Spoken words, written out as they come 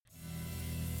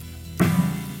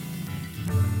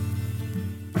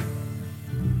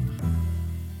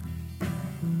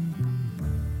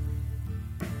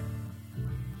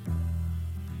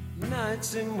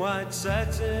nights in white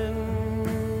satin,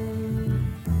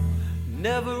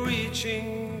 never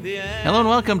reaching the end. Hello and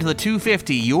welcome to the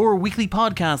 250, your weekly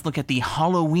podcast look at the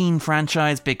Halloween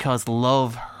franchise because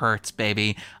love hurts,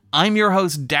 baby. I'm your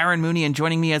host, Darren Mooney, and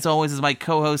joining me as always is my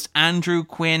co-host, Andrew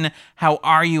Quinn. How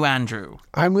are you, Andrew?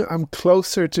 I'm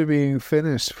closer to being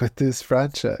finished with this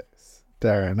franchise,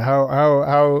 Darren.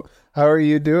 How are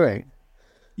you doing?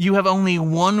 You have only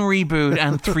one reboot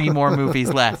and 3 more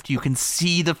movies left. You can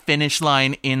see the finish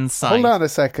line in sight. Hold on a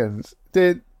second.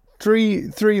 Did three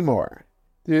more?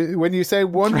 When you say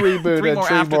one reboot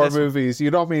and 3 more movies, you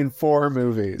don't mean 4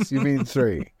 movies. You mean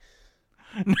 3.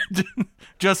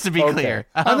 Just to be clear.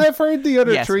 And I've heard the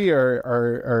other 3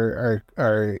 are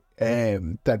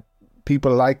that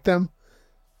people like them.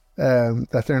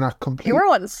 That they're not complete. Newer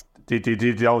ones. They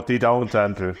don't,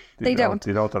 Andrew. They don't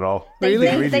at all.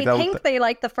 They think they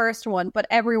like the first one, but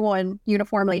everyone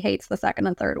uniformly hates the second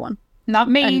and third one. Not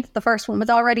me. And the first one was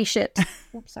already shit.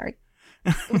 Oops, sorry.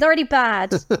 It was already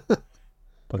bad.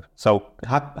 So,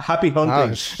 happy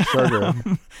hunting. Sugar.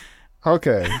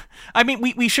 Okay. I mean,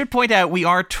 we should point out we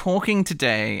are talking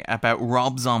today about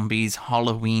Rob Zombie's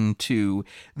Halloween 2,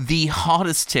 the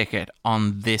hottest ticket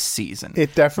on this season.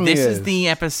 It definitely is. This is the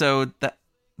episode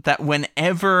that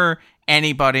whenever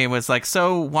anybody was like,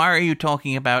 so why are you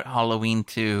talking about Halloween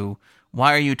 2?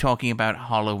 Why are you talking about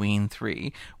Halloween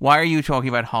 3? Why are you talking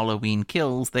about Halloween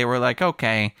Kills? They were like,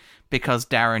 okay, because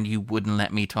Darren, you wouldn't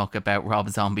let me talk about Rob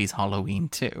Zombie's Halloween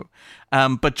 2.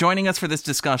 But joining us for this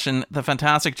discussion, the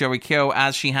fantastic Joey Keogh,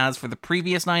 as she has for the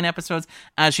previous 9 episodes,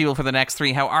 as she will for the next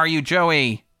 3. How are you,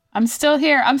 Joey? I'm still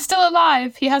here. I'm still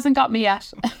alive. He hasn't got me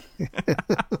yet.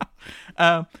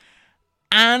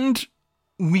 And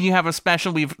we have a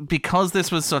special, because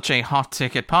this was such a hot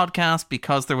ticket podcast,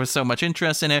 because there was so much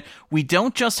interest in it, we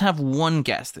don't just have one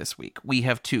guest this week. We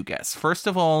have 2 guests. First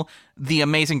of all, the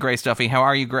amazing Grace Duffy. How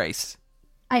are you, Grace?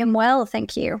 I am well,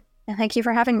 thank you. And thank you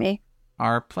for having me.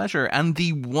 Our pleasure. And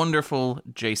the wonderful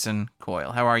Jason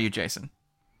Coyle. How are you, Jason?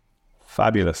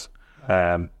 Fabulous.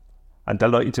 And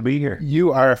delighted to be here.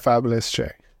 You are fabulous,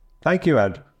 Jay. Thank you,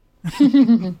 Andrew.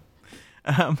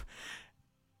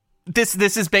 This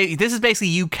is basically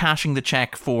you cashing the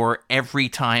check for every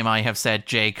time I have said,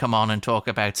 Jay, come on and talk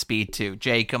about Speed 2.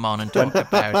 Jay, come on and talk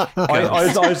about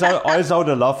I was owed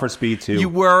a lot for Speed 2. You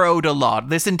were owed a lot.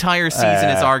 This entire season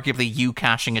is arguably you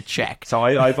cashing a check. So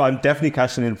I'm definitely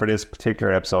cashing in for this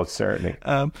particular episode, certainly.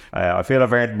 I feel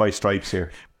I've earned my stripes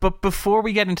here. But before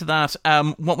we get into that,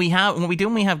 what we do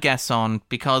when we have guests on,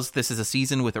 because this is a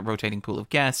season with a rotating pool of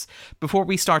guests, before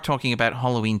we start talking about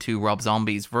Halloween 2 Rob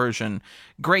Zombie's version,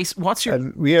 Grace, what's your...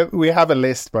 And we have a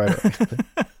list, by the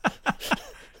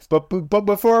way. but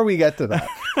before we get to that...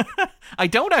 I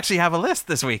don't actually have a list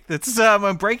this week. It's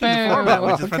I'm breaking the format,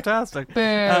 which is fantastic.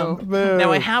 Now,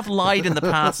 I have lied in the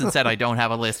past and said I don't have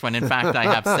a list, when in fact I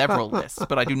have several lists,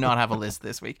 but I do not have a list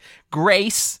this week.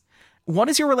 Grace... what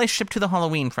is your relationship to the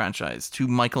Halloween franchise, to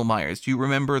Michael Myers? Do you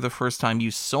remember the first time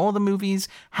you saw the movies?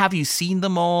 Have you seen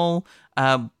them all?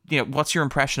 What's your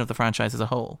impression of the franchise as a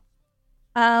whole?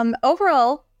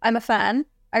 Overall, I'm a fan.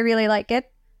 I really like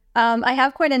it. I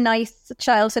have quite a nice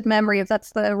childhood memory, if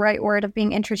that's the right word, of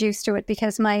being introduced to it,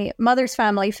 because my mother's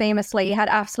family famously had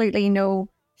absolutely no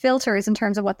filters in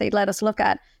terms of what they'd let us look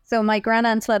at. So my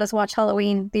grandaunt's let us watch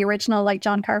Halloween, the original, like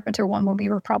John Carpenter one, when we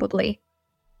were probably...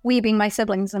 we being my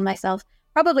siblings and myself,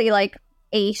 probably like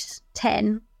 8,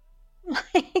 10,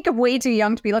 like way too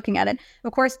young to be looking at it.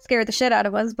 Of course, it scared the shit out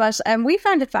of us, but we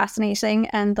found it fascinating,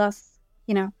 and thus,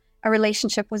 a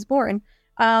relationship was born.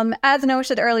 As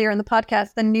noted earlier in the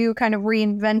podcast, the new kind of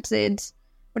reinvented,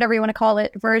 whatever you want to call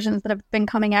it, versions that have been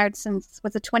coming out since,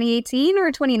 was it 2018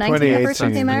 or 2019 the first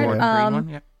one came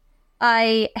out?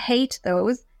 I hate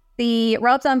those. The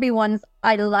Rob Zombie ones,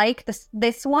 I like.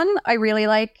 This one, I really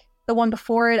like. The one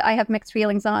before it, I have mixed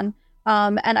feelings on.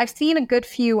 And I've seen a good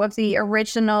few of the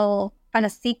original kind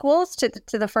of sequels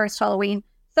to the first Halloween,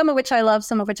 some of which I love,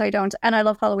 some of which I don't. And I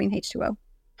love Halloween H2O.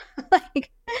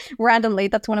 Like, randomly,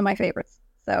 that's one of my favorites.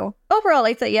 So overall,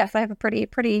 I'd say yes, I have a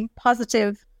pretty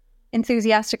positive,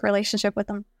 enthusiastic relationship with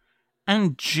them.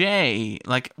 And Jay,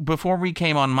 like, before we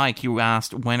came on mic, you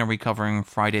asked, when are we covering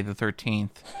Friday the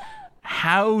 13th?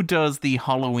 How does the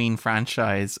Halloween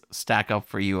franchise stack up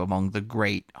for you among the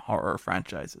great horror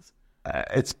franchises?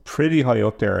 It's pretty high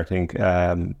up there, I think,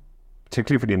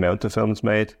 particularly for the amount of films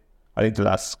made. I think the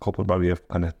last couple probably have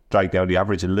kind of dragged down the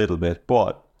average a little bit,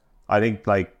 but I think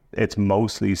like it's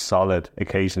mostly solid,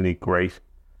 occasionally great.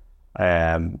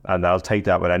 And I'll take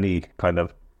that with any kind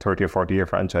of 30 or 40 year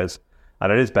franchise.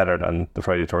 And it is better than the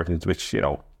Friday the 13th, which,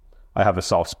 I have a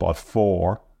soft spot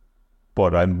for,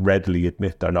 but I readily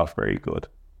admit they're not very good.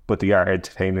 but they are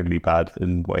entertainingly bad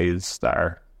in ways that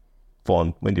are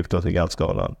fun when you've nothing else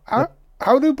going on.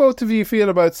 How do both of you feel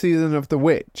about Season of the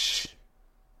Witch?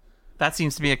 That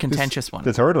seems to be a contentious one.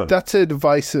 The third one. That's a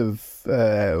divisive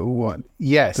one.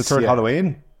 Yes. The third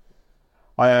Halloween.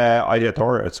 I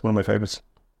adore it. It's one of my favourites.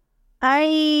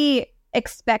 I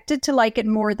expected to like it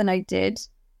more than I did.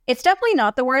 It's definitely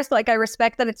not the worst. Like, I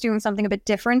respect that it's doing something a bit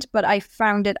different, but I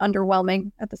found it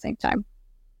underwhelming at the same time.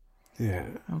 Yeah.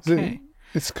 Okay.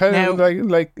 It's kind of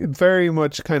like it very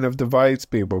much kind of divides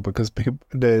people because people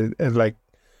it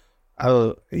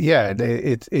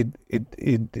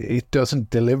doesn't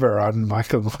deliver on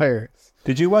Michael Myers.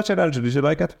 Did you watch it, Andrew? Did you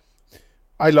like it?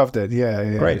 I loved it.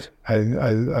 Yeah. Great.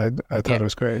 I thought it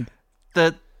was great.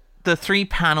 The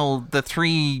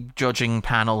three judging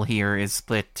panel here is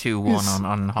split 2-1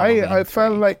 on Halloween.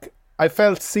 I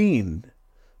felt seen.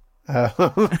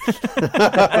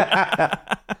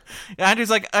 Andrew's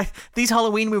like, these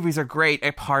Halloween movies are great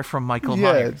apart from Michael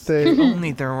Myers. If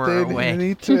only there were a way. They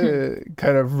need to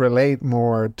kind of relate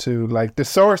more to like the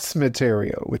source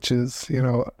material, which is,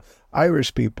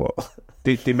 Irish people.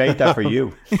 They made that for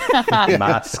you.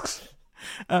 Masks.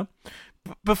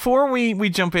 Before we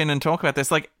jump in and talk about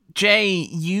this, like, Jay,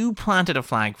 you planted a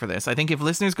flag for this. I think if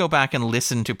listeners go back and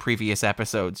listen to previous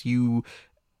episodes, you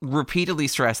repeatedly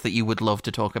stressed that you would love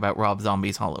to talk about Rob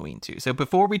Zombie's Halloween 2. So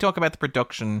before we talk about the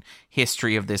production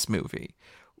history of this movie,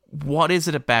 what is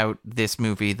it about this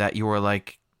movie that you were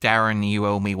like, Darren, you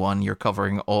owe me one, you're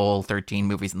covering all 13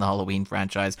 movies in the Halloween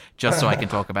franchise just so I can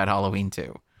talk about Halloween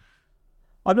 2?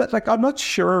 I'm not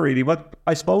sure really, but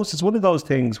I suppose it's one of those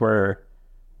things where,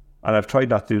 and I've tried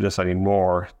not to do this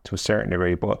anymore to a certain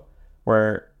degree, but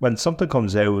where when something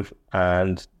comes out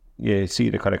and you see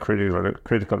the kind of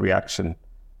critical reaction,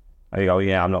 and you go,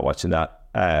 yeah, I'm not watching that.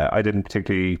 I didn't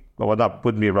particularly,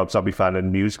 wouldn't be a Rob Zombie fan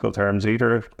in musical terms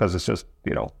either, because it's just,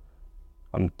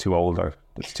 I'm too old or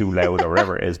it's too loud or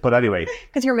whatever it is. But anyway,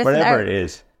 because you're missing whatever out. it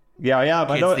is. Yeah, I am.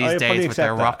 Kids these days with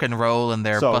their rock and roll and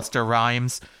their Buster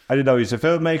Rhymes. I didn't know he was a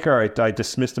filmmaker. I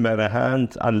dismissed him out of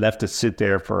hand and left it sit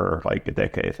there for like a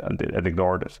decade and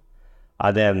ignored it.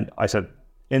 And then I said,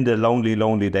 in the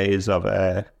lonely days of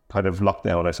kind of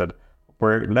lockdown, I said,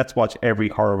 let's watch every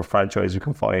horror franchise we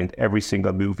can find, every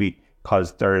single movie,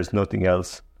 because there is nothing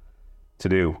else to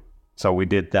do. So we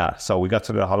did that. So we got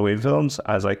to the Halloween films.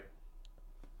 I was like,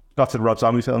 got to the Rob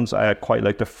Zombie films. I quite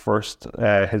liked his first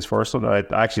one. I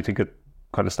actually think it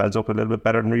kind of stands up a little bit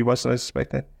better than Rewatch than I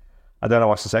suspected. And then I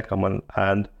watched the second one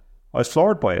and I was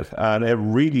floored by it. And it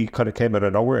really kind of came out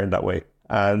of nowhere in that way.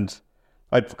 And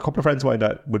I have a couple of friends of mine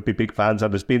that would be big fans,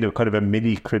 and there's been a kind of a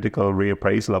mini critical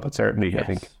reappraisal of it, certainly, yes. I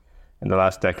think, in the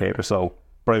last decade or so.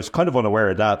 But I was kind of unaware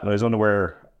of that, and I was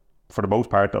unaware, for the most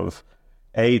part, of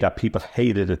that people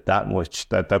hated it that much,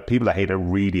 that people that hate it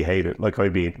really hate it. Like, I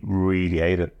mean, really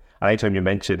hate it. And anytime you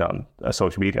mention it on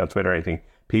social media, on Twitter or anything,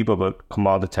 people will come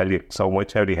on to tell you so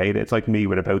much how they hate it. It's like me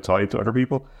with about time to other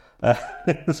people.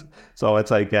 So it's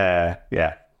like, it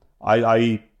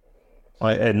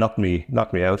knocked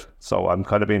me out. So I'm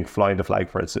kind of been flying the flag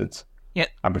for it since. Yeah.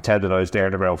 And pretending I was there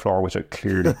on the ground floor, which I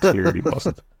clearly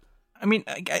wasn't. I mean,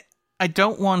 I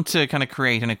don't want to kind of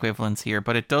create an equivalence here,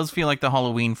 but it does feel like the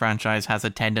Halloween franchise has a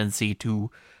tendency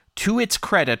to its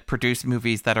credit, produce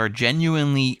movies that are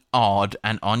genuinely odd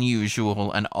and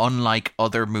unusual and unlike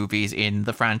other movies in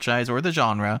the franchise or the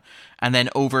genre, and then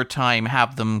over time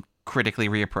have them critically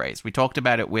reappraised. We talked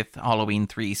about it with Halloween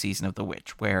 3 Season of the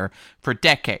Witch, where for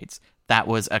decades that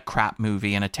was a crap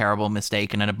movie and a terrible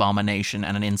mistake and an abomination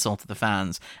and an insult to the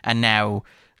fans. And now,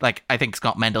 like, I think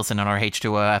Scott Mendelson on our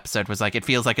H2O episode was like, it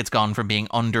feels like it's gone from being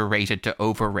underrated to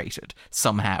overrated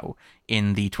somehow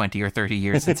in the 20 or 30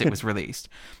 years since it was released.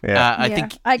 I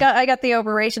think I got the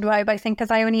overrated vibe, I think,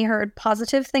 because I only heard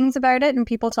positive things about it and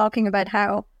people talking about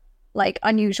how like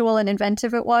unusual and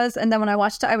inventive it was. And then when I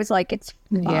watched it, I was like, it's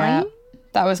fine. Yeah,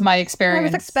 that was my experience. I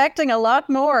was expecting a lot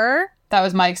more. That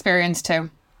was my experience too.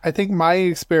 I think my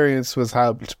experience was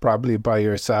helped probably by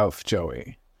yourself,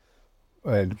 Joey.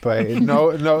 But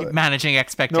no, managing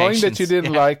expectations. Knowing that you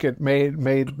didn't like it made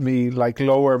me like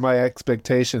lower my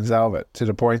expectations of it to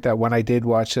the point that when I did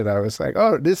watch it, I was like,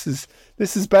 "Oh, this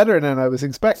is better than I was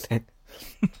expecting."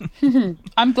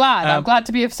 I'm glad. I'm glad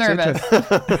to be of service.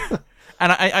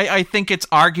 And I think it's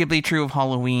arguably true of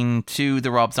Halloween 2,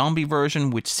 the Rob Zombie version,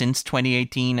 which since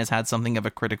 2018 has had something of a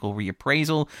critical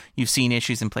reappraisal. You've seen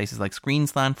issues in places like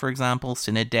Screenslant, for example,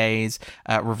 Synod Days,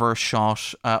 Reverse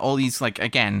Shot, all these, like,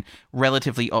 again,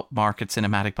 relatively upmarket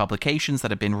cinematic publications that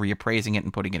have been reappraising it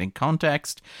and putting it in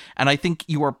context. And I think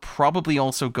you are probably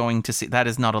also going to see, that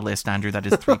is not a list, Andrew, that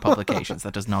is 3 publications.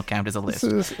 That does not count as a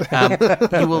list.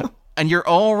 And you're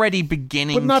already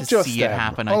beginning But not to just see it them.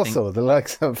 happen, I think. Also, the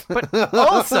likes of... But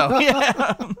also,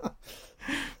 yeah.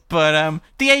 But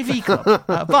the AV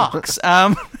Club, Vox.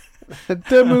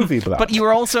 the movie blog. But you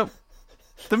were also...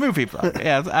 The movie blog,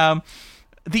 yes.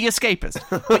 The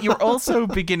Escapist. But you're also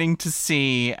beginning to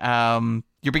see...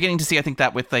 you're beginning to see, I think,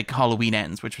 that with like Halloween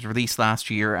Ends, which was released last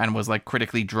year and was like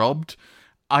critically drubbed.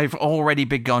 I've already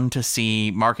begun to see,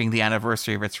 marking the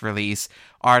anniversary of its release,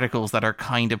 articles that are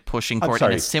kind of pushing for it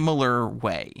in a similar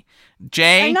way.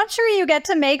 Jay? I'm not sure you get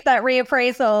to make that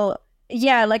reappraisal,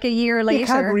 like a year later. You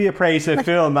can't reappraise a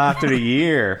film after a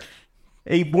year.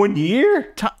 1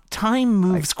 year? Time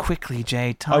moves quickly,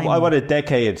 Jay. Time. I want a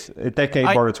decade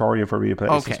moratorium for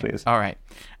reappraisals, please. All right.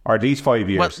 Or at least 5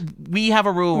 years. Well, we have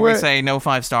a rule where we say no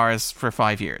 5 stars for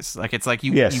 5 years. Like it's like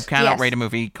you cannot rate a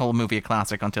movie, call a movie a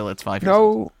classic until it's 5 years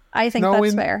old. I think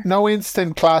that's fair. No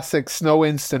instant classics, no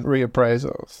instant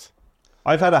reappraisals.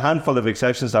 I've had a handful of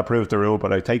exceptions that prove the rule,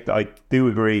 but I do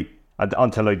agree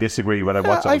until I disagree when I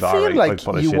watch something. I feel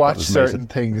like you watch certain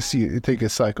things, you think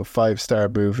it's like a 5-star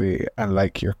movie, and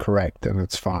like you're correct, and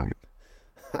it's fine.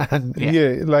 And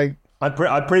I'm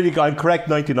correct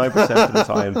 99% of the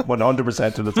time,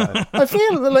 100% of the time. I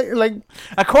feel like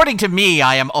according to me,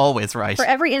 I am always right. For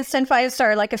every instant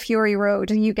 5-star like a Fury Road,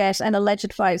 you get an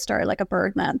alleged 5-star like a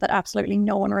Birdman that absolutely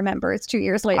no one remembers 2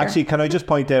 years later. Actually, can I just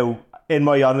point out, in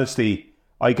my honesty,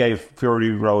 I gave Fury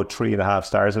Road 3.5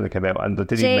 stars when it came out, and it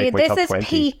didn't even make my top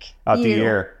 20 of the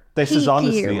year. This is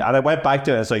honestly, and I went back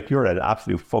to it, and it's like, you're an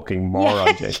absolute fucking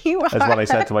moron, Jay. Is what I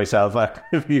said to myself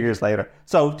a few years later.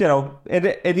 So, in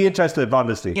the interest of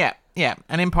honesty. Yeah,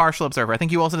 an impartial observer. I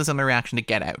think you also did similar reaction to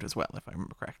Get Out as well, if I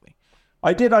remember correctly.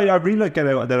 I did, I really liked Get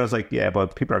Out, and then I was like, yeah,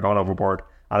 but people are going overboard.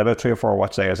 And about 3 or 4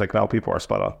 watch days, I was like, no, people are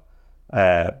spot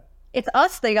on. It's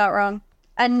us they got wrong.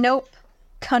 And Nope,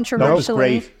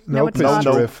 controversially. Nope is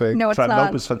terrific. No, it's not.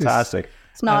 Nope is fantastic.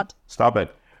 It's not. Stop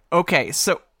it. Okay,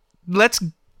 so let's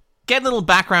get a little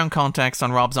background context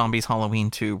on Rob Zombie's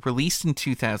Halloween 2, released in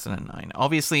 2009.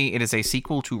 Obviously, it is a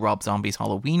sequel to Rob Zombie's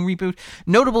Halloween reboot,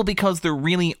 notable because there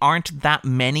really aren't that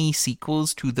many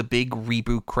sequels to the big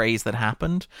reboot craze that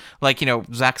happened. Like,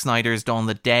 Zack Snyder's Dawn of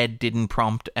the Dead didn't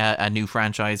prompt a new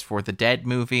franchise for the Dead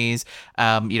movies.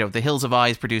 The Hills of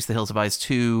Eyes produced The Hills of Eyes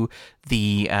 2.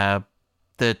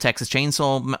 The Texas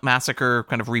Chainsaw Massacre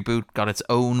kind of reboot got its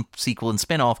own sequel and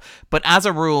spin-off. But as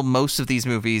a rule, most of these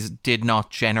movies did not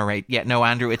generate... Yeah, no,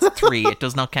 Andrew, it's 3. It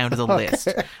does not count as a list.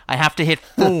 I have to hit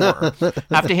 4. I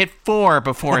have to hit 4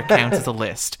 before it counts as a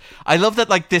list. I love that,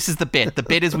 this is the bit. The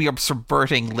bit is we are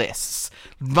subverting lists.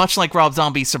 Much like Rob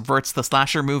Zombie subverts the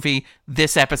slasher movie,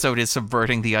 this episode is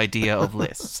subverting the idea of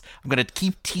lists. I'm going to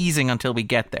keep teasing until we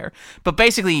get there. But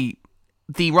basically,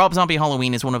 the Rob Zombie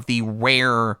Halloween is one of the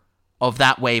rare... of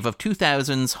that wave of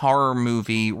 2000s horror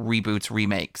movie reboots,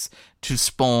 remakes, to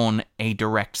spawn a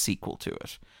direct sequel to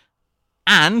it.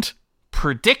 And,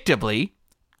 predictably,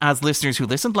 as listeners who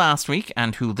listened last week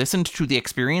and who listened to the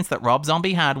experience that Rob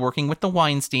Zombie had working with the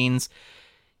Weinsteins,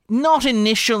 not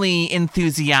initially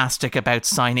enthusiastic about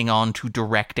signing on to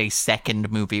direct a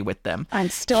second movie with them. I'm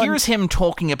stunned. Here's him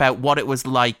talking about what it was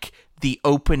like the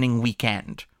opening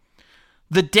weekend.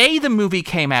 The day the movie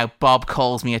came out, Bob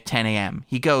calls me at 10 a.m.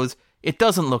 He goes, "It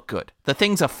doesn't look good. The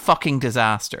thing's a fucking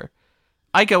disaster."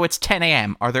 I go, "It's 10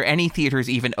 a.m. Are there any theaters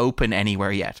even open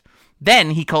anywhere yet?"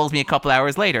 Then he calls me a couple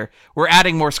hours later. "We're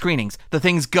adding more screenings. The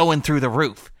thing's going through the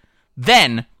roof."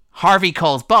 Then Harvey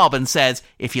calls Bob and says,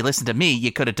 "If you listen to me,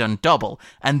 you could have done double."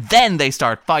 And then they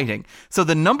start fighting. So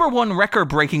the #1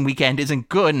 record-breaking weekend isn't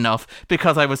good enough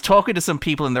because I was talking to some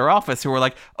people in their office who were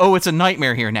like, "Oh, it's a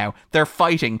nightmare here now. They're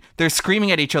fighting. They're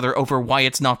screaming at each other over why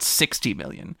it's not 60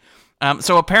 million.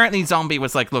 So apparently Zombie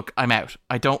was like, "Look, I'm out.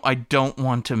 I don't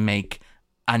want to make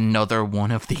another one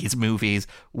of these movies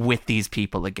with these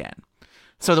people again."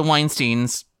 So the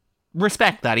Weinsteins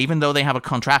respect that, even though they have a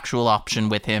contractual option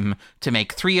with him to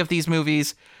make 3 of these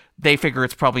movies. They figure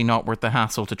it's probably not worth the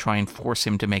hassle to try and force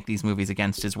him to make these movies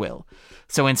against his will.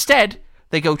 So instead,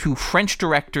 they go to French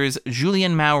directors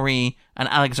Julien Maury and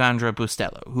Alexandre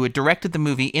Bustello, who had directed the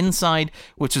movie Inside,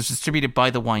 which was distributed by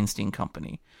the Weinstein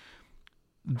Company.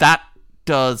 That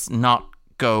does not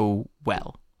go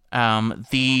well.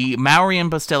 The Maury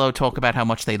and Bustello talk about how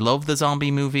much they love the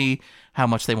zombie movie, how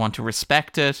much they want to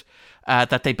respect it,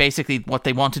 that they basically, what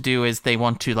they want to do is they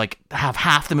want to have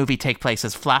half the movie take place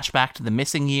as flashback to the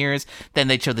missing years, then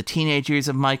they show the teenage years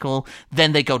of Michael,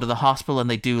 then they go to the hospital and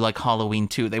they do Halloween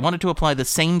 2. They wanted to apply the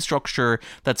same structure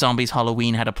that Zombies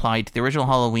Halloween had applied to the original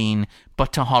Halloween,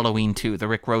 but to Halloween 2, the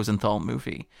Rick Rosenthal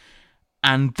movie.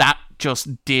 And that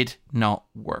just did not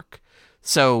work.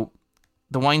 So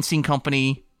the Weinstein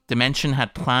Company Dimension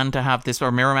had planned to have this,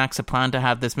 or Miramax had planned to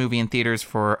have this movie in theaters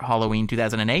for Halloween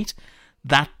 2008.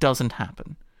 That doesn't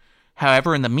happen.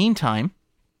 However, in the meantime,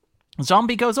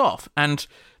 Zombie goes off, and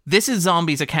this is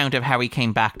Zombie's account of how he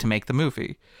came back to make the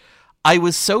movie. I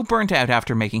was so burnt out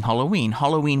after making Halloween.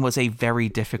 Halloween was a very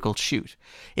difficult shoot.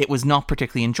 It was not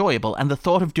particularly enjoyable, and the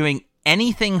thought of doing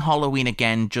anything Halloween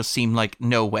again just seemed like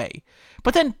no way.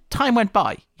 But then time went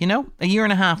by, a year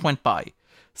and a half went by.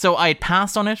 So I had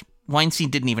passed on it. Weinstein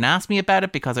didn't even ask me about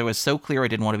it because I was so clear I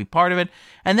didn't want to be part of it.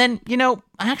 And then,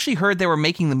 I actually heard they were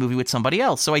making the movie with somebody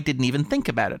else, so I didn't even think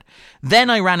about it. Then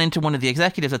I ran into one of the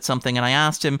executives at something and I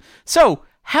asked him, so,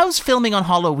 how's filming on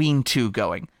Halloween 2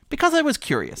 going? Because I was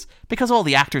curious, because all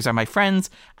the actors are my friends,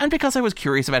 and because I was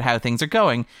curious about how things are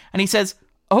going. And he says,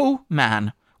 oh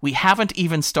man, we haven't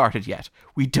even started yet.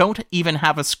 We don't even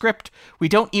have a script. We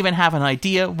don't even have an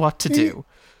idea what to do.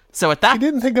 So at that... He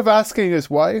didn't think of asking his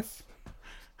wife?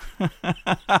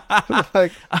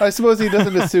 I suppose he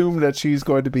doesn't assume that she's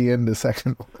going to be in the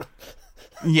second one.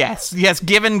 Yes.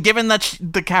 Given that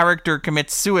the character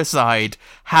commits suicide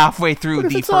halfway through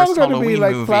the first Halloween movie, it's all going to be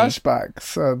like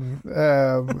flashbacks.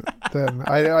 Then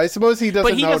I suppose he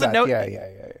doesn't know that.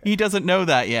 Yeah. He doesn't know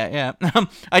that yet. Yeah.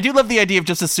 I do love the idea of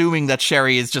just assuming that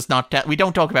Sherry is just not. We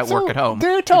don't talk about work at home.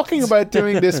 They're talking about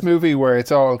doing this movie where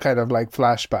it's all kind of like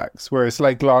flashbacks, where it's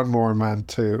like Lawnmower Man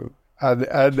 2. And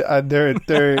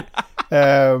they're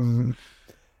and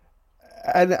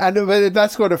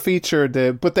that's going to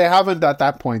feature but they haven't at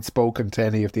that point spoken to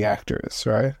any of the actors,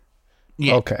 right?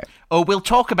 Yeah. Okay. Oh, we'll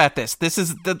talk about this. This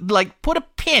is put a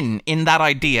pin in that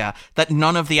idea that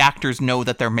none of the actors know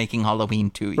that they're making Halloween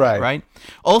 2 yet, right?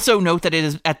 Also note that it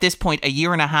is at this point a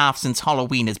year and a half since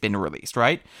Halloween has been released,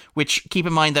 right? Which, keep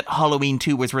in mind that Halloween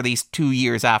 2 was released 2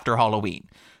 years after Halloween.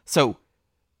 So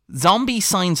Zombie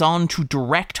signs on to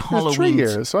direct Halloween. 3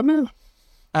 years, wasn't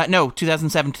it? No,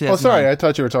 2007, 2009. Oh, sorry, I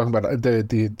thought you were talking about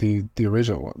the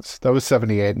original ones. That was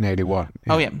 78 and 81.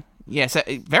 Yeah. Oh, yeah. Yes,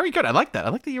 very good. I like that. I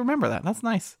like that you remember that. That's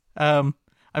nice. I'm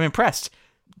impressed.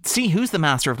 See, who's the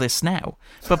master of lists now?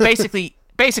 But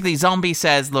basically, Zombie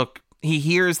says, look, he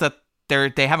hears that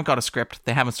they haven't got a script,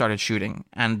 they haven't started shooting,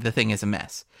 and the thing is a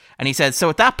mess. And he says, so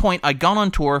at that point, I'd gone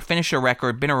on tour, finished a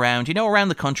record, been around, around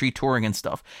the country touring and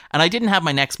stuff. And I didn't have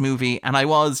my next movie, and I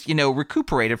was,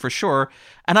 recuperated for sure.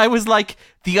 And I was like,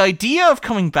 the idea of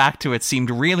coming back to it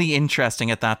seemed really interesting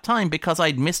at that time because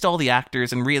I'd missed all the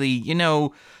actors and really,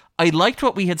 I liked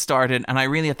what we had started, and I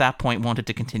really at that point wanted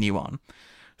to continue on.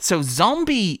 So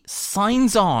Zombie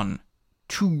signs on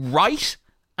to write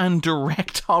and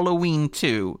direct Halloween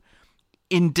 2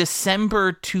 in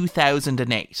December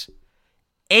 2008.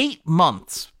 8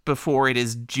 months before it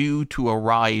is due to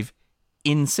arrive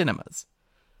in cinemas.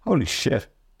 Holy shit.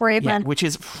 Brave man. Which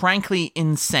is frankly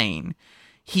insane.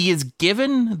 He is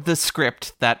given the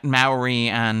script that Maury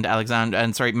and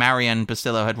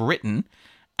Bustillo had written,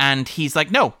 and he's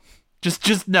like, no,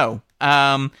 just no.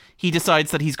 He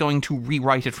decides that he's going to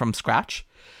rewrite it from scratch.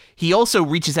 He also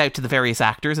reaches out to the various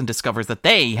actors and discovers that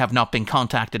they have not been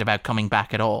contacted about coming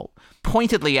back at all.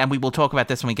 Pointedly, and we will talk about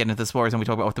this when we get into the spoilers and we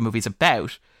talk about what the movie's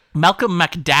about, Malcolm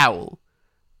McDowell,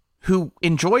 who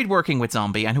enjoyed working with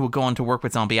Zombie and who would go on to work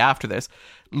with Zombie after this,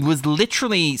 was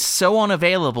literally so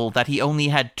unavailable that he only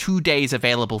had 2 days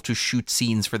available to shoot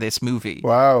scenes for this movie.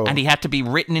 Wow. And he had to be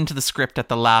written into the script at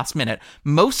the last minute.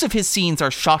 Most of his scenes are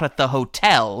shot at the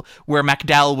hotel where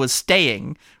McDowell was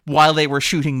staying while they were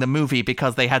shooting the movie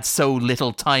because they had so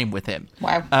little time with him.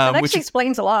 Wow. That actually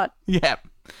explains a lot. Yeah.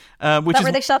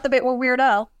 Where they shot the bit with Weird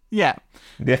Al. Yeah.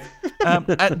 Yeah.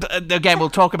 Again, we'll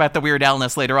talk about the Weird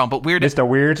Al-ness later on, but Mr.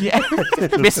 Weird. Yeah.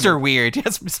 Mr. Weird.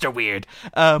 Yes, Mr. Weird.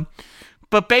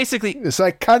 But basically... It's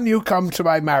like, can you come to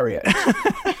my Marriott?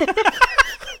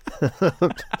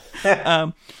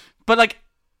 But like,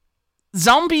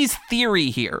 Zombie's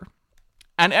theory here,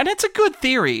 and it's a good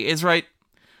theory, is right,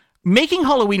 making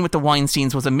Halloween with the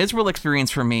Weinsteins was a miserable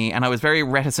experience for me, and I was very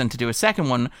reticent to do a second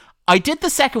one. I did the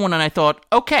second one and I thought,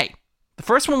 okay, the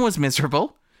first one was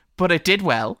miserable, but it did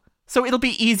well, so it'll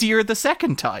be easier the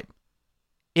second time.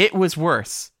 It was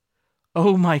worse.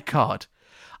 Oh my god.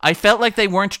 I felt like they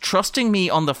weren't trusting me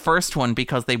on the first one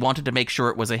because they wanted to make sure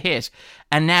it was a hit,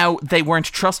 and now they weren't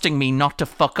trusting me not to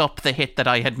fuck up the hit that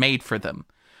I had made for them.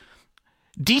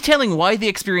 Detailing why the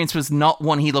experience was not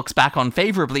one he looks back on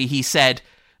favorably, he said,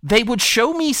 they would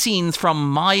show me scenes from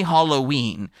my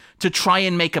Halloween to try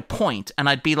and make a point, and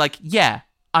I'd be like, yeah,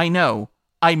 I know.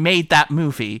 I made that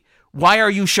movie. Why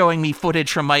are you showing me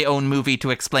footage from my own movie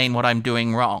to explain what I'm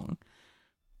doing wrong?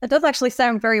 It does actually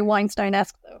sound very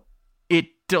Weinstein-esque, though. It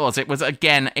does. It was,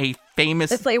 again, a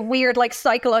famous... It's like weird, like,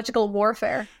 psychological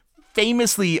warfare.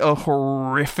 famously a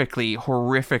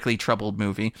horrifically troubled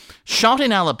movie. Shot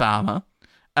in Alabama.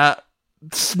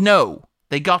 Snow.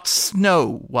 They got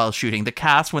snow while shooting. The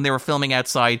cast, when they were filming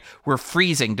outside, were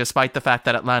freezing, despite the fact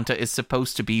that Atlanta is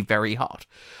supposed to be very hot.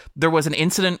 There was an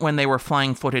incident when they were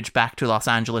flying footage back to Los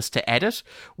Angeles to edit,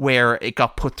 where it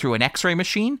got put through an X-ray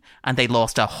machine, and they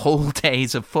lost a whole day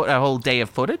of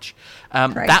footage.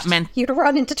 That meant you'd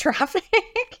run into traffic.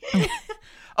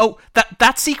 Oh,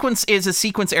 that sequence is a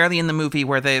sequence early in the movie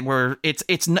where they were.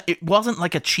 It wasn't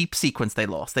like a cheap sequence they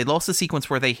lost. They lost a sequence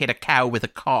where they hit a cow with a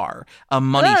car, a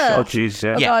money shot. Oh, jeez,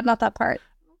 yeah. Oh God, not that part.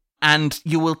 And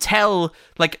you will tell,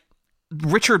 like,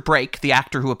 Richard Brake, the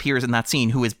actor who appears in that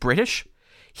scene, who is British,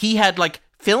 he had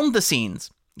filmed the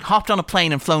scenes, hopped on a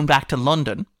plane and flown back to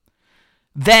London,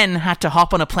 then had to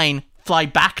hop on a plane, fly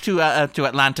back to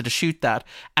Atlanta to shoot that,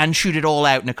 and shoot it all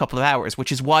out in a couple of hours,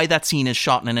 which is why that scene is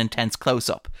shot in an intense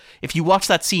close-up. If you watch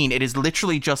that scene, it is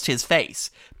literally just his face,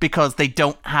 because they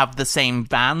don't have the same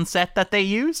van set that they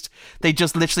used. They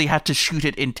just literally had to shoot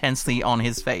it intensely on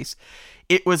his face.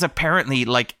 It was apparently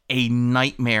a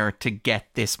nightmare to get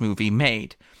this movie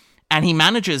made. And he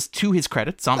manages, to his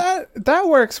credit, that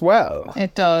works well.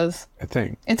 It does. I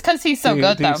think. It's because he's so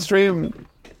good, though.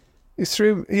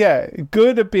 Extreme, yeah,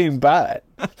 good at being bad.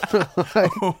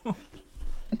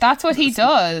 That's what he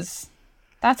does.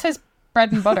 That's his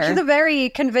bread and butter. It's a very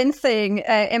convincing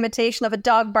imitation of a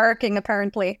dog barking,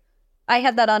 apparently. I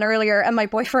had that on earlier, and my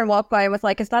boyfriend walked by and was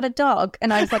like, "Is that a dog?"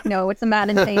 And I was like, "No, it's a man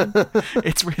in pain."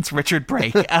 It's Richard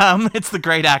Brake. It's the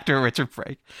great actor Richard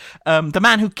Brake, the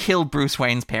man who killed Bruce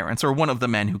Wayne's parents, or one of the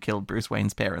men who killed Bruce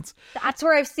Wayne's parents. That's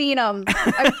where I've seen him.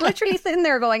 I was literally sitting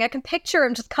there going, I can picture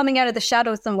him just coming out of the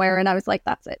shadows somewhere, and I was like,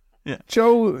 "That's it." Yeah,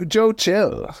 Joe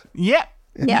Chill. Yeah.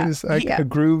 Yeah, he's a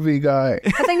groovy guy.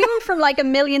 Because I knew him from a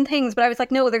million things, but I was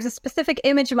like, no, there's a specific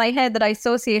image in my head that I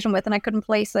associate him with, and I couldn't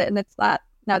place it, and it's that.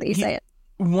 Now that you say it.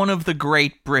 One of the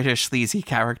great British sleazy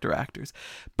character actors.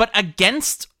 But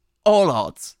against all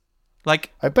odds,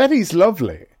 I bet he's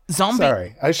lovely. Zombie.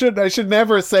 Sorry, I should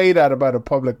never say that about a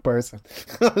public person.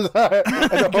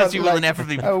 Because you will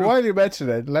inevitably. While you mention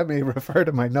it, let me refer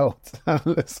to my notes.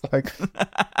 It's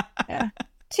yeah.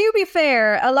 To be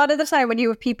fair, a lot of the time when you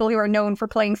have people who are known for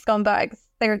playing scumbags,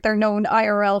 they're known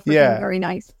IRL for being very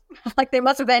nice. They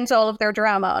must vent all of their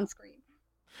drama on screen.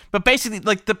 But basically,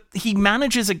 he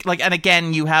manages, and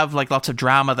again, you have, lots of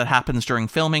drama that happens during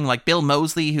filming. Bill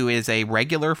Moseley, who is a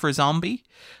regular for Zombie,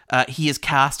 he is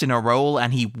cast in a role,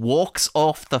 and he walks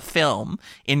off the film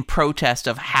in protest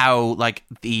of how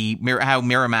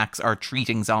Miramax are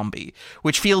treating Zombie,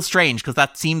 which feels strange, because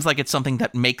that seems like it's something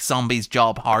that makes Zombie's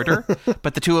job harder.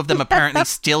 But the two of them apparently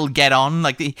still get on.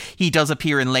 He does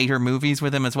appear in later movies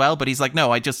with him as well, but he's like, no,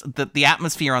 the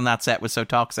atmosphere on that set was so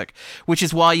toxic, which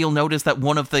is why you'll notice that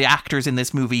one of the actors in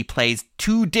this movie plays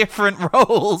two different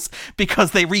roles, because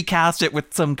they recast it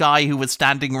with some guy who was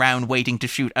standing around waiting to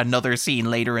shoot another scene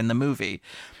later in the movie.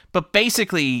 But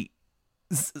basically,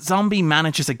 Zombie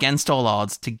manages against all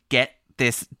odds to get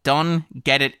this done,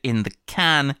 get it in the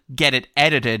can, get it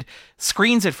edited,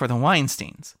 screens it for the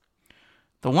Weinsteins.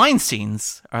 The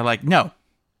Weinsteins are like, no,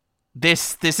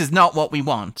 this is not what we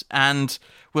want. And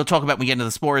we'll talk about when we get into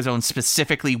the Spore Zone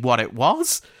specifically what it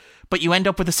was. But you end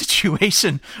up with a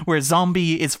situation where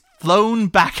Zombie is flown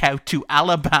back out to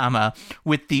Atlanta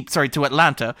with the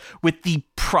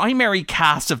primary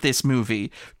cast of this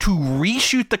movie to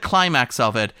reshoot the climax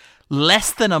of it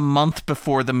less than a month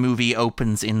before the movie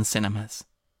opens in cinemas.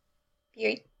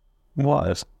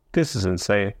 What? This is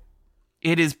insane.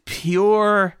 It is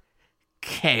pure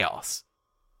chaos.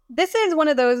 This is one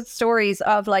of those stories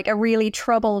of a really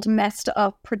troubled, messed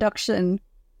up production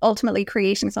ultimately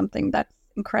creating something that's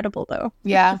incredible, though.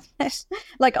 Yeah.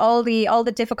 all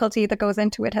the difficulty that goes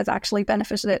into it has actually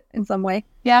benefited it in some way.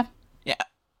 Yeah. Yeah.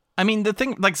 I mean, the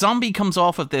thing, Zombie comes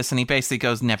off of this and he basically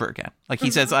goes, never again.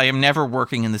 He says, I am never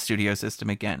working in the studio system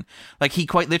again. He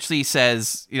quite literally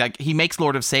says, he makes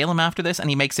Lord of Salem after this, and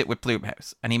he makes it with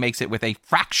Blumhouse, and he makes it with a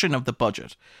fraction of the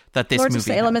budget that this movie Lord of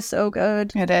Salem has. is so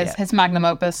good. It is. Yeah. His magnum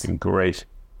opus. Great.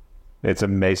 It's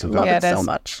amazing. Love it so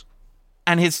much.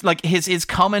 And his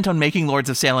comment on making Lords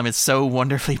of Salem is so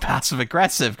wonderfully passive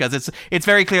aggressive, because it's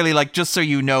very clearly just so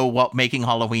you know what making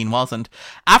Halloween wasn't.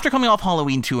 After coming off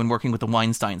Halloween 2 and working with the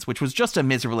Weinsteins, which was just a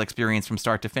miserable experience from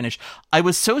start to finish, I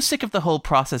was so sick of the whole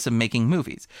process of making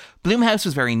movies. Blumhouse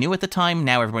was very new at the time.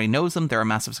 Now everybody knows them. They're a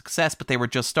massive success, but they were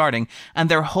just starting. And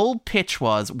their whole pitch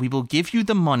was, we will give you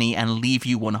the money and leave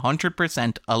you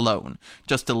 100% alone.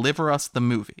 Just deliver us the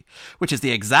movie. Which is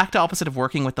the exact opposite of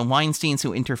working with the Weinsteins,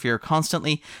 who interfere constantly.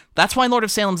 That's why Lord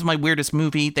of Salem is my weirdest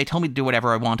movie. They tell me to do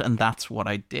whatever I want, and that's what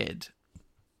I did.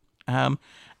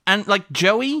 And like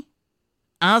Joey,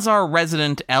 as our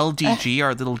resident LDG,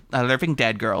 our little living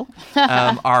dead girl,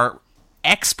 our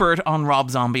expert on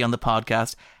Rob Zombie on the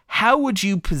podcast, how would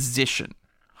you position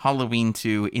Halloween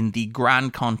 2 in the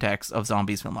grand context of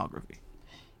Zombie's filmography?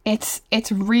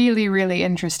 It's really, really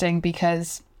interesting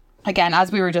because, again,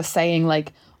 as we were just saying,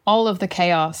 like, all of the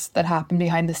chaos that happened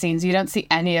behind the scenes, you don't see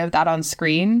any of that on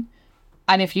screen.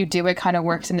 And if you do, it kind of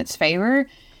works in its favor.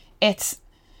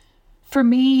 For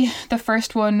me, the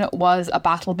first one was a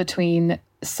battle between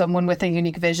someone with a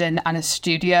unique vision and a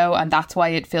studio, and that's why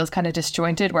it feels kind of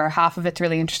disjointed, where half of it's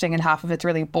really interesting and half of it's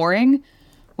really boring.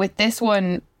 With this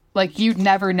one, like, you'd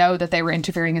never know that they were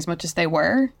interfering as much as they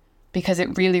were, because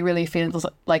it really, really feels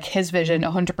like his vision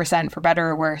 100% for better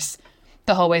or worse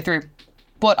the whole way through.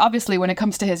 But obviously, when it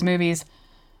comes to his movies,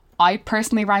 I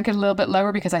personally rank it a little bit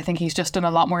lower because I think he's just done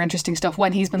a lot more interesting stuff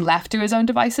when he's been left to his own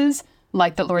devices,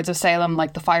 like the Lords of Salem,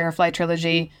 like the Firefly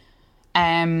trilogy.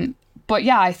 But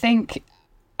yeah, I think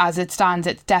as it stands,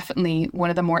 it's definitely one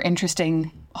of the more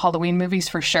interesting Halloween movies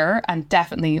for sure, and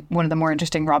definitely one of the more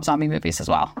interesting Rob Zombie movies as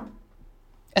well.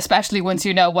 Especially once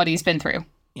you know what he's been through.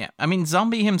 Yeah, I mean,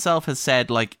 Zombie himself has said,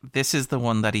 like, this is the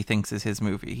one that he thinks is his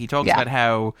movie. He talks about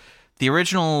how the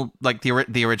original, like,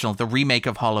 the remake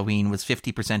of Halloween was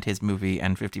 50% his movie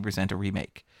and 50% a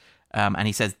remake. And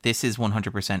he says, this is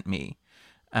 100% me.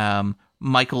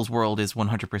 Michael's World is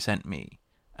 100% me.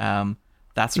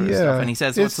 That sort of stuff. And he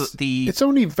says, it's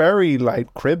only very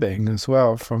light cribbing as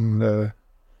well from the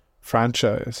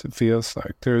franchise. It feels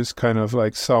like there's kind of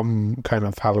like some kind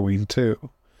of Halloween too,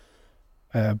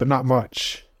 but not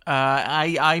much.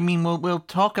 I mean, we'll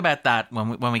talk about that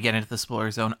when we get into the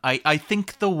spoiler zone. I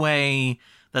think the way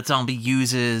that Zombie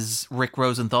uses Rick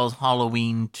Rosenthal's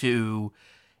Halloween 2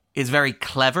 is very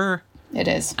clever. It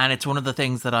is, and it's one of the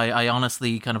things that I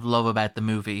honestly kind of love about the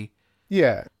movie.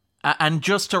 Yeah. And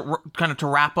just to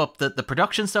wrap up the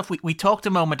production stuff, we talked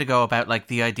a moment ago about like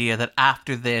the idea that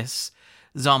after this,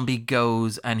 Zombie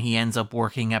goes and he ends up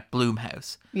working at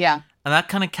Blumhouse. Yeah. And that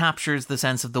kind of captures the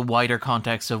sense of the wider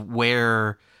context of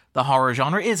where the horror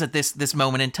genre is at this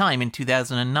moment in time in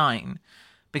 2009.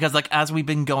 Because like as we've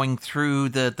been going through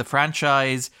the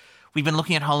franchise, we've been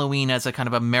looking at Halloween as a kind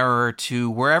of a mirror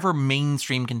to wherever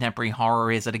mainstream contemporary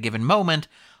horror is at a given moment.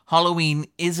 Halloween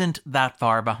isn't that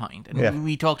far behind. And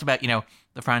we talked about,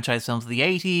 the franchise films of the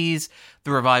 80s,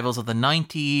 the revivals of the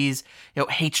 90s.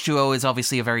 H2O is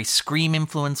obviously a very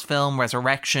Scream-influenced film.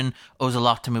 Resurrection owes a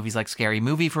lot to movies like Scary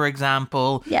Movie, for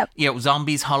example. Yep.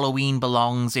 Zombies Halloween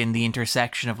belongs in the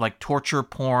intersection of like torture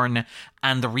porn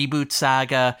and the reboot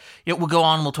saga. We'll go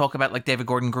on, we'll talk about like David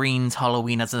Gordon Green's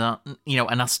Halloween as a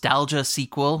nostalgia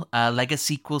sequel, a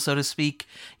legacy sequel, so to speak.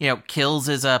 Kills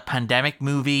is a pandemic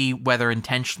movie, whether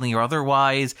intentionally or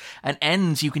otherwise, and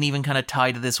Ends you can even kind of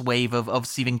tie to this wave of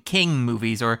Stephen King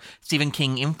movies or Stephen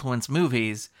King influenced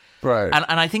movies. Right.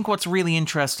 And I think what's really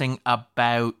interesting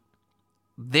about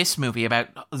this movie, about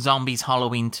Zombies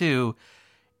Halloween 2,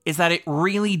 is that it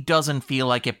really doesn't feel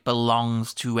like it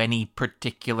belongs to any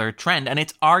particular trend. And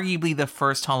it's arguably the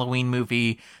first Halloween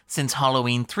movie since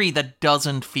Halloween 3 that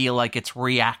doesn't feel like it's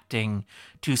reacting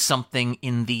to something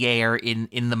in the air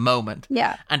in the moment.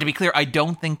 Yeah. And to be clear, I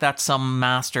don't think that's some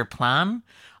master plan.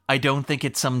 I don't think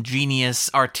it's some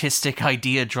genius artistic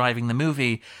idea driving the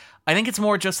movie. I think it's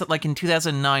more just that, like, in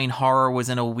 2009, horror was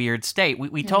in a weird state.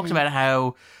 We talked about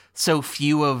how so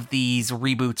few of these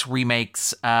reboots,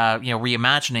 remakes,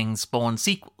 reimaginings spawn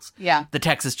sequels. Yeah. The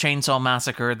Texas Chainsaw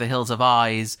Massacre, The Hills of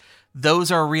Eyes,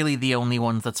 those are really the only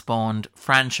ones that spawned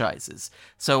franchises.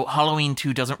 So Halloween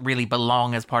 2 doesn't really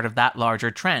belong as part of that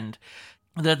larger trend.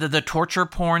 The torture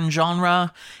porn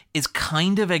genre is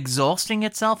kind of exhausting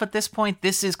itself at this point.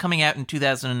 This is coming out in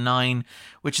 2009,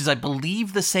 which is, I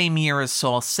believe, the same year as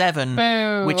Saw 7,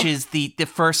 Boo. which is the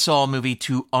first Saw movie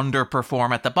to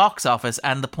underperform at the box office,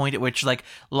 and the point at which, like,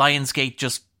 Lionsgate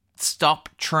just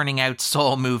stopped churning out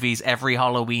Saw movies every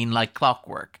Halloween like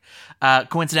clockwork.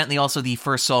 Coincidentally, also the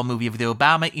first Saw movie of the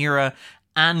Obama era,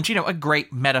 and, a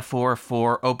great metaphor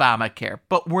for Obamacare.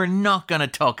 But we're not going to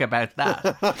talk about that.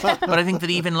 But I think that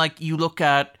even, like, you look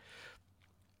at...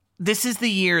 This is the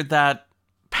year that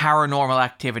Paranormal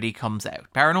Activity comes out.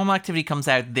 Paranormal Activity comes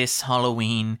out this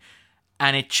Halloween,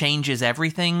 and it changes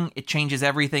everything. It changes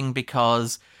everything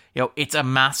because, it's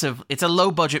a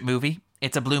low-budget movie.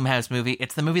 It's a Blumhouse movie.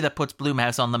 It's the movie that puts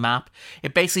Blumhouse on the map.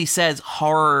 It basically says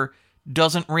horror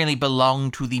doesn't really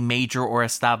belong to the major or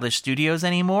established studios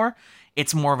anymore.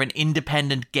 It's more of an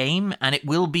independent game, and it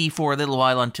will be for a little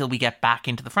while until we get back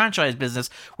into the franchise business,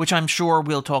 which I'm sure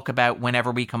we'll talk about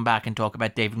whenever we come back and talk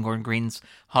about David Gordon Green's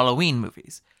Halloween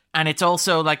movies. And it's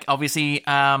also, like, obviously,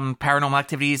 Paranormal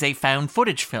Activity is a found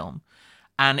footage film.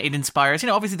 And it inspires,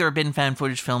 obviously there have been found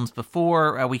footage films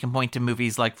before. We can point to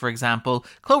movies like, for example,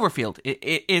 Cloverfield.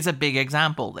 It is a big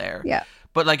example there. Yeah.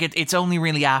 But like it's only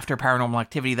really after Paranormal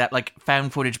Activity that like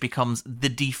found footage becomes the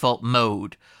default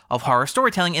mode of horror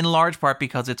storytelling, in large part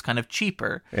because it's kind of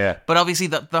cheaper. Yeah. But obviously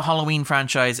the Halloween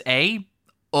franchise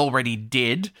already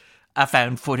did a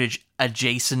found footage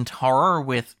adjacent horror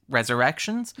with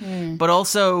Resurrections, but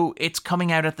also it's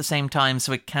coming out at the same time,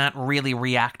 so it can't really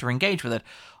react or engage with it.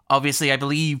 Obviously, I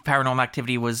believe Paranormal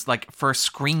Activity was like first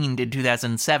screened in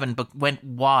 2007, but went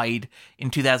wide in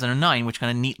 2009, which kind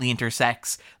of neatly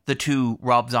intersects the two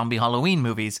Rob Zombie Halloween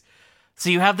movies. So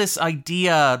you have this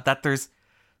idea that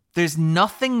there's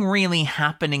nothing really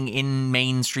happening in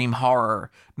mainstream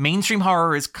horror. Mainstream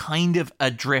horror is kind of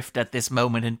adrift at this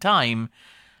moment in time.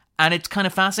 And it's kind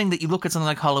of fascinating that you look at something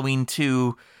like Halloween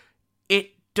 2,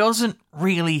 it doesn't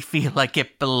really feel like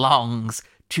it belongs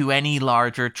to any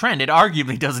larger trend. It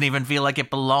arguably doesn't even feel like it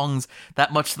belongs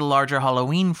that much to the larger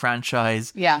Halloween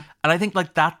franchise. Yeah. And I think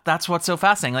like that's what's so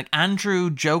fascinating. Like Andrew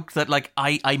joked that like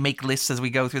I make lists as we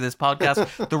go through this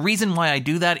podcast. The reason why I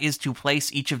do that is to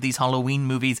place each of these Halloween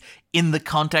movies in the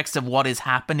context of what is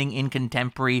happening in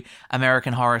contemporary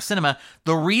American horror cinema.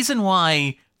 The reason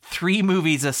why 3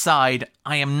 movies aside,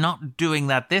 I am not doing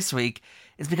that this week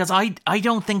is because I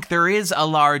don't think there is a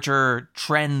larger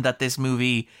trend that this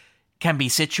movie can be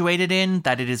situated in,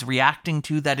 that it is reacting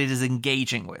to, that it is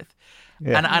engaging with.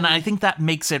 Yeah. And I think that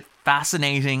makes it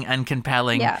fascinating and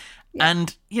compelling. Yeah.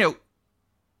 And,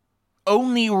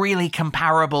 only really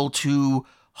comparable to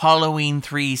Halloween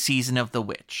 3 Season of the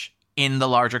Witch in the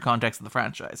larger context of the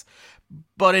franchise.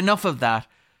 But enough of that.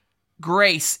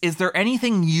 Grace, is there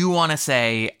anything you want to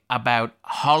say about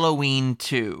Halloween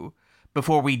 2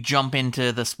 before we jump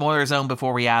into the spoiler zone,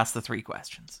 before we ask the 3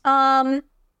 questions?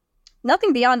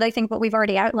 Nothing beyond, I think, what we've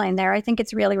already outlined there. I think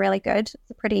it's really, really good. It's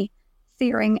a pretty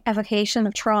searing evocation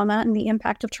of trauma and the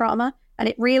impact of trauma. And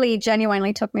it really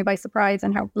genuinely took me by surprise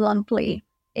and how bluntly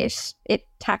it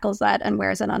tackles that and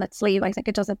wears it on its sleeve. I think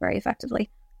it does it very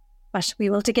effectively. But we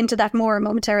will dig into that more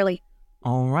momentarily.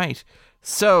 All right.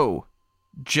 So,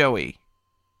 Joey,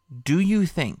 do you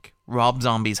think Rob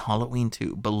Zombie's Halloween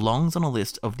 2 belongs on a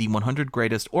list of the 100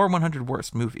 greatest or 100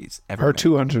 worst movies ever made?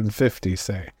 250,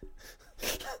 say.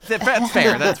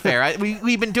 That's fair.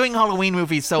 We've been doing Halloween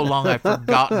movies so long I've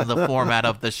forgotten the format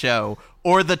of the show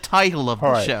or the title of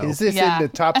the show. Is this in the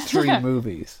top 3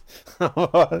 movies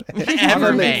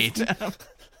ever made?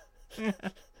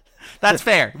 That's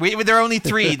fair. There are only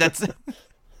 3. That's...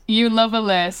 You love a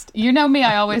list. You know me,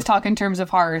 I always talk in terms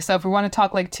of horror. So if we want to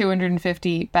talk like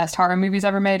 250 best horror movies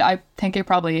ever made, I think it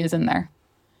probably is in there.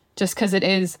 Just because it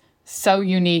is so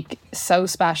unique, so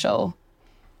special.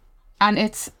 And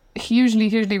it's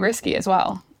hugely risky as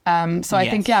well. So I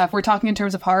think, if we're talking in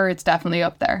terms of horror, it's definitely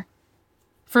up there.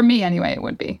 For me, anyway, it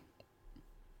would be.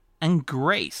 And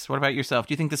Grace, what about yourself?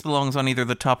 Do you think this belongs on either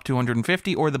the top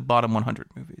 250 or the bottom 100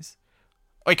 movies?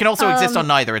 It can also exist on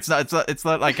neither. It's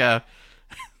not like a...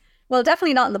 Well,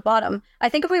 definitely not in the bottom. I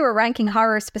think if we were ranking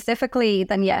horror specifically,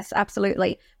 then yes,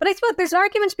 absolutely. But I suppose there's an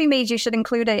argument to be made you should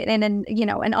include it in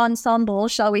an ensemble,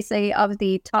 shall we say, of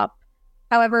the top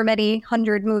however many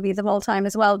 100 movies of all time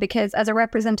as well, because as a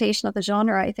representation of the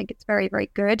genre, I think it's very, very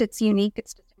good. It's unique,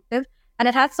 it's distinctive, and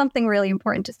it has something really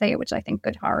important to say, which I think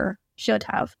good horror should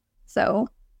have. So,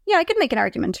 yeah, I could make an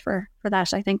argument for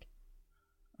that, I think.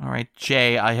 All right,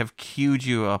 Jay, I have queued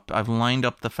you up. I've lined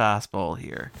up the fastball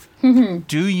here.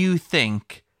 Do you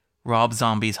think Rob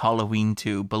Zombie's Halloween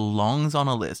 2 belongs on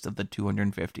a list of the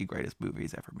 250 greatest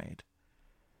movies ever made?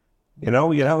 You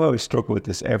know, I always struggle with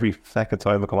this every second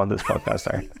time I come on this podcast.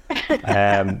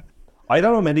 I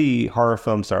don't know many horror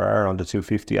films there are on the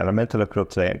 250, and I meant to look it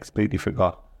up today and completely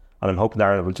forgot. And I'm hoping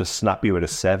Darren will just snap you with a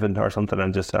 7 or something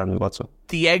and just tell me what's up.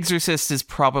 The Exorcist is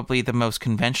probably the most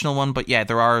conventional one, but yeah,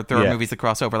 there are movies that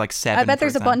cross over, like 7. I bet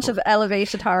there's a bunch of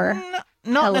elevated horror.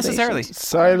 Not necessarily.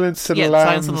 Silence of the Lambs.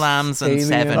 Silence of the Lambs and Alien.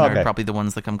 7 are probably the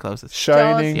ones that come closest.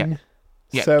 Shining.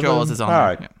 Yeah, 7. Jaws is on there.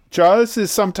 Right. Yeah. Jaws is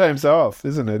sometimes off,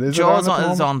 isn't it? Jaws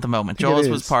is on at the moment. Jaws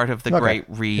was part of the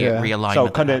great realignment. So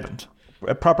kind of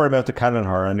a proper amount of canon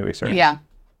horror anyway, sir. Yeah.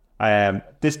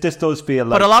 This does feel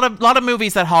like... But a lot of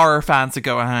movies that horror fans would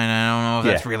go, I don't know if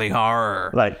that's really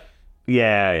horror. Like,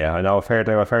 yeah, I know. I've heard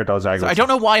those arguments. So I don't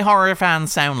know why horror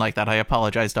fans sound like that. I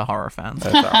apologize to horror fans.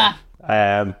 In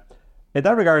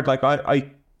that regard, like,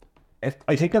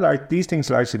 I think that these things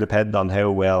largely depend on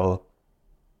how well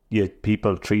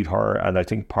people treat horror, and I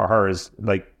think horror is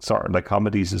like sort of like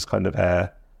comedies is kind of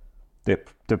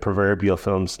the proverbial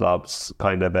film snobs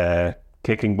kind of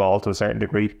kicking ball to a certain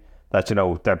degree. That,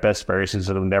 their best versions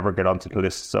will never get onto the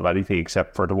lists of anything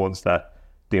except for the ones that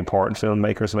the important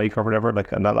filmmakers make or whatever.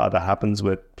 Like, and a lot of that happens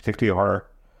with particularly horror.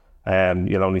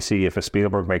 You'll only see if a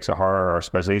Spielberg makes a horror or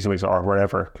Scorsese makes a horror, or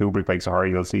whatever, Kubrick makes a horror,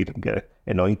 you'll see them get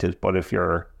anointed. But if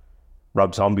you're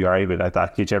Rob Zombie or anything like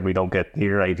that, you generally don't get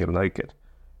near anything like it,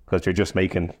 because you're just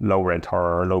making low rent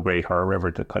horror or low grade horror,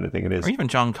 whatever the kind of thing it is. Or even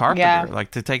John Carpenter,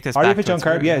 like, to take this or back. Even John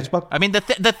Carpenter, yeah. I mean,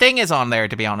 the thing is on there,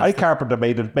 to be honest. I Carpenter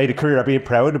made a career of being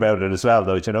proud about it as well,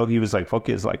 though. You know, he was like, fuck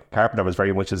it, like Carpenter was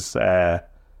very much his,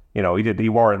 he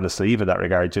wore it in the sleeve in that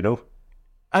regard, you know.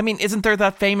 I mean, isn't there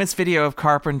that famous video of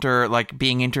Carpenter, like,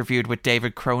 being interviewed with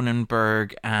David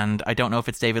Cronenberg, and I don't know if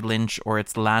it's David Lynch or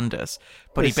it's Landis,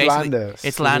 but it's Landis.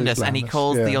 It's Landis, and he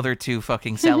calls the other two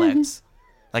fucking sellouts.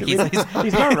 Like, he's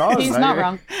not wrong. He's not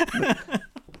wrong. And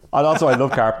also, I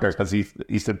love Carpenter because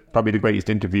he's probably the greatest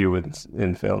interview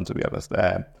in film, to be honest.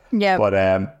 Yeah. But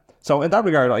so in that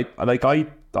regard,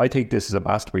 I think this is a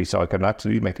masterpiece, so I can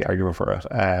absolutely make the argument for it.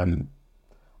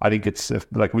 I think it's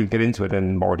like, we'll get into it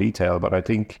in more detail, but I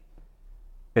think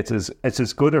it's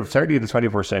as good of, certainly in the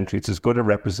 21st century, it's as good a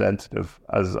representative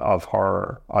of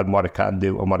horror and what it can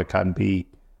do and what it can be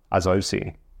as I've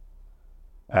seen.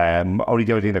 Only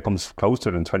the other thing that comes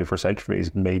closer than 21st century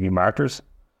is maybe Martyrs.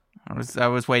 I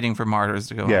was waiting for Martyrs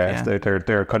to go. Yeah,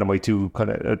 they're kind of my two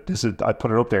kind of. I put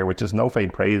it up there, which is no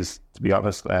faint praise, to be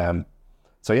honest. So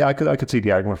yeah, I could see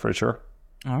the argument for sure.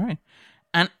 All right,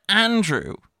 and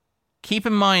Andrew, keep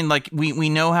in mind, like, we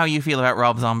know how you feel about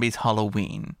Rob Zombie's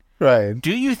Halloween. Right.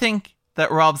 Do you think that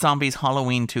Rob Zombie's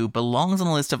Halloween 2 belongs on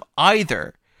the list of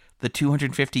either the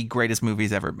 250 greatest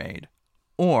movies ever made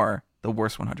or the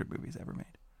worst 100 movies ever made?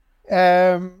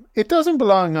 It doesn't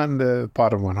belong on the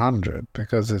bottom 100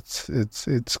 because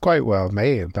it's quite well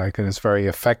made, like, and it's very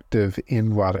effective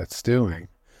in what it's doing.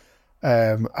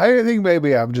 I think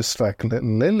maybe I'm just like a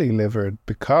little lily livered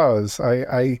because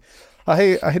I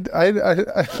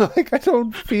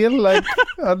don't feel like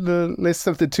on the list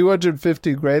of the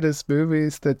 250 greatest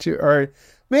movies that you are,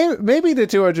 maybe the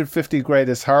 250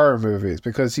 greatest horror movies,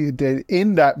 because you did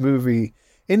in that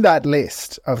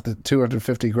list of the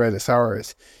 250 greatest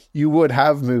horrors, you would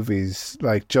have movies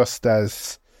like just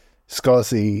as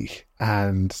scuzzy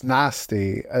and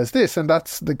nasty as this, and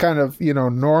that's the kind of,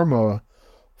 normal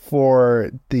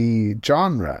for the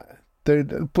genre.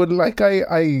 But like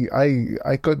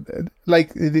I could,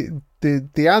 like,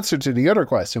 the answer to the other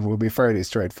question would be fairly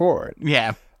straightforward.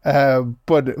 Yeah.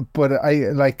 But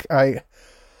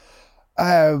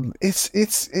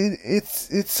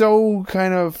it's so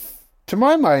kind of, to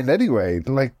my mind anyway,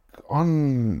 like,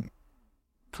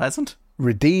 pleasant,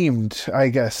 redeemed, I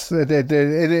guess,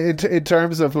 in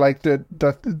terms of like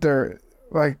they're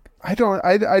like,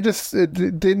 I just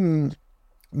didn't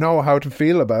know how to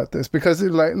feel about this, because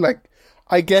like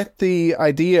I get the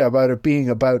idea about it being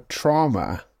about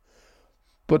trauma,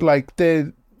 but like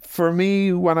for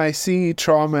me, when I see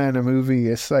trauma in a movie,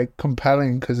 it's like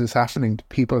compelling because it's happening to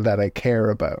people that I care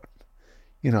about,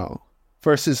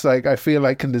 versus like, I feel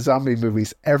like in the zombie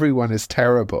movies, everyone is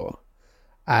terrible.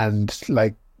 And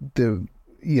like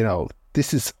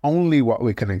this is only what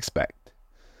we can expect.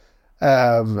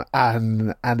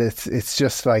 And it's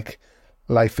just like,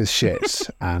 life is shit.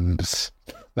 And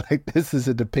like, this is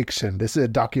a depiction. This is a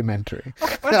documentary.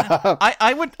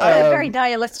 I would very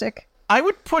nihilistic. I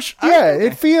would push.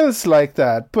 It feels like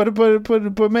that,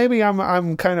 but maybe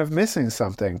I'm kind of missing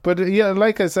something. But yeah,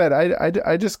 like I said,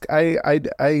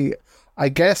 I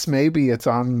guess maybe it's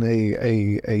on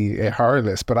a horror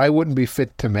list, but I wouldn't be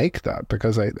fit to make that,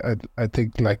 because I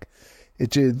think like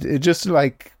it just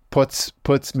like puts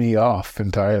me off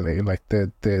entirely, like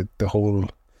the whole.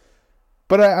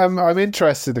 But I'm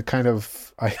interested to kind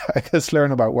of I guess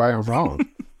learn about why I'm wrong.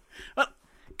 Well,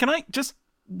 can I just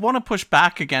want to push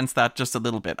back against that just a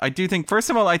little bit? I do think, first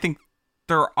of all, I think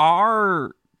there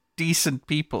are decent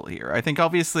people here. I think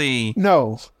obviously I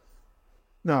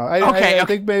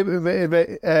think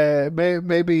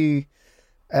maybe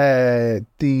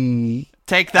the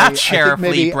take that Sheriff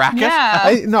Lee bracket. Yeah.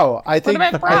 I think. What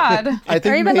about Brad? I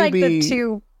think or even maybe, like the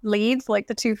two leads, like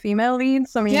the two female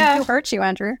leads. I mean, who hurt you,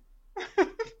 Andrew?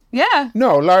 Yeah.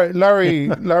 No, Laurie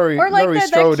or like Laurie the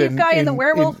Strode cute guy in the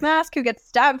werewolf mask who gets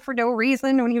stabbed for no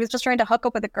reason when he was just trying to hook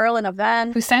up with a girl in a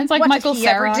van. Who sounds like what Michael did he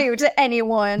Cera. ever do to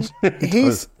anyone?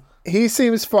 He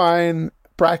seems fine.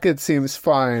 Brackett seems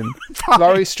fine.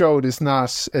 Laurie Strode is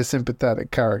not a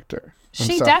sympathetic character.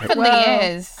 She definitely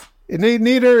is.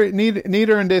 Neither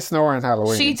in this nor in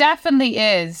Halloween. She definitely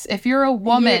is. If you're a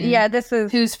woman this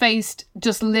is... who's faced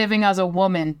just living as a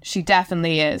woman, she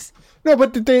definitely is. No,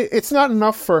 but it's not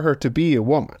enough for her to be a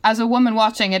woman. As a woman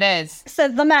watching, it is.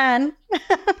 Says the man.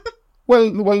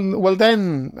 Well,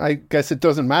 then I guess it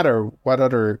doesn't matter what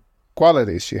other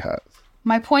qualities she has.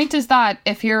 My point is that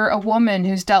if you're a woman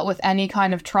who's dealt with any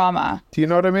kind of trauma... Do you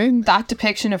know what I mean? That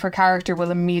depiction of her character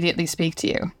will immediately speak to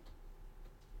you.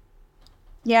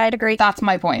 Yeah, I'd agree. That's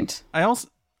my point. I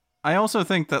also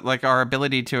think that like our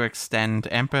ability to extend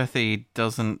empathy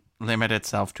doesn't limit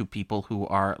itself to people who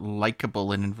are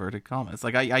likable in inverted commas.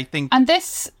 Like I think, and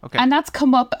that's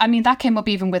come up. I mean, that came up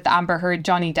even with the Amber Heard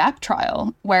Johnny Depp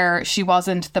trial, where she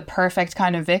wasn't the perfect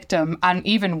kind of victim, and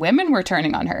even women were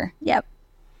turning on her. Yep.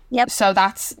 So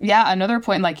that's another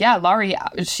point. Like, Laurie,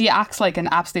 she acts like an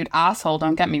absolute asshole.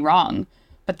 Don't get me wrong,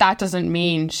 but that doesn't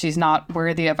mean she's not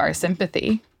worthy of our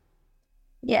sympathy.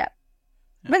 Yeah.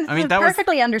 But it's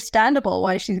perfectly understandable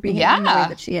why she's being the way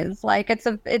that she is. Like it's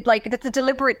a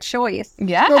deliberate choice.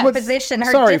 Yeah, her position,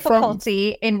 her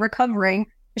difficulty in recovering.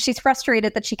 She's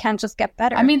frustrated that she can't just get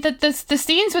better. I mean, the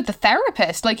scenes with the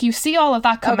therapist, like you see all of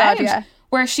that come out,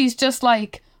 where she's just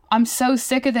like, "I'm so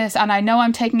sick of this, and I know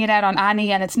I'm taking it out on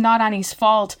Annie, and it's not Annie's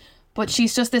fault." But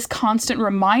she's just this constant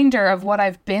reminder of what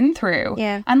I've been through.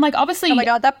 Yeah. And like, obviously... Oh my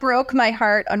God, that broke my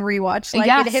heart on rewatch.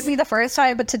 Like, it hit me the first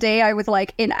time, but today I was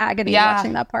like in agony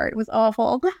watching that part. It was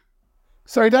awful.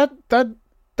 Sorry, that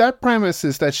premise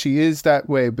is that she is that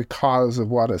way because of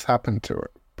what has happened to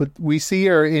her. But we see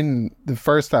her in the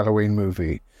first Halloween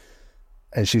movie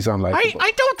and she's unlikable.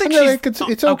 I don't think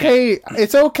it's okay.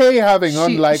 It's okay having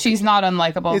unlikable... She's not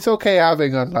unlikable. It's okay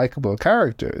having unlikable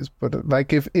characters. But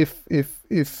like if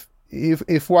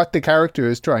what the character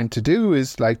is trying to do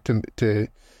is like to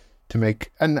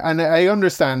make and I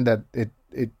understand that it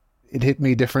hit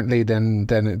me differently than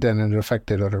it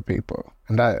affected other people,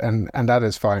 and that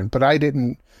is fine. But I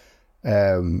didn't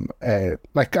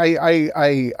like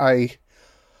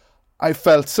I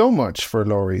felt so much for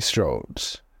Laurie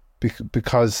Strode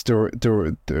because her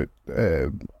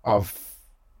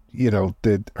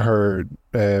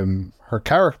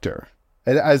character.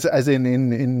 As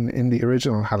in the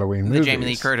original Halloween movies. Jamie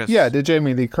Lee Curtis. Yeah, the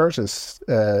Jamie Lee Curtis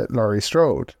Laurie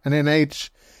Strode. And in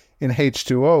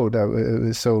H2O, that it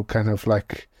was so kind of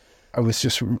like I was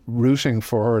just rooting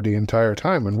for her the entire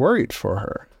time and worried for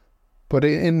her. But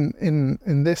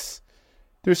in this,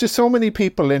 there's just so many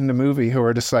people in the movie who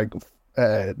are just like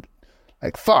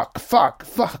fuck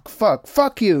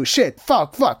you, shit,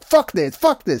 fuck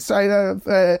this,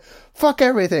 fuck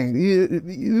everything,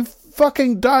 you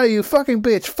fucking die, you fucking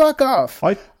bitch, fuck off.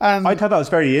 I thought that was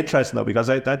very interesting though, because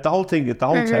the whole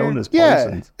town is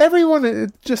poisoned. Everyone,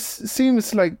 it just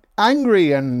seems like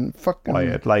angry and fucking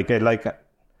quiet, but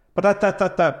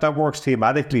that works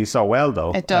thematically so well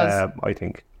though. It does. I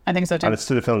think so too, and it's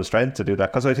to the film's strength to do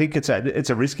that, because I think it's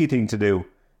a risky thing to do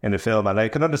in a film, and I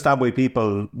can understand why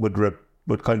people would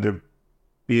kind of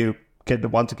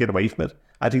want to get away from it.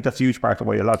 I think that's a huge part of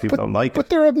why a lot of people don't like it. But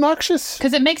they're obnoxious.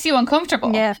 Because it makes you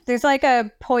uncomfortable. Yeah, there's like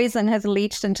a poison has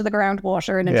leached into the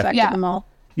groundwater and infected them all.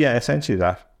 Yeah, essentially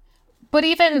that. But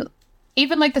even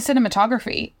like the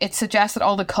cinematography, it suggests that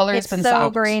all the colour has been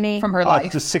sapped from her life.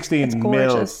 It's a 16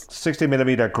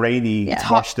 millimeter grainy,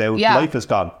 washed out. Yeah. Life is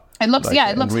gone. It looks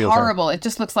horrible. It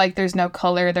just looks like there's no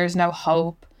colour, there's no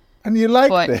hope. And you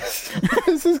like this.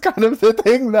 This is kind of the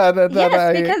thing that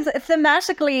because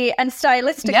thematically and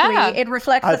stylistically it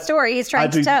reflects the story he's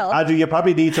trying to tell. Andrew, you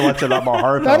probably need to watch a lot more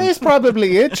horror films. That is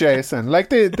probably it, Jason.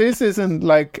 Like this isn't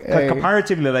like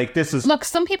comparatively, like this is... Look,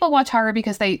 some people watch horror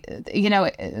because they,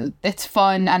 it's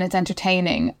fun and it's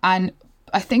entertaining, and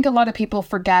I think a lot of people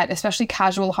forget, especially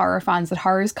casual horror fans, that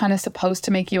horror is kind of supposed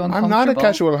to make you uncomfortable. I'm not a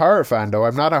casual horror fan, though.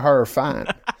 I'm not a horror fan.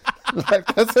 Like,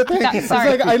 that's the thing. It's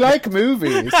like I like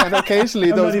movies, and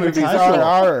occasionally those movies are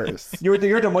horrors. You're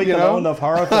the Michael Owen of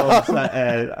horror films.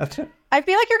 I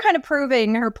feel like you're kind of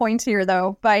proving her point here,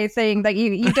 though, by saying that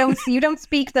you don't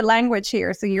speak the language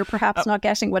here, so you're perhaps not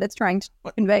getting what it's trying to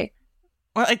convey.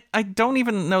 Well, I don't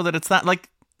even know that it's that, like...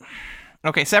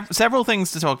 Okay, several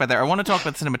things to talk about there. I want to talk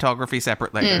about cinematography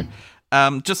separate later.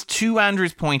 Just to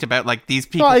Andrew's point about like these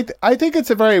people. No, I think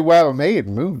it's a very well made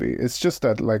movie. It's just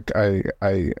that like I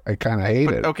kind of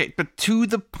hate it. Okay, but to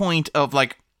the point of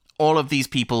like all of these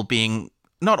people being,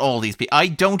 not all these people. I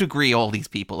don't agree all these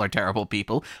people are terrible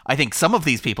people. I think some of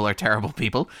these people are terrible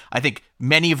people. I think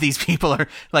many of these people are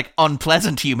like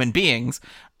unpleasant human beings.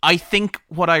 I think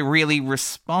what I really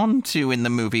respond to in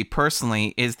the movie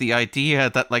personally is the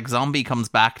idea that like Zombie comes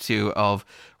back to of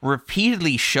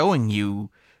repeatedly showing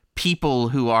you people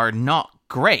who are not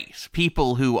great,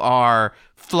 people who are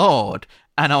flawed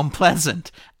and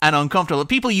unpleasant and uncomfortable,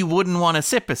 people you wouldn't want to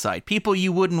sit beside, people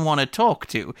you wouldn't want to talk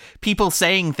to, people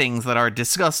saying things that are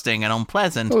disgusting and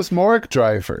unpleasant. Those morgue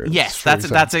drivers. Yes, that's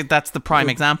the prime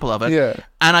example of it. Yeah.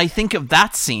 And I think of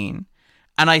that scene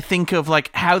And I think of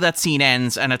like how that scene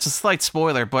ends, and it's a slight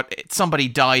spoiler, but somebody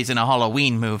dies in a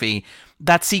Halloween movie.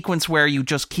 That sequence where you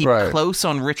just keep close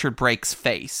on Richard Brake's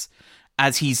face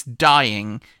as he's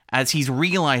dying, as he's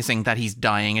realizing that he's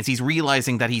dying, as he's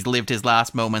realizing that he's lived his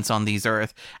last moments on this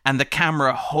earth, and the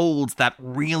camera holds that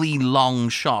really long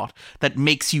shot that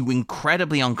makes you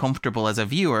incredibly uncomfortable as a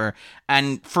viewer.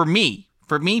 And for me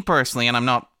personally, and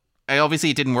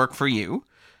obviously it didn't work for you,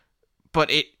 but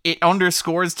it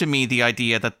underscores to me the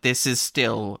idea that this is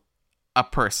still a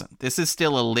person. This is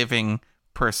still a living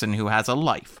person who has a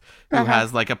life, who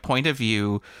has like a point of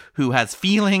view, who has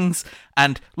feelings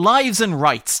and lives and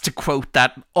rights, to quote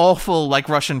that awful like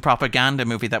Russian propaganda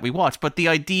movie that we watched. But the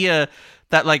idea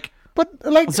that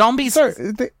zombies...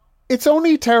 it's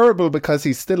only terrible because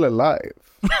he's still alive.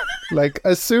 Like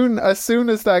as soon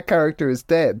as that character is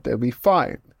dead, they'll be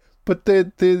fine. But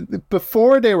the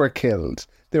before they were killed,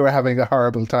 they were having a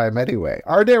horrible time anyway.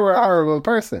 Or they were a horrible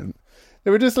person. They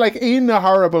were just like in a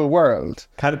horrible world.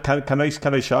 Can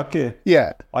I shock you?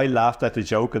 Yeah. I laughed at the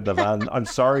joke in the van. I'm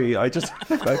sorry. I just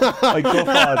I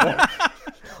guffawed.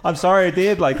 I'm sorry, I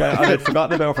did. Like I had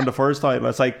forgotten about it from the first time.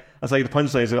 It's like the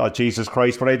punchline is like, oh Jesus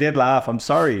Christ! But I did laugh. I'm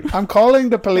sorry. I'm calling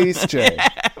the police, Jay.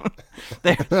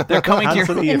 They're coming to your...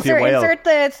 Insert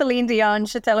the Celine Dion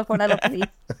Je telephone à la police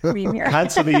meme here.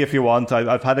 Cancel me if you want.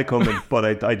 I've had it coming,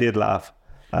 but I did laugh.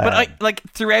 But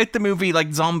throughout the movie,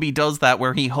 like Zombie does that,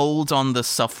 where he holds on the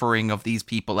suffering of these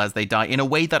people as they die in a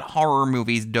way that horror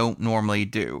movies don't normally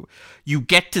do. You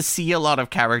get to see a lot of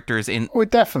characters in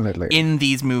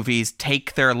these movies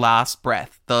take their last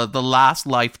breath, the last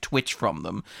life twitch from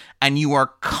them, and you are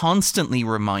constantly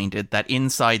reminded that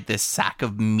inside this sack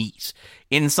of meat,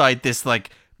 inside this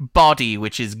like body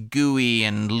which is gooey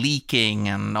and leaking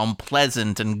and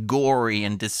unpleasant and gory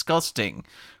and disgusting,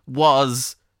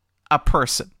 was a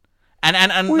person.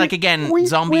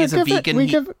 Zombie is a vegan.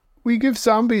 We give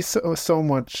zombies so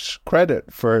much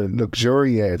credit for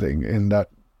luxuriating in that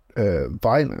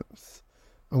violence.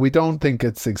 We don't think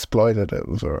it's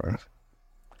exploitative or...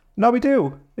 No, we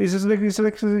do. He's a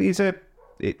exploitative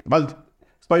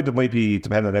might be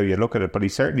depending on how you look at it, but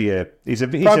he's certainly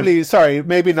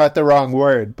maybe not the wrong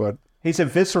word, but he's a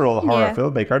visceral horror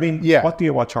filmmaker. I mean, what do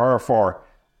you watch horror for?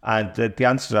 And the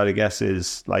answer to that, I guess,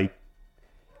 is like,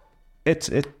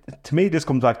 to me, this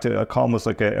comes back to almost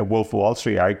like a Wolf of Wall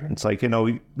Street argument. It's like,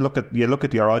 you look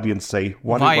at your audience, say,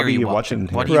 what are you watching?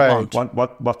 What do you want?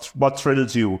 What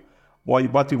thrills you?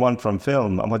 What do you want from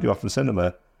film and what do you want from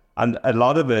cinema? And a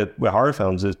lot of it with horror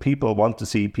films is people want to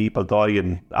see people die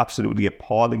in absolutely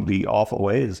appallingly awful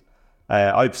ways.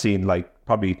 I've seen like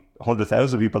probably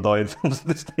 100,000 people die in films at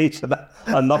this stage, and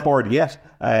I'm not bored yet.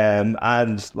 And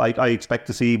like I expect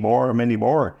to see many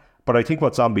more. But I think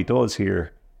what Zombie does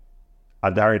here,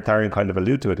 and Darren kind of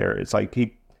alluded to it there, it's like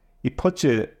he puts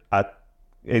you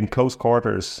in close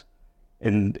quarters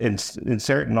in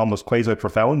certain almost quasi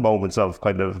profound moments of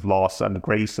kind of loss and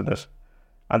grace in it,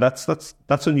 and that's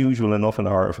unusual enough in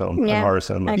a horror film and horror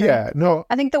cinema. I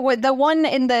think the one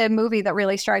in the movie that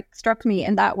really struck me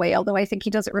in that way, although I think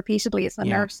he does it repeatedly, is the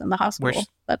nurse in the hospital.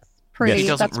 That's pretty. He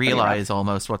doesn't realize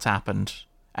almost what's happened,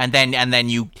 and then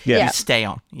you stay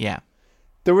on. Yeah.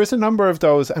 There was a number of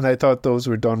those, and I thought those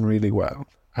were done really well.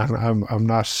 And I'm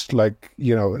not like,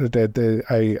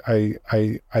 I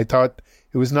thought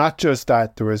it was not just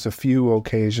that. There was a few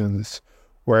occasions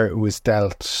where it was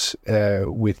dealt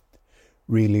with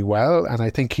really well, and I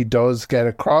think he does get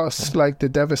across like the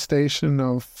devastation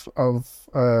of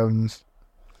and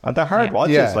they're hard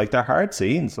watches, like they're hard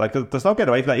scenes. Like there's no getting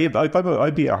away from that.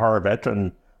 I'd be a horror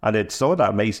veteran, and it's so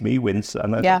that makes me wince,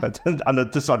 and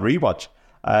and just on rewatch.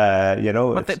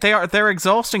 But they're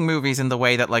exhausting movies in the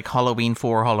way that like Halloween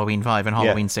 4, Halloween 5, and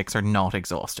Halloween 6 are not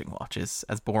exhausting watches,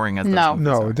 as boring as those movies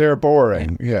are. They're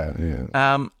boring. Yeah.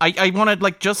 I wanted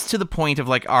like just to the point of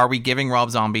like, are we giving Rob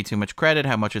Zombie too much credit?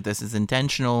 How much of this is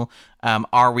intentional?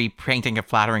 Are we painting a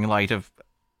flattering light of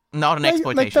not an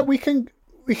exploitation? Like that we can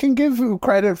give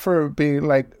credit for being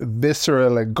like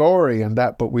visceral and gory and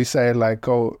that, but we say like,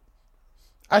 oh.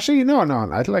 Actually, no.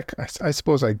 I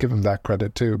suppose I'd give him that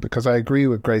credit too, because I agree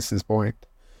with Grace's point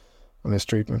on his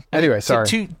treatment. Anyway,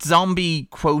 sorry. Zombie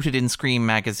quoted in Scream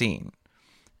magazine,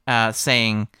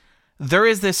 saying, "There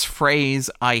is this phrase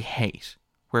I hate,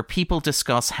 where people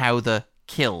discuss how the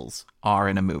kills are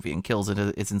in a movie, and kills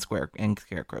is in scare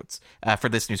quotes. For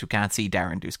listeners who can't see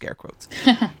Darren do scare quotes.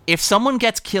 If someone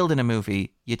gets killed in a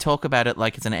movie, you talk about it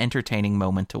like it's an entertaining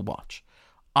moment to watch.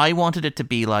 I wanted it to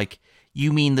be like."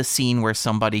 You mean the scene where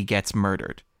somebody gets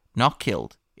murdered, not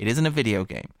killed. It isn't a video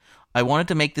game. I wanted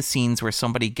to make the scenes where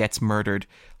somebody gets murdered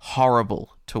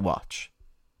horrible to watch.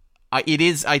 I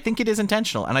think it is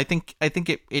intentional, and I think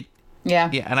it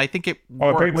and I think it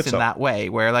works in that way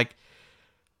where, like,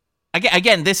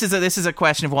 again, this is a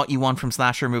question of what you want from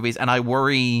slasher movies, and I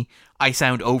worry I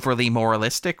sound overly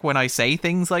moralistic when I say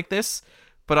things like this.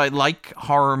 But I like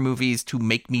horror movies to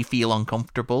make me feel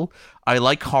uncomfortable. I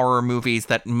like horror movies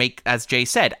that make, as Jay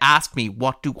said, ask me,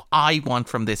 what do I want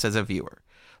from this as a viewer?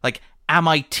 Like, am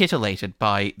I titillated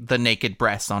by the naked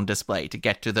breasts on display to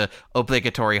get to the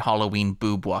obligatory Halloween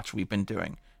boob watch we've been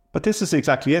doing? But this is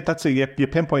exactly it. That's you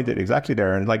pinpointed exactly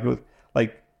there. And like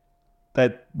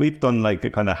that, we've done like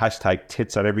a kind of hashtag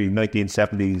tits at every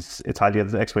 1970s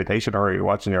Italian exploitation horror you're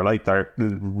watching in your life. They're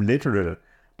literally,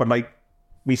 but like,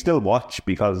 we still watch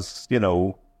because, you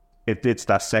know, it's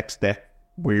that sex death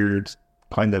weird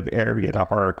kind of area that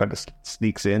horror kind of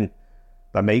sneaks in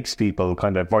that makes people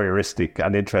kind of voyeuristic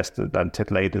and interested and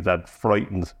titillated and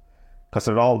frightened, because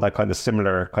they're all that kind of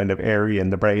similar kind of area in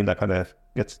the brain that kind of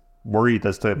gets worried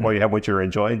as to how much you're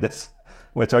enjoying this,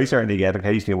 which I certainly get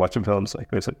occasionally watching films like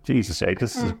this. Like, Jesus, Jay,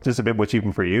 this is a bit much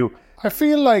even for you. I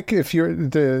feel like if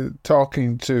you're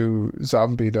talking to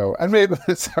Zombie though, and maybe,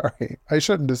 sorry, I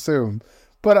shouldn't assume,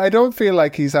 but I don't feel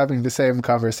like he's having the same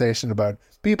conversation about,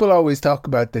 people always talk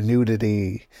about the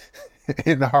nudity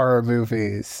in horror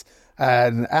movies.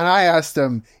 And I asked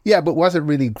him, yeah, but was it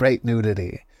really great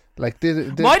nudity? Like,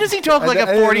 why does he talk like a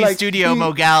 40s like studio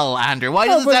mogul, Andrew? Why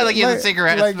does it sound like he has a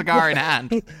cigarette, a cigar in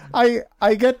hand?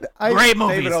 I get great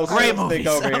movies over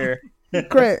here.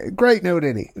 Great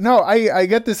nudity. No, I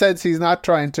get the sense he's not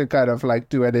trying to kind of like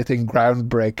do anything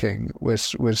groundbreaking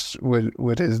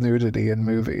with his nudity in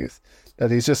movies. That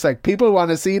he's just like, people want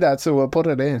to see that, so we'll put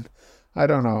it in. I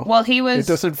don't know. Well, it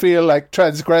doesn't feel like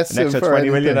transgressive. An extra 20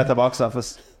 million at the box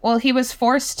office. Well, he was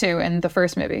forced to in the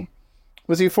first movie.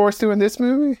 Was he forced to in this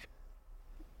movie?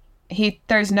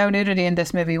 There's no nudity in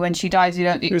this movie. When she dies,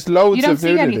 there's loads you don't of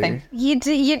see nudity. anything. You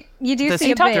do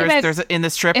see a bit. There's in the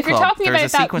strip club. There's a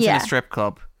sequence in the strip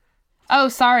club. Oh,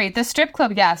 sorry, the strip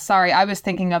club. Yeah, sorry, I was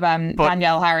thinking of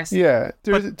Danielle Harris. Yeah,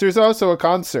 there's also a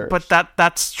concert. But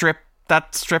that strip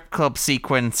club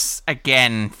sequence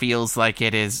again feels like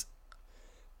it is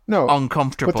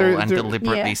uncomfortable and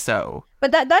deliberately so.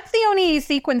 But that's the only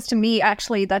sequence to me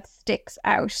actually that sticks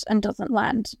out and doesn't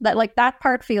land. That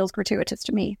part feels gratuitous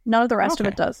to me. None of the rest of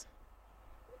it does.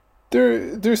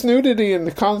 There's nudity in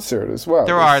the concert as well.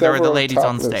 There are the ladies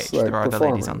on stage. There are the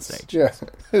ladies on stage. Yeah,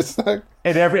 it's like,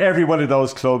 and every one of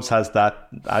those clubs has that,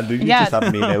 and you just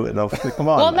haven't been out enough. Come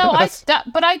on. Well, no,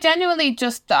 but I genuinely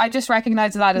just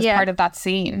recognize that as part of that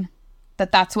scene.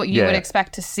 That's what you would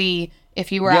expect to see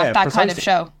if you were at that kind of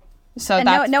show. So and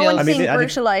that no one's being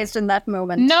brutalized in that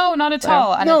moment. No, not at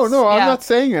all. And no, I'm not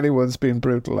saying anyone's being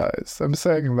brutalized. I'm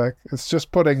saying like it's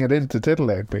just putting it in to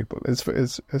titillate people. It's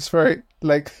very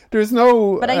like there's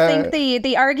no. But I think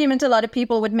the argument a lot of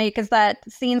people would make is that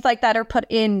scenes like that are put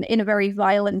in a very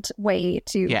violent way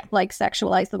to like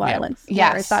sexualize the violence.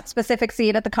 Yeah. Whereas that specific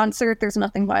scene at the concert, there's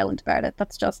nothing violent about it.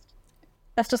 That's just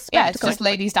spectacle. Yeah, it's just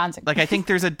ladies dancing. Like I think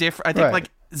there's a different. I think like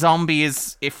Zombie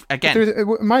is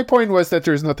my point was that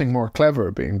there's nothing more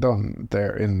clever being done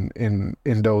there in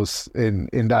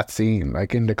that scene,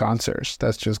 like in the concerts.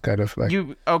 That's just kind of like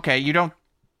you don't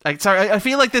like. Sorry, I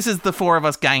feel like this is the four of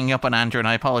us ganging up on Andrew, and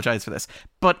I apologize for this,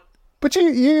 but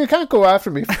you can't go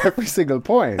after me for every single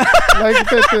point. Like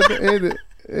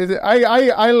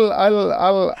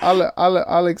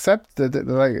I'll accept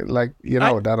that, like you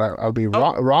know, that I'll be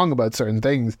wrong about certain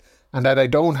things. And that I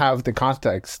don't have the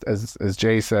context, as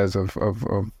Jay says, of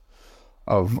some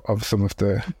of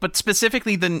the... But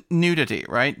specifically the nudity,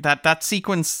 right? That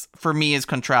sequence, for me, is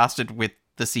contrasted with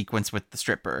the sequence with the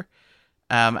stripper.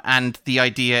 And the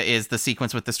idea is the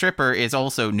sequence with the stripper is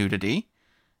also nudity.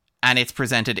 And it's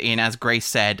presented in, as Grace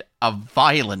said, a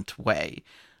violent way.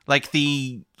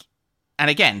 And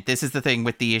again, this is the thing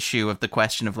with the issue of the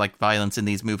question of like violence in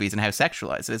these movies and how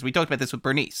sexualized it is. We talked about this with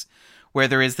Bernice, where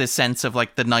there is this sense of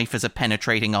like the knife as a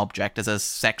penetrating object, as a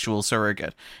sexual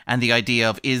surrogate, and the idea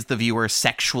of, is the viewer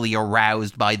sexually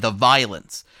aroused by the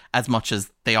violence as much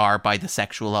as they are by the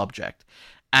sexual object?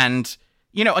 And,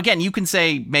 you know, again, you can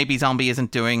say maybe Zombie isn't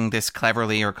doing this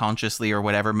cleverly or consciously or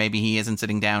whatever. Maybe he isn't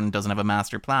sitting down and doesn't have a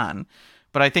master plan.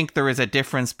 But I think there is a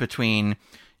difference between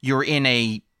you're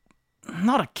in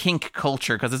not a kink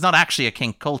culture, because it's not actually a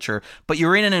kink culture, but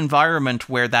you're in an environment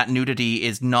where that nudity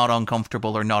is not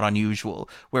uncomfortable or not unusual,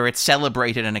 where it's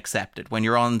celebrated and accepted when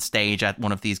you're on stage at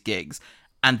one of these gigs,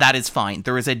 and that is fine.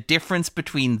 There is a difference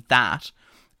between that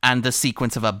and the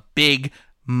sequence of a big,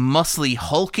 muscly,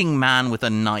 hulking man with a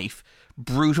knife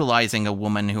brutalizing a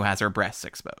woman who has her breasts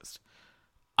exposed.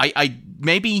 I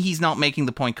maybe he's not making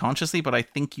the point consciously, but I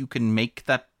think you can make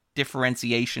that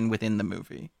differentiation within the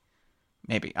movie.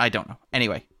 Maybe. I don't know.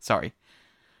 Anyway, sorry.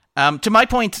 To my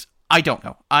point, I don't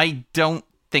know. I don't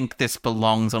think this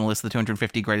belongs on a list of the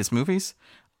 250 greatest movies.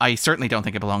 I certainly don't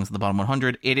think it belongs in the bottom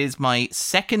 100. It is my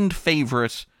second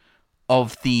favorite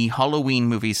of the Halloween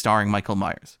movies starring Michael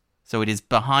Myers. So it is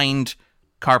behind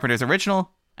Carpenter's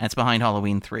original, and it's behind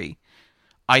Halloween 3.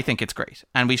 I think it's great.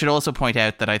 And we should also point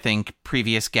out that I think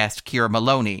previous guest Keira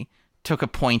Maloney took a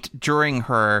point during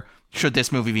her should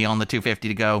this movie be on the 250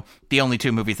 to go, the only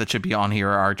two movies that should be on here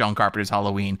are John Carpenter's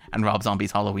Halloween and Rob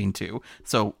Zombie's Halloween 2.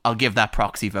 So I'll give that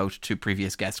proxy vote to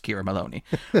previous guest Keira Maloney.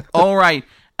 All right.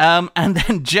 And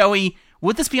then Joey,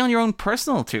 would this be on your own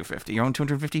personal 250, your own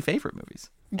 250 favorite movies?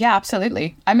 Yeah,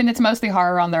 absolutely. I mean, it's mostly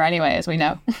horror on there anyway, as we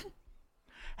know.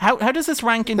 How does this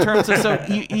rank in terms of, so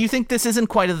you think this isn't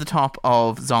quite at the top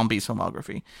of Zombies'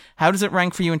 filmography. How does it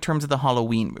rank for you in terms of the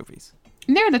Halloween movies?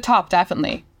 Near the top,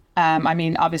 definitely. I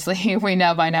mean, obviously, we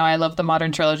know by now I love the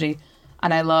modern trilogy,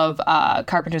 and I love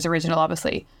Carpenter's original,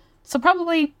 obviously. So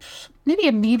probably, maybe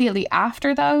immediately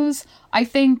after those, I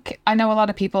know a lot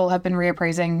of people have been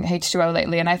reappraising H2O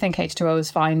lately, and I think H2O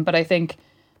is fine, but I think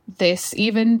this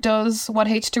even does what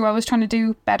H2O is trying to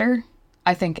do better.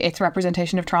 I think its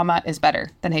representation of trauma is better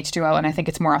than H2O, and I think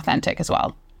it's more authentic as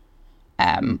well.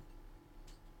 And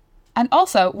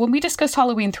also, when we discussed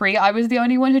Halloween 3, I was the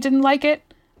only one who didn't like it,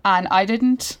 and I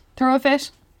didn't throw a fit.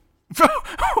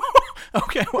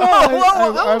 Okay,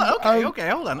 okay,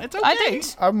 hold on. It's okay. I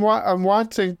didn't. I'm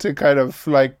wanting to kind of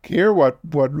like hear what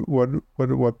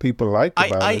people like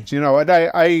about it, you know. And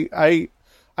I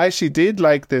actually did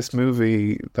like this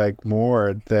movie like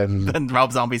more than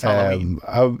Rob Zombie's Halloween.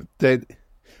 There's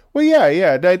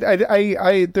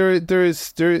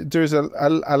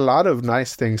a lot of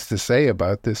nice things to say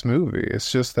about this movie.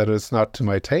 It's just that it's not to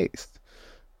my taste,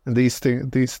 and these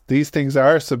things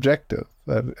are subjective.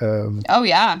 Oh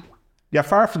yeah. Yeah,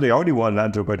 far from the only one,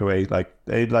 Andrew. By the way,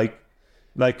 it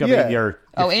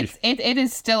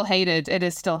is still hated. It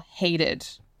is still hated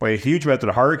by a huge amount of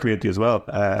the horror community as well.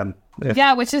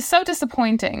 Yeah, which is so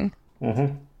disappointing.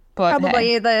 Mm-hmm. But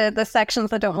probably the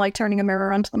sections that don't like turning a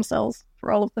mirror onto themselves for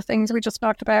all of the things we just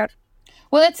talked about.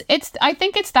 Well, it's. I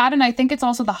think it's that, and I think it's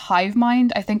also the hive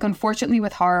mind. I think, unfortunately,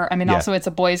 with horror, I mean, also it's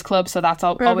a boys' club, so that's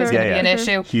always going to be an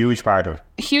issue. Huge part of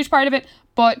it.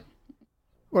 But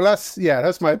well, that's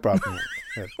my problem.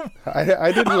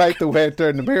 I didn't like the way it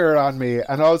turned the mirror on me,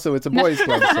 and also it's a boys'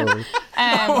 club. So,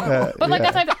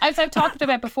 as I've talked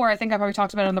about before, I think I probably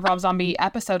talked about it on the Rob Zombie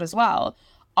episode as well.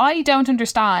 I don't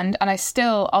understand, and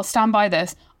I'll stand by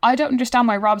this. I don't understand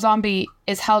why Rob Zombie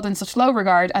is held in such low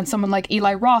regard and someone like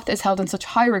Eli Roth is held in such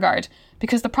high regard.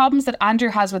 Because the problems that Andrew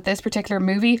has with this particular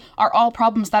movie are all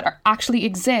problems that actually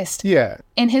exist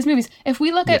in his movies. If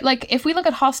we look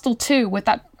at Hostel 2 with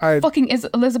that fucking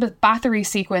Elizabeth Bathory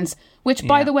sequence, which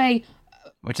by the way,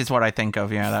 which is what I think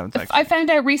of. Yeah, that was actually... I found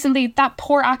out recently that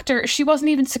poor actor, she wasn't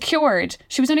even secured.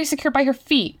 She was only secured by her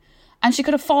feet. And she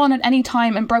could have fallen at any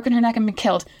time and broken her neck and been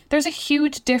killed. There's a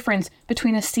huge difference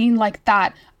between a scene like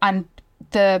that and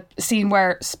the scene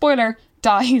where, spoiler,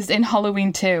 dies in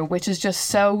Halloween 2, which is just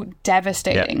so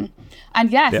devastating.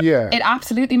 Yeah. And it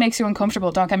absolutely makes you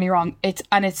uncomfortable, don't get me wrong. It's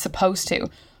supposed to.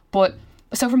 But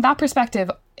so from that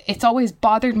perspective, it's always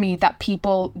bothered me that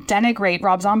people denigrate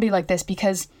Rob Zombie like this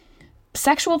because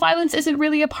sexual violence isn't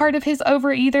really a part of his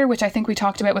oeuvre either, which I think we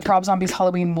talked about with Rob Zombie's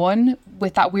Halloween 1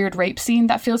 with that weird rape scene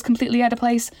that feels completely out of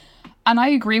place. And I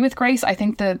agree with Grace. I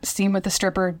think the scene with the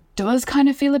stripper does kind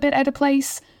of feel a bit out of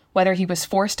place, whether he was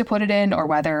forced to put it in or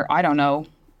whether, I don't know,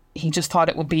 he just thought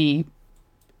it would be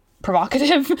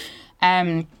provocative.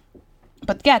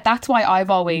 But yeah, that's why I've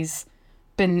always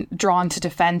been drawn to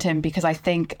defend him, because I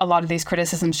think a lot of these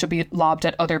criticisms should be lobbed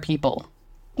at other people,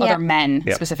 other men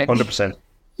specifically. 100%.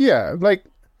 Yeah, like,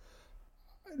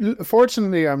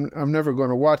 fortunately, I'm never going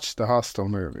to watch the Hostel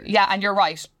movie. Yeah, and you're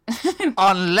right.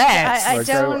 Unless I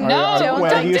don't know.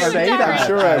 Well, you say that. I'm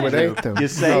sure I would hate them. You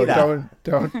say that.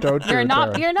 Don't. You're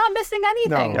not missing anything.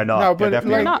 No, you're not. No, but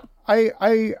definitely like,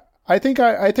 I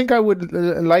think I would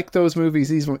like those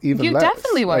movies even you less. You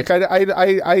definitely would. Like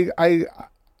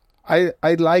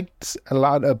I liked a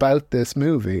lot about this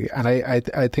movie, and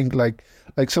I think like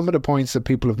some of the points that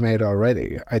people have made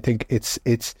already. I think it's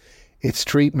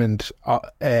treatment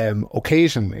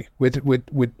occasionally with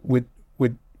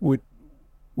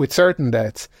certain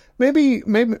deaths. Maybe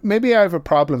I have a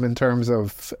problem in terms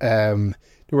of there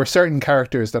were certain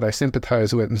characters that I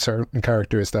sympathise with and certain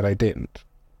characters that I didn't.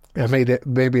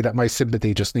 Maybe that my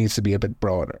sympathy just needs to be a bit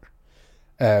broader.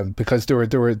 Because there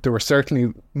were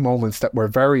certainly moments that were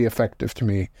very effective to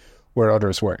me where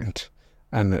others weren't,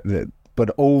 but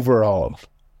overall,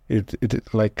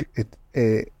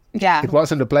 Yeah. It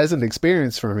wasn't a pleasant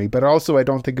experience for me, but also I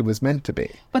don't think it was meant to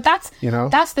be. But that's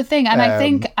the thing. And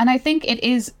I think it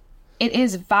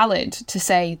is valid to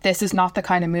say this is not the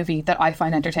kind of movie that I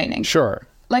find entertaining. Sure.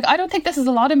 Like, I don't think this is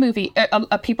a lot of movie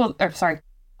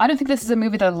I don't think this is a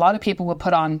movie that a lot of people would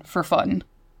put on for fun.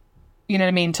 You know what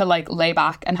I mean? To like lay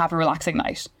back and have a relaxing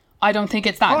night. I don't think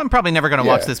it's that. Well, I'm probably never going to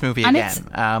watch this movie again.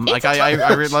 I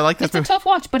really like this movie. It's a tough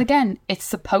watch, but again, it's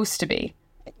supposed to be.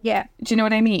 Yeah. Do you know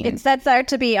what I mean? It sets out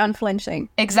to be unflinching.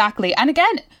 Exactly. And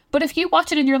again, but if you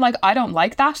watch it and you're like, I don't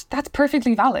like that, that's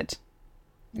perfectly valid.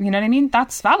 You know what I mean?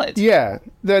 That's valid. Yeah.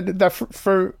 That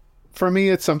for me,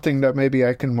 it's something that maybe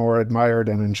I can more admire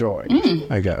than enjoy,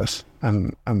 I guess.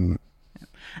 And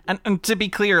to be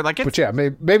clear, like, but yeah,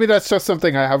 maybe that's just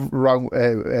something I have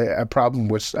a problem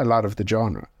with a lot of the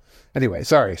genre. Anyway,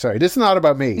 sorry. This is not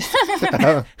about me.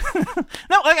 No,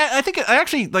 I think I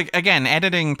actually, like, again,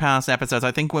 editing past episodes,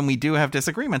 I think when we do have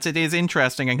disagreements, it is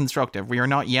interesting and constructive. We are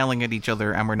not yelling at each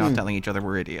other and we're not telling each other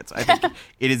we're idiots. I think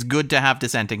it is good to have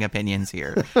dissenting opinions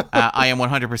here. I am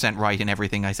 100% right in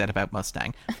everything I said about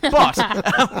Mustang. But,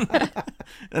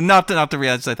 not to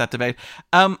realize that debate.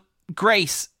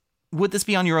 Grace, would this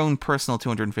be on your own personal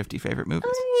 250 favourite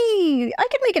movies? I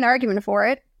could make an argument for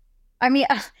it. I mean,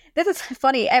 this is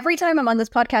funny. Every time I'm on this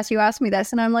podcast, you ask me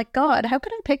this, and I'm like, God, how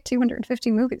could I pick 250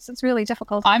 movies? It's really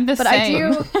difficult. I'm the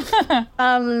same.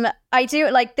 I do.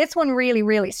 Like, this one really,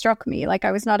 really struck me. Like,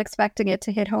 I was not expecting it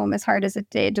to hit home as hard as it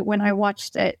did when I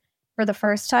watched it for the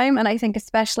first time. And I think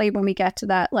especially when we get to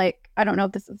that, like, I don't know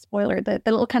if this is a spoiler, the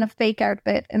little kind of fake out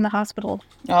bit in the hospital.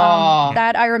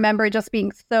 That I remember just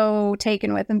being so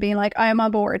taken with and being like, I am on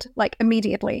board, like,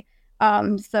 immediately.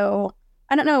 So,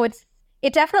 I don't know,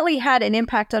 it definitely had an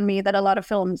impact on me that a lot of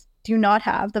films do not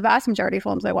have. The vast majority of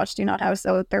films I watch do not have,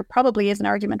 so there probably is an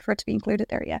argument for it to be included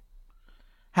there, yeah.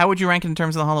 How would you rank it in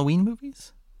terms of the Halloween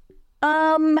movies?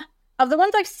 Of the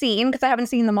ones I've seen, because I haven't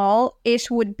seen them all, it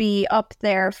would be up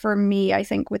there for me, I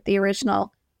think, with the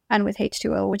original and with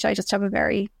H2O, which I just have a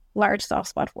very large soft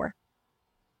spot for.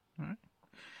 All right.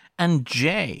 And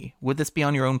Jay, would this be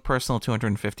on your own personal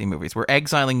 250 movies? We're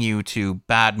exiling you to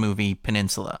Bad Movie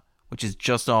Peninsula, which is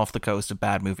just off the coast of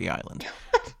Bad Movie Island.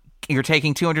 You're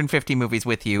taking 250 movies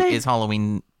with you. Is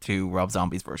Halloween 2 Rob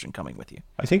Zombie's version coming with you?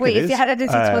 I think Wait, it is. Is it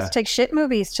supposed to take shit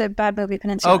movies to Bad Movie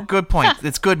Peninsula? Oh, good point.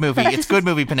 It's Good Movie. It's Good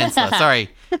Movie Peninsula. Sorry.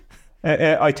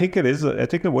 I think it is. I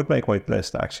think it would make my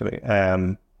list, actually.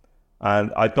 And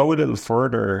I'd go a little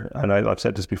further, and I've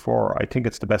said this before, I think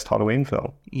it's the best Halloween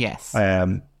film. Yes.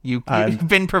 You've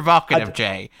been provocative,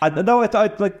 Jay.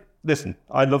 Listen,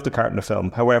 I love the Carpenter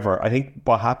film. However, I think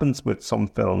what happens with some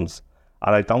films,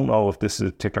 and I don't know if this is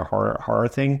a particular horror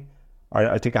thing,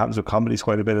 I think it happens with comedies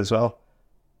quite a bit as well.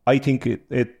 I think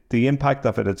the impact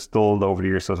of it's dulled over the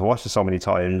years. So I've watched it so many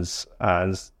times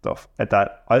and stuff.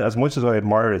 As much as I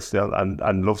admire it still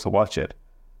and love to watch it,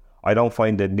 I don't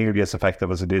find it nearly as effective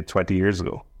as it did 20 years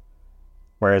ago.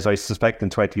 Whereas I suspect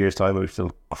in 20 years' time, I'm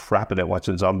still crapping at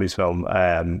watching zombies film,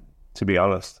 to be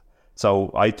honest.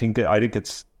 So I think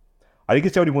it's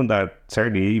the only one that,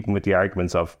 certainly even with the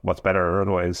arguments of what's better or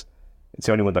otherwise, it's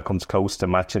the only one that comes close to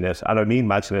matching it. And I mean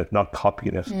matching it, not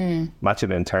copying it.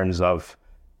 Matching it in terms of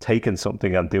taking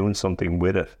something and doing something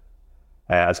with it.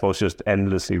 As opposed to just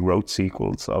endlessly wrote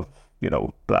sequels of,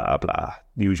 blah, blah,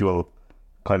 usual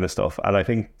kind of stuff. And I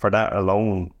think for that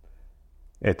alone,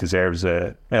 it deserves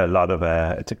a lot of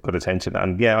good attention.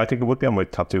 And yeah, I think it would be on my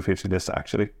top 250 list,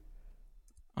 actually.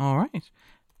 All right.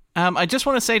 I just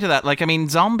want to say to that,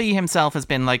 Zombie himself has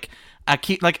been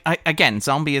again,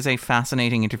 Zombie is a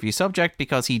fascinating interview subject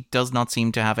because he does not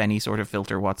seem to have any sort of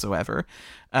filter whatsoever.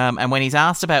 And when he's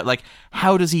asked about,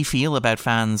 how does he feel about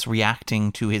fans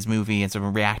reacting to his movie and sort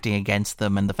of reacting against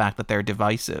them and the fact that they're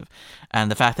divisive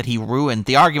and the fact that he ruined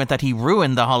the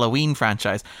Halloween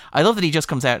franchise, I love that he just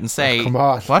comes out and say, come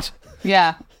on. What?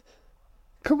 Yeah.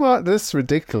 Come on, this is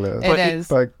ridiculous. It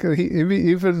is.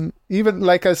 Even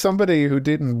like as somebody who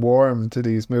didn't warm to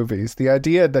these movies, the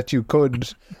idea that you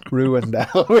could ruin the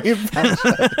Halloween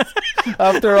franchise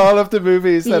after all of the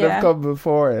movies that have come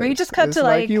before it. We just cut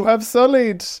to you have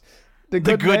sullied the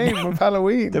good name of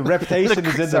Halloween. The reputation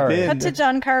is in the bin. Cut to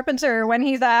John Carpenter when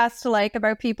he's asked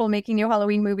about people making new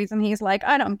Halloween movies, and he's like,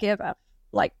 I don't give a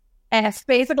F.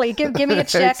 Basically, give me a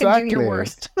check and do your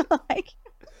worst.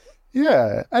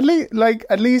 Yeah, at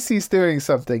least he's doing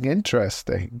something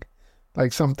interesting,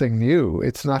 something new.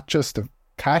 It's not just a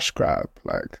cash grab.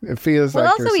 It feels well,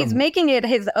 also he's making it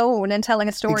his own and telling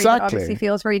a story that obviously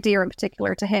feels very dear and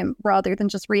particular to him, rather than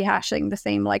just rehashing the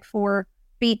same 4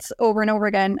 beats over and over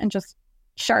again and just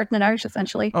sharting it out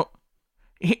essentially. Oh,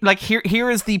 Here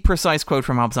is the precise quote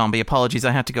from Rob Zombie. Apologies,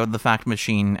 I had to go to the fact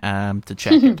machine to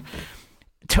check it.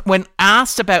 When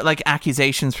asked about like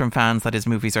accusations from fans that his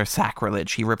movies are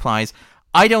sacrilege, he replies,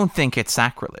 "I don't think it's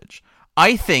sacrilege.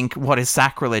 I think what is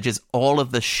sacrilege is all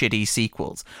of the shitty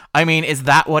sequels. I mean, is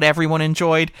that what everyone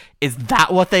enjoyed? Is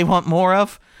that what they want more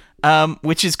of?"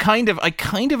 Which is I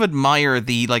kind of admire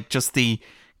the just the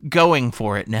going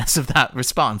for itness of that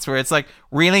response, where it's like,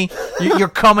 really, you're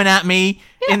coming at me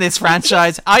in this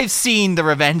franchise? I've seen The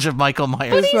Revenge of Michael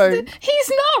Myers. But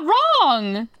he's not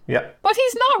wrong. Yeah, but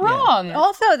he's not wrong. Yeah.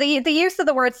 Also, the use of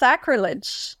the word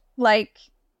sacrilege, like,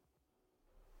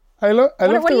 I love what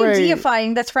the are you way...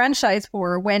 deifying this franchise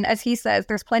for? When, as he says,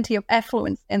 there's plenty of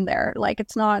effluence in there. Like,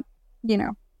 it's not,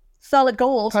 solid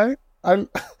gold.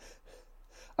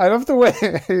 I love the way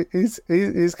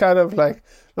he's kind of like,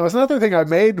 no, it's not the thing I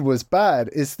made was bad.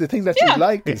 It's the thing that you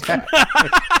like is bad.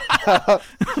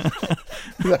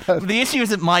 The issue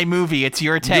isn't my movie; it's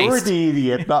your taste. You're the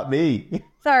idiot, not me.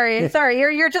 Sorry.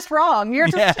 You're just wrong. You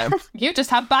just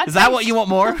have bad. Is that what you want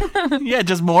more? Yeah,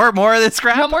 just more of this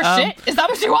crap. You want more shit? Is that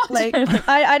what you want? Like,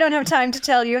 I don't have time to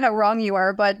tell you how wrong you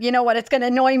are, but you know what? It's going to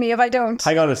annoy me if I don't.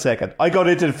 Hang on a second. I got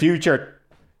into the future.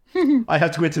 I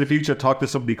have to go into the future, talk to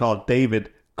somebody called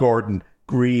David Gordon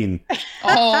Green.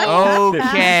 Oh,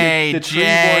 okay, the three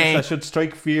Jay. words that should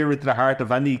strike fear into the heart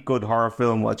of any good horror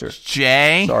film watcher.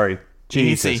 Jay, sorry,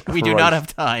 Jesus easy. Christ. We do not have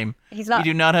time. We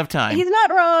do not have time. He's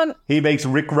not wrong. He makes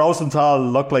Rick Rosenthal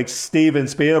look like Steven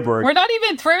Spielberg. We're not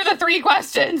even through the 3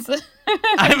 questions.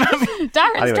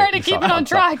 Darren's trying to keep it on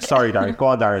track. Sorry, Darren. Go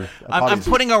on, Darren. I'm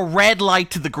putting a red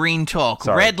light to the green talk.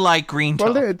 Sorry. Red light, green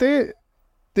talk. Well,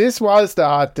 this was the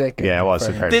hot decade. Yeah, it was.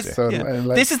 This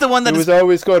is the one that was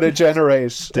always going to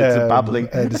generate babbling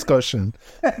discussion.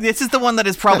 This is the one that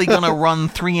is probably going to run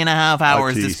 3.5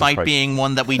 hours, despite Christ. being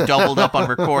one that we doubled up on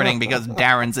recording because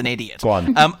Darren's an idiot. Go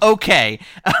on. Okay,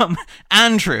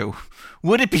 Andrew,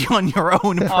 would it be on your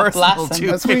own personal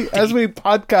 250? As we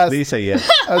podcast, Lisa,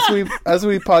 yes. as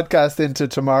we podcast into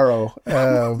tomorrow.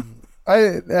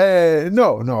 I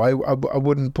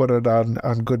wouldn't put it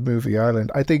on Good Movie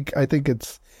Island. I think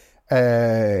it's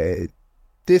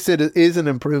this is an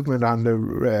improvement on the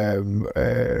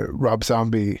Rob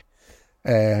Zombie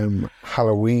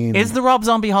Halloween. Is the Rob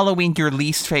Zombie Halloween your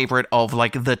least favorite of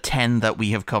like the 10 that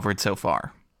we have covered so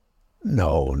far?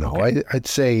 No. Okay. I'd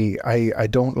say I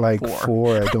don't like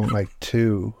 4. I don't like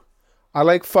 2. I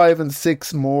like 5 and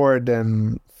 6 more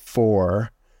than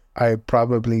 4. I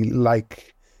probably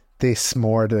like this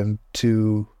more than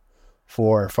 2,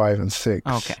 4, 5, and 6.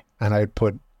 Okay. And I'd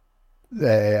put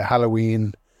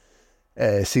Halloween,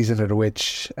 Season of the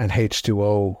Witch, and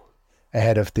H2O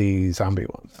ahead of the zombie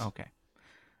ones. Okay.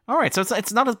 All right, so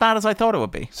it's not as bad as I thought it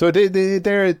would be. So they're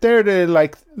the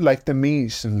like the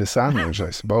meat and the sandwich, I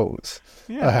suppose.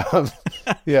 Yeah.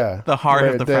 Yeah. The heart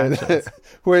of the franchise.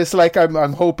 Where it's like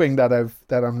I'm hoping that I'm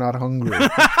not hungry.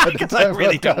 Because I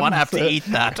really don't want to have to eat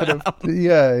that.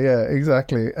 Yeah,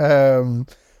 exactly. No,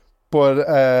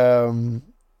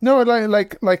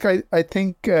 I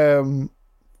think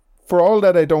for all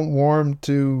that I don't warm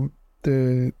to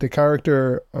the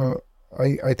character,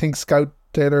 I think Scout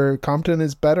Taylor Compton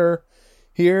is better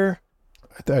here.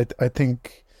 I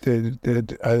think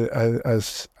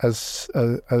as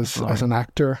an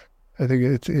actor, I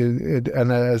think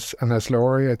and as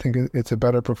Laurie, I think it's a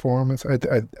better performance. I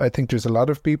think there's a lot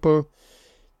of people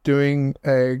doing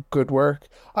good work.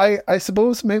 I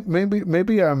suppose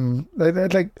maybe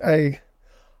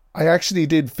I actually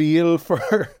did feel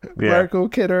for Margot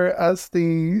Kidder as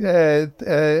the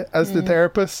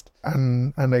therapist,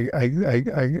 and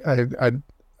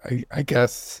I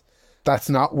guess that's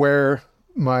not where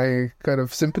my kind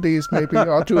of sympathies maybe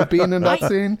ought to have been in that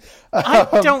scene.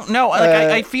 I don't know.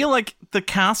 I feel like the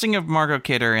casting of Margot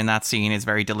Kidder in that scene is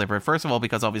very deliberate. First of all,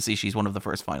 because obviously she's one of the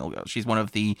first final girls. She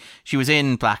was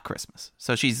in Black Christmas.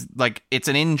 So she's like, it's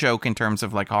an in-joke in terms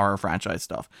of like horror franchise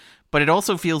stuff. But it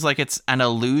also feels like it's an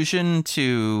allusion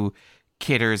to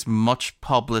Kidder's much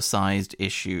publicized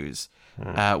issues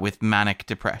with manic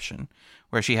depression,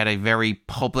 where she had a very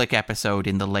public episode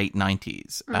in the late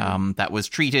 90s that was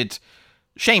treated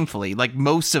shamefully. Like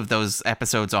most of those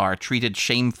episodes are treated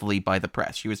shamefully by the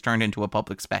press. She was turned into a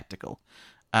public spectacle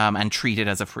and treated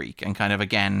as a freak. And kind of,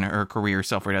 again, her career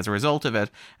suffered as a result of it.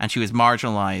 And she was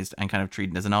marginalized and kind of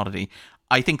treated as an oddity.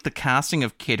 I think the casting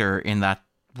of Kidder in that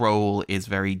role is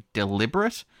very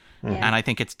deliberate. And I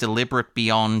think it's deliberate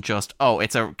beyond just,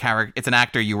 it's a character, it's an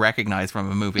actor you recognize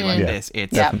from a movie like this.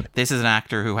 This is an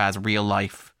actor who has real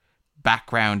life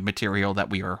background material that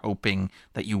we are hoping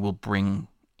that you will bring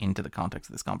into the context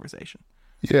of this conversation.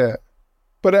 Yeah,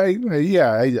 but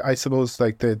I suppose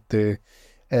like the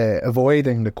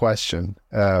avoiding the question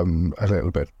a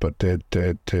little bit, but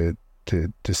to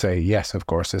say yes, of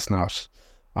course, it's not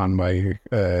on my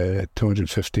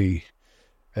 250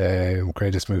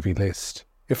 greatest movie list.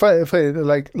 If I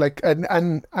like,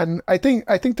 and I think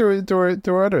there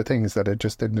were other things that I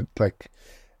just didn't like.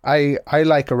 I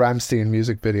like a Rammstein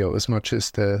music video as much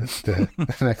as the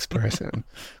next person,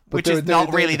 which is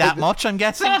not really that much, I'm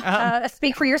guessing.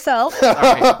 Speak for yourself.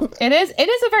 It is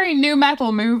a very new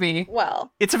metal movie.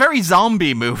 Well, it's a very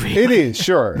zombie movie. It is,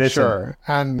 sure.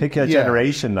 And pick a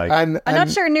generation, like. I'm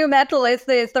not sure new metal is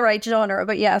the right genre,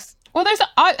 but yes. Well,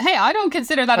 I don't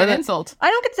consider that an insult. I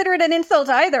don't consider it an insult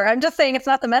either. I'm just saying it's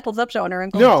not the metal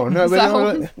subgenre. No.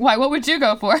 Why? What would you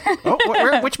go for?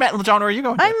 Which metal genre are you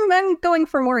going to? I'm going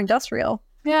for more industrial.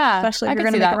 Yeah, especially if you're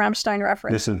going to make a Rammstein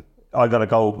reference. Listen, I gotta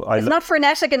go. It's not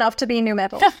frenetic enough to be new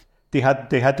metal. They had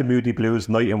the Moody Blues,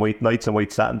 Nights and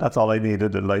White Satin. That's all I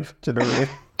needed in life. Do you know what I mean?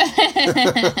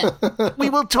 We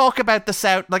will talk about the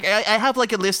sound. Like I have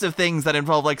like a list of things that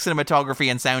involve like cinematography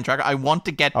and soundtrack I want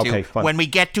to get to when we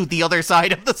get to the other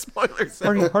side of the spoilers.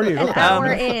 An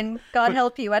hour in. God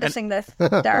help you editing this,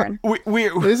 Darren.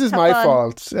 This is my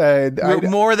fault. We're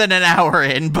more than an hour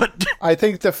in, but I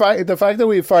think the fact that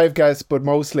we have 5 guests, but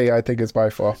mostly I think it's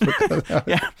my fault.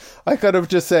 I could have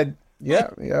just said, Yeah,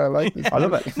 I like this. I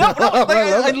love it.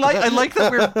 I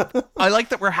like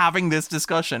that we're having this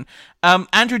discussion.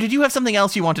 Andrew, did you have something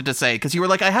else you wanted to say? Because you were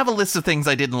like, I have a list of things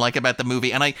I didn't like about the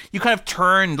movie, and you kind of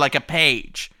turned like a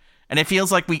page, and it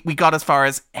feels like we got as far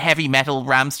as heavy metal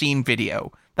Rammstein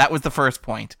video. That was the first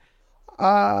point.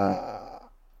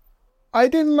 I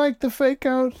didn't like the fake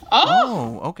out.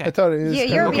 Oh, okay. I thought it was. Yeah,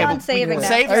 you're beyond saving that.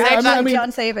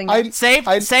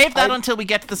 Save that until we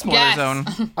get to the spoiler zone.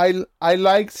 I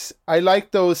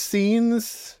liked those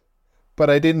scenes, but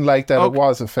I didn't like that it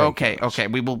was a fake. Okay.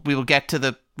 We will get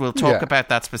to we'll talk about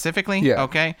that specifically. Yeah.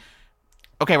 Okay,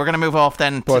 we're gonna move off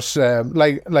then. But yeah.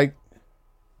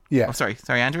 Oh, sorry,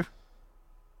 Andrew.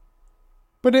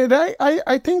 But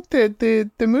I think that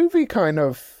the movie kind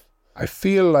of, I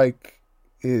feel like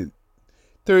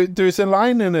there's a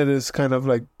line in it is kind of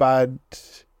like bad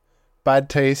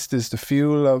taste is the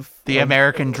fuel of the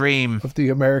American dream. Of the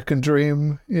American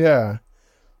dream, yeah.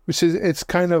 Which is, it's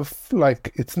kind of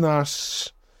like, it's not,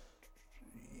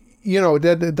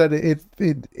 that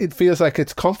it feels like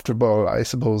it's comfortable, I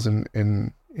suppose,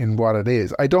 in what it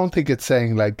is. I don't think it's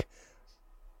saying like,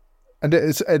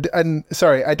 and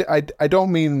sorry, I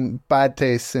don't mean bad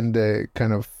taste in the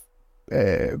kind of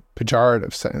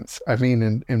pejorative sense. I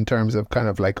mean in terms of kind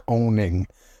of like owning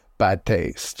bad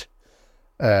taste,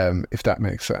 if that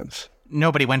makes sense.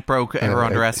 Nobody went broke ever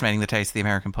underestimating the taste of the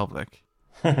American public.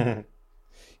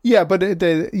 Yeah, but I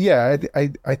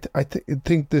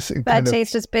think this bad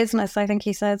taste is business. I think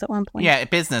he says at one point. Yeah,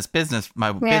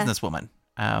 businesswoman.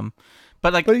 I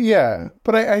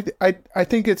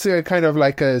think it's a kind of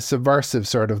like a subversive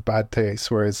sort of bad taste,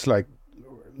 where it's like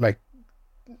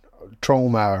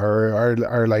trauma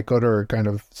or like other kind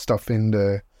of stuff in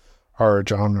the horror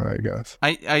genre, I guess.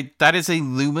 That is a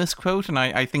Loomis quote, and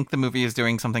I think the movie is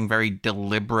doing something very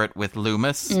deliberate with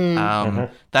Loomis. That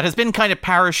has been kind of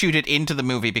parachuted into the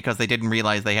movie because they didn't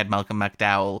realize they had Malcolm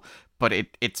McDowell, but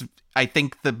I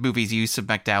think the movie's use of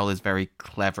McDowell is very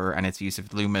clever, and its use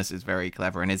of Loomis is very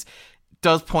clever, and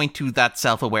does point to that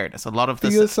self-awareness. A lot of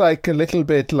this feels like a little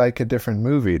bit like a different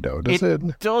movie, though, does it?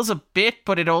 It does a bit,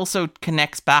 but it also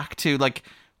connects back to like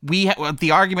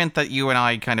the argument that you and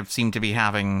I kind of seem to be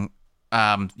having.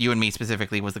 You and me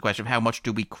specifically was the question of how much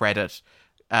do we credit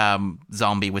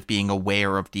Zombie with being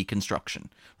aware of deconstruction?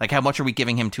 Like, how much are we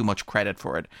giving him too much credit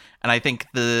for it? And I think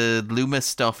the Loomis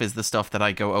stuff is the stuff that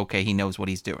I go, okay, he knows what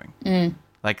he's doing.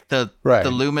 Like the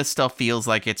Loomis stuff feels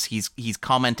like he's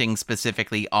commenting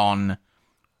specifically on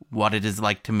what it is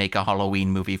like to make a Halloween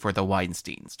movie for the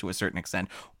Weinsteins to a certain extent,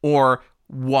 or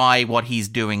why what he's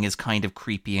doing is kind of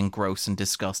creepy and gross and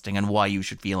disgusting, and why you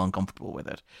should feel uncomfortable with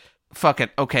it. Fuck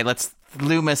it. Okay,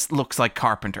 Loomis looks like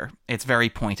Carpenter. It's very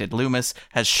pointed. Loomis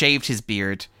has shaved his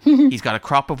beard. He's got a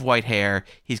crop of white hair.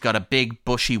 He's got a big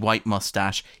bushy white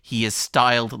mustache. He is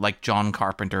styled like John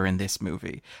Carpenter in this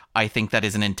movie. I think that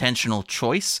is an intentional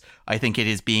choice. I think it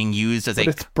is being used as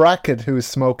it's Brackett who is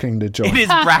smoking the joint. It is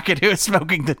Brackett who is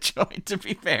smoking the joint, to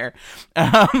be fair.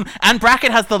 And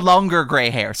Brackett has the longer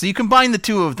grey hair. So you combine the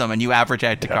two of them and you average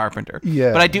out to Carpenter.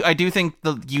 Yeah. But I do think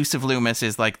the use of Loomis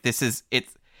is like,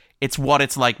 it's what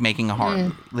it's like making a horror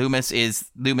movie. Loomis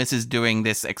is doing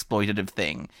this exploitative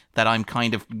thing that I'm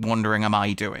kind of wondering, am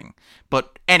I doing?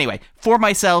 But anyway, for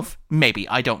myself, maybe.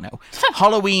 I don't know.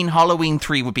 Halloween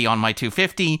 3 would be on my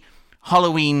 250.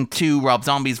 Halloween 2, Rob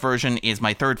Zombie's version, is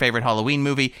my third favorite Halloween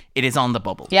movie. It is on the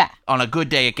bubble. Yeah. On a good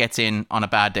day, it gets in. On a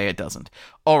bad day, it doesn't.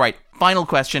 All right, final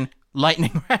question.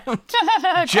 Lightning round.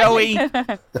 Joey,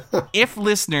 if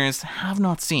listeners have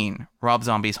not seen Rob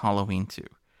Zombie's Halloween 2,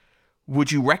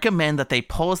 would you recommend that they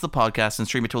pause the podcast and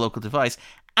stream it to a local device?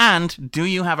 And do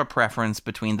you have a preference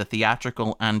between the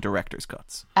theatrical and director's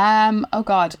cuts? Oh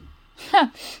God.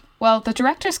 Well, the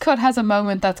director's cut has a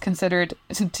moment that's considered,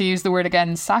 to use the word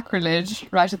again, sacrilege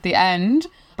right at the end.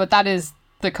 But that is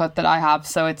the cut that I have,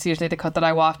 so it's usually the cut that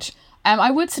I watch.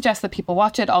 I would suggest that people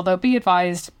watch it, although be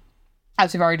advised,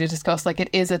 as we've already discussed, like, it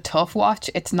is a tough watch.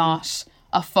 It's not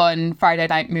a fun Friday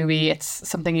night movie. It's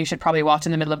something you should probably watch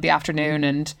in the middle of the afternoon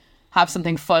and have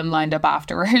something fun lined up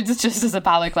afterwards, just as a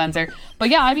palate cleanser. But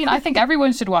yeah, I mean, I think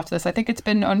everyone should watch this. I think it's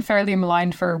been unfairly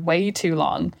maligned for way too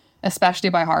long, especially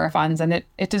by horror fans, and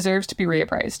it deserves to be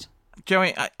reappraised.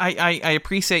 Joey, I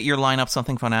appreciate your line up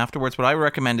something fun afterwards. What I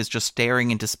recommend is just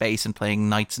staring into space and playing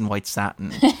Knights in White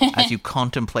Satin as you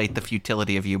contemplate the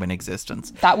futility of human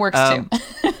existence. That works too.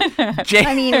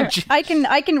 I mean,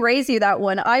 I can raise you that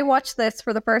one. I watched this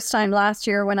for the first time last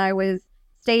year when I was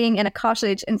staying in a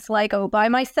cottage in Sligo by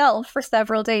myself for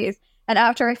several days. And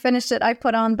after I finished it, I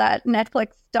put on that Netflix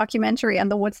documentary on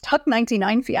the Woodstock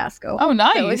 99 fiasco. Oh,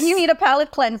 nice. So if you need a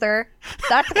palate cleanser,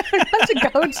 that's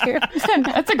a go-to.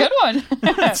 That's a good one.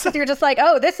 So you're just like,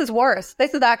 oh, this is worse.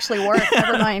 This is actually worse.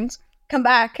 Never mind. Come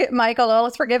back, Michael. All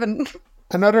is forgiven.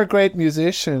 Another great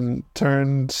musician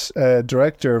turned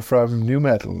director from nu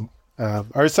metal.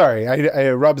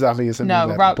 Rob Zombie is a nu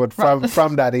metal, but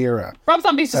from that era. Rob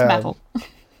Zombie's just metal.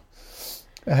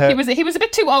 He was a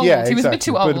bit too old. Yeah, he was a bit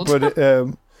too old.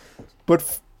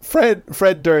 But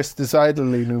Fred Durst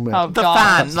decidedly nu metal. Oh, the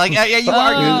fan, like you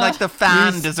argue, like the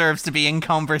fan deserves to be in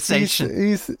conversation.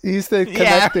 He's the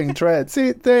connecting thread.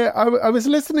 See, I was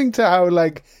listening to how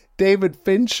like David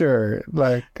Fincher,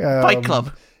 like Fight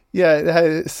Club,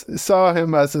 saw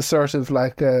him as a sort of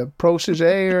like a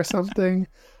protege or something.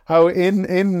 How in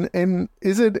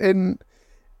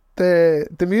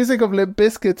the music of Limp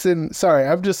Bizkit's in... Sorry,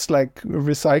 I'm just like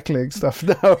recycling stuff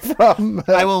now from...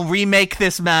 I will remake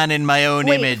this man in my own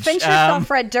image. Fincher saw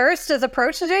Fred Durst as a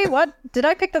protege? What? Did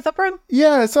I pick this up wrong?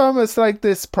 Yeah, it's almost like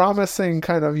this promising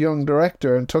kind of young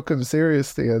director and took him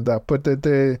seriously and that. But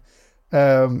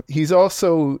he's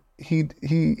also...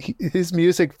 his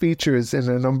music features in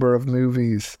a number of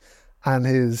movies and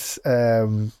his...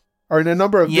 or in a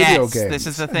number of video games. This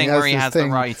is the thing where he has the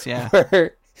rights,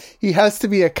 where he has to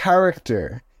be a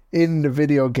character in the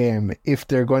video game if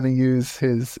they're going to use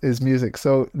his music.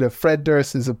 So the Fred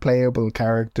Durst is a playable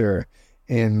character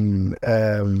in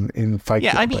Fight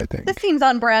Club, I think. This seems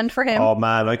on brand for him. Oh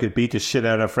man, I could beat the shit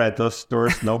out of Fred Durst,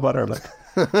 no better.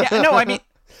 Like.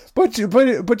 But you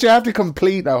have to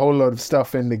complete a whole lot of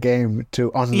stuff in the game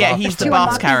to unlock. Yeah, he's the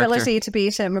boss character. Ability to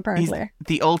beat him, apparently. He's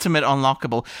the ultimate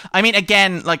unlockable. I mean,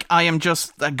 again, like I am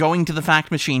just going to the fact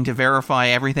machine to verify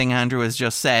everything Andrew has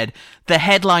just said. The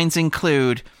headlines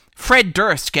include: Fred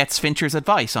Durst gets Fincher's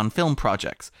advice on film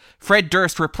projects. Fred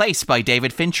Durst replaced by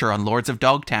David Fincher on Lords of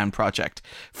Dogtown project.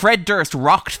 Fred Durst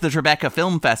rocked the Tribeca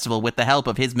Film Festival with the help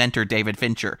of his mentor David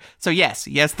Fincher. So yes,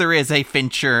 there is a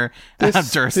Fincher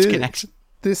Durst connection.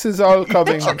 This is all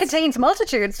coming... Fincher contains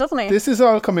multitudes, doesn't he? This is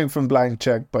all coming from Blank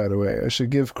Check, by the way. I should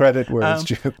give credit where it's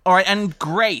due. All right, and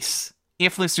Grace,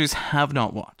 if listeners have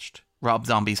not watched Rob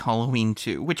Zombie's Halloween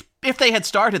 2, which if they had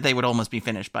started, they would almost be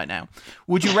finished by now,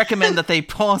 would you recommend that they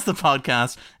pause the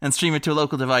podcast and stream it to a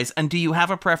local device? And do you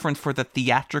have a preference for the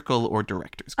theatrical or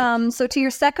director's cut? So to your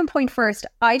second point first,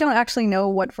 I don't actually know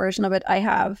what version of it I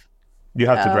have. You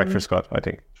have the director's cut, I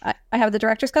think. I have the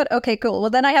director's cut? Okay, cool. Well,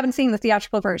 then I haven't seen the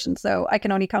theatrical version, so I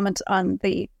can only comment on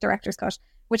the director's cut,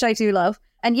 which I do love.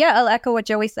 And yeah, I'll echo what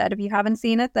Joey said. If you haven't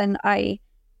seen it, then I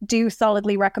do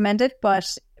solidly recommend it,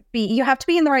 but you have to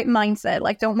be in the right mindset.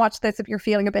 Like, don't watch this if you're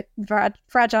feeling a bit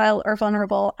fragile or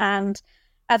vulnerable. And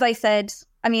as I said,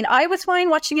 I mean, I was fine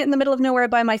watching it in the middle of nowhere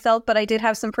by myself, but I did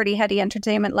have some pretty heady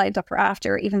entertainment lined up for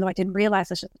after, even though I didn't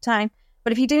realize it at the time.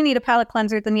 But if you do need a palate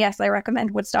cleanser, then yes, I recommend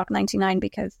Woodstock 99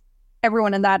 because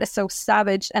everyone in that is so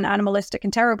savage and animalistic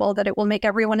and terrible that it will make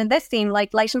everyone in this seem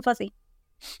like light and fuzzy.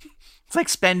 It's like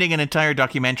spending an entire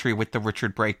documentary with the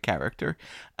Richard Brake character.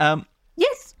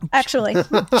 Yes, actually.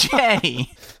 Jay,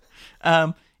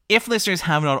 if listeners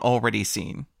have not already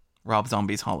seen Rob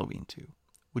Zombie's Halloween 2,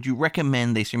 would you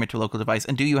recommend they stream it to a local device?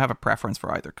 And do you have a preference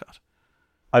for either cut?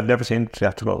 I've never seen the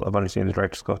theatrical. I've only seen the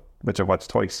director's cut, which I've watched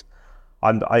twice.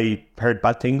 And I heard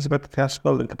bad things about the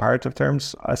theatrical in comparative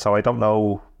terms, so I don't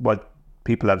know what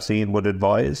people have seen would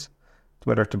advise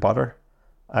whether to bother.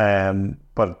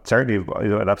 But but certainly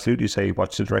I'd absolutely say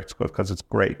watch the director's cut because it's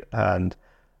great. And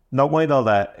not mind all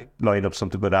that, line up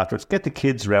something good afterwards. Get the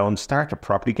kids round, start it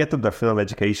properly, get them their film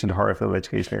education, the horror film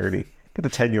education early. Get the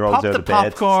 10-year-olds out of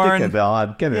bed, popcorn. stick it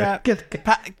on, get it.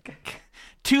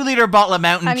 2-liter bottle of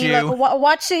Mountain Dew. I mean, look,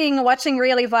 watching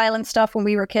really violent stuff when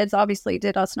we were kids obviously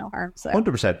did us no harm. So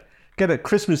 100%. Get a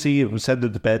Christmas Eve and send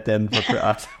them to bed then.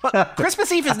 Well,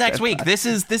 Christmas Eve is next week. This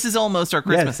is almost our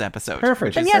Christmas episode.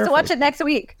 Perfect. And yes, watch it next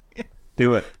week.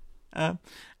 Do it.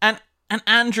 And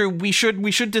Andrew, we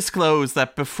should disclose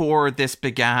that before this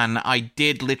began, I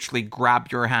did literally grab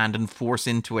your hand and force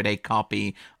into it a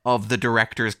copy of the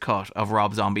director's cut of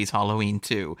Rob Zombie's Halloween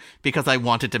 2 because I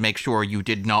wanted to make sure you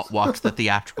did not watch the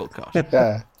theatrical cut.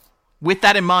 Yeah. With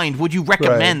that in mind, would you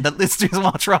recommend that listeners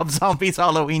watch Rob Zombie's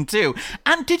Halloween 2?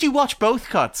 And did you watch both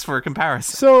cuts for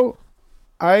comparison? So,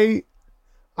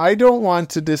 I don't want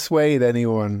to dissuade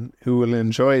anyone who will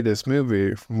enjoy this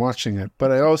movie from watching it,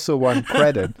 but I also want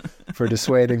credit for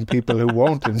dissuading people who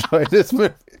won't enjoy this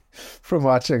movie from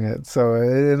watching it. So,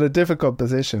 in a difficult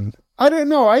position. I don't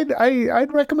know.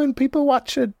 I'd recommend people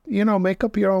watch it. Make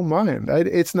up your own mind.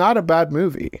 It's not a bad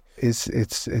movie. It's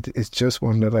just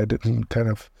one that I didn't kind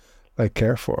of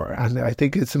care for, and I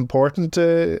think it's important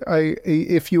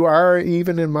if you are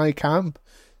even in my camp,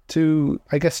 to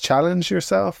I guess challenge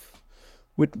yourself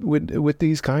with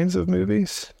these kinds of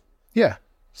movies. Yeah.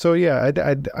 So yeah,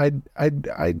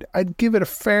 I'd give it a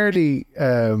fairly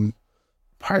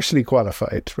partially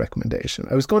qualified recommendation.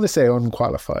 I was going to say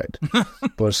unqualified,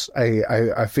 but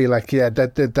I feel like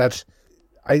that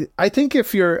I think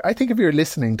if you're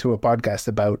listening to a podcast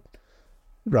about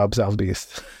Rob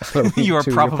Zombie's you're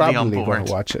probably on board. Going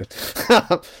to watch it.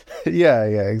 yeah,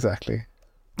 exactly.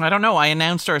 I don't know. I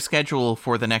announced our schedule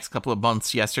for the next couple of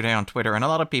months yesterday on Twitter, and a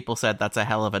lot of people said that's a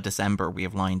hell of a December we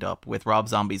have lined up with Rob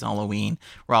Zombie's Halloween,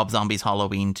 Rob Zombie's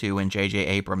Halloween 2, and J.J.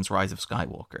 Abrams' Rise of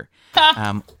Skywalker.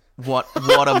 What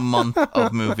a month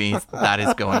of movies that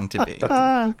is going to be.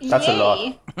 That's a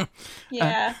lot.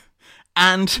 Yeah.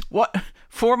 And what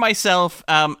for myself,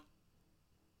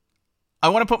 I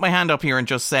want to put my hand up here and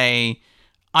just say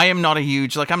I am not a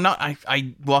huge,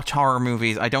 I watch horror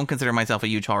movies. I don't consider myself a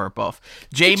huge horror buff.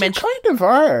 Jay mentioned... You kind of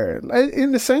are,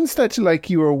 in the sense that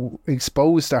you were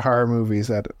exposed to horror movies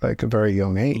at a very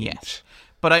young age. Yes.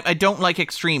 But I don't like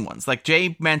extreme ones. Like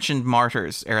Jay mentioned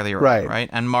Martyrs earlier on, right?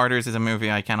 And Martyrs is a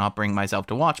movie I cannot bring myself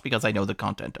to watch because I know the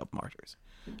content of Martyrs.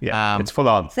 Yeah, it's full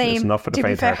on. Same. It's enough for the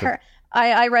faint-hearted.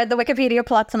 I read the Wikipedia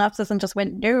plot synopsis and just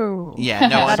went, no. Yeah,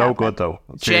 no. So good, though.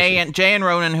 Jay and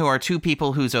Ronan, who are two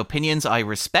people whose opinions I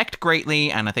respect greatly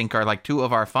and I think are two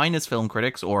of our finest film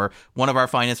critics, or one of our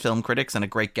finest film critics and a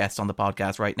great guest on the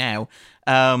podcast right now.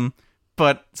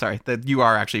 But, sorry, you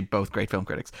are actually both great film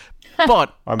critics.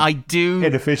 But I do...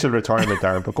 In official retirement,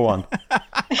 Darren, but go on.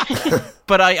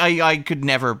 But I could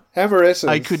never... Emeritus.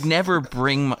 I could never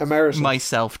bring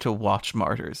myself to watch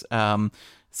Martyrs.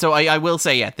 So I will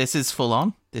say, yeah, this is full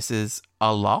on. This is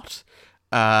a lot.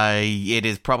 It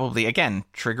is probably, again,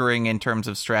 triggering in terms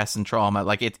of stress and trauma.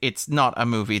 It's not a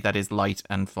movie that is light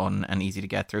and fun and easy to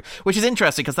get through, which is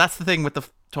interesting because that's the thing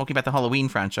with talking about the Halloween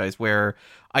franchise, where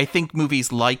I think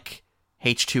movies like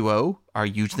H2O are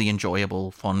hugely enjoyable,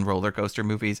 fun roller coaster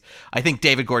movies. I think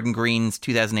David Gordon Green's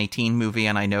 2018 movie,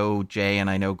 and I know Jay and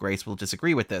I know Grace will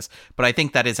disagree with this, but I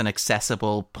think that is an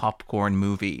accessible popcorn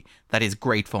movie that is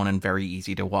great fun and very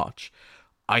easy to watch.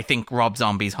 I think Rob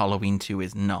Zombie's Halloween 2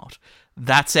 is not.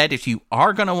 That said, if you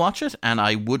are going to watch it, and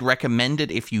I would recommend it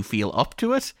if you feel up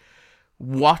to it,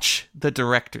 watch the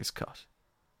director's cut.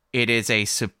 It is a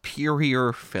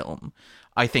superior film.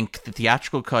 I think the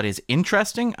theatrical cut is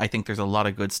interesting. I think there's a lot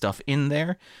of good stuff in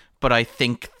there. But I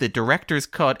think the director's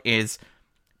cut is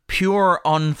pure,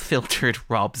 unfiltered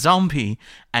Rob Zombie.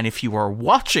 And if you are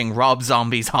watching Rob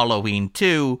Zombie's Halloween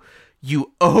 2,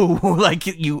 you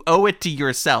owe it to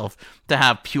yourself to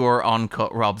have pure,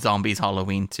 uncut Rob Zombie's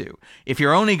Halloween 2. If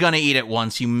you're only going to eat it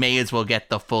once, you may as well get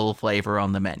the full flavor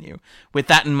on the menu. With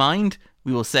that in mind,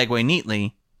 we will segue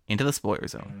neatly into the spoiler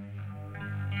zone.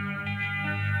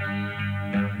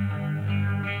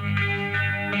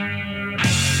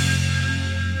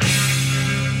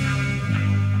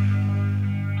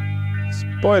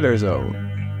 Spoiler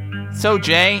zone. So,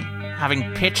 Jay,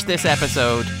 having pitched this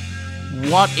episode,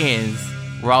 what is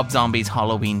Rob Zombie's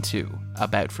Halloween 2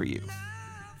 about for you?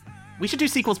 We should do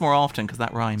sequels more often because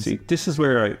that rhymes. See, this is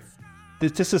where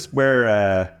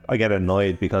I get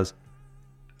annoyed because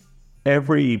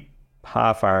every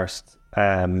half-arsed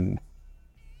kind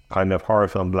of horror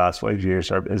film the last 5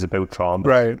 years is about trauma,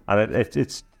 right? And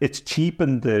it's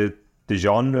cheapened the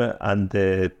genre and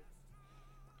the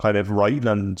kind of writing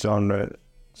on genre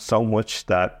so much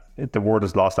that the word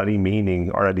has lost any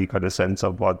meaning or any kind of sense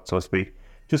of what it's supposed to be.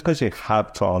 Just because you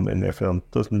have trauma in your film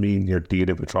doesn't mean you're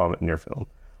dealing with trauma in your film,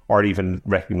 or even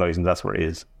recognizing that's where it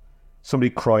is. Somebody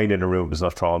crying in a room is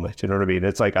not trauma. Do you know what I mean?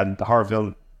 It's like, and the horror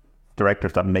film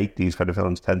directors that make these kind of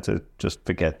films tend to just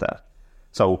forget that.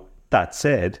 So that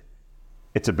said,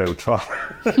 it's about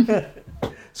trauma.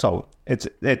 So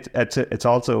it's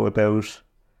also about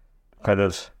kind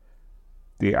of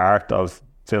the art of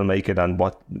filmmaking and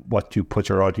what you put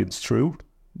your audience through.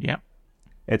 Yeah.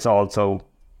 It's also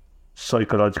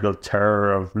psychological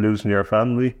terror of losing your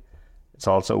family. It's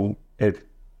also a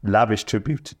lavish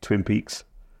tribute to Twin Peaks.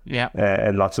 Yeah.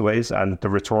 In lots of ways. And The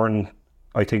Return,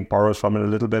 I think, borrows from it a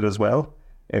little bit as well,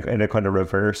 in a kind of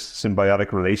reverse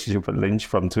symbiotic relationship with Lynch,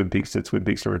 from Twin Peaks to Twin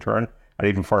Peaks to Return, and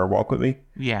even For a Walk With Me.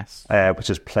 Yes. Which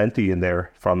is plenty in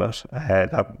there from it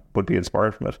that would be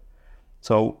inspired from it.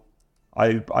 So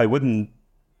I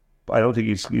don't think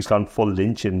he's gone full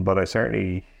Lynchian, but I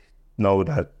certainly know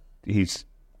that he's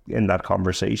in that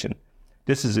conversation.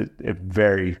 This is a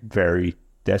very, very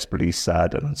desperately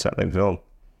sad and unsettling film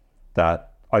that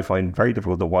I find very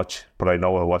difficult to watch, but I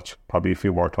know I'll watch probably a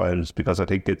few more times because I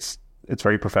think it's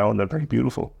very profound and very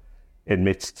beautiful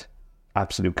amidst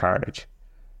absolute carnage.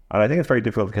 And I think it's very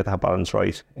difficult to get that balance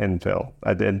right in film.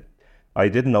 And then I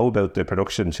didn't know about the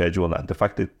production schedule, and the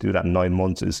fact that do that in 9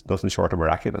 months is nothing short of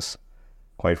miraculous,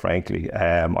 quite frankly.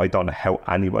 I don't know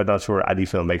I'm not sure any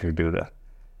filmmaker could do that.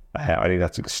 I think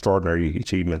that's an extraordinary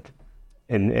achievement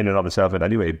in and of itself in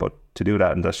any way, but to do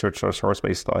that in that short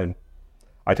space of time,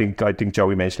 I think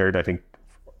Joey mentioned earlier, I think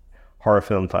horror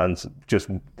film fans just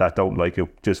that don't like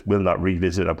it just will not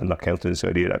revisit it and not count this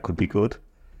idea that could be good.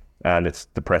 And it's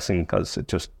depressing because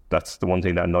that's the one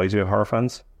thing that annoys you, horror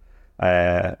fans.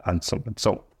 And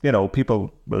so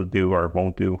people will do or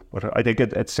won't do, but I think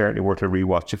it's certainly worth a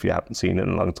rewatch if you haven't seen it in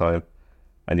a long time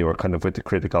and you were kind of with the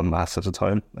critical mass at the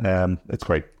time. It's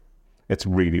great. It's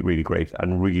really, really great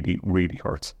and really, really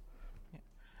hurts.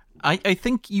 I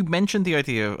think you mentioned the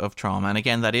idea of trauma, and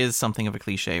again, that is something of a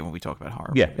cliche when we talk about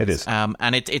horror. Yeah, movies. it is.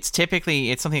 And it's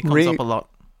typically something that comes up a lot.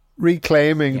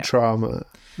 Reclaiming trauma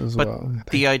as but well.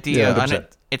 The idea, Yeah, and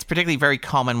it's particularly very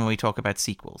common when we talk about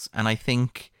sequels. And I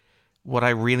think what I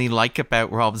really like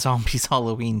about Rob Zombie's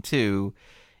Halloween 2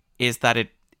 is that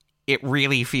it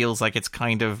really feels like it's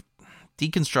kind of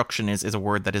deconstruction is a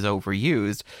word that is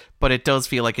overused, but it does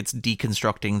feel like it's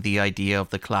deconstructing the idea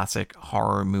of the classic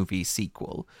horror movie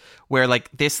sequel, where like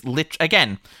this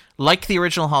again, like the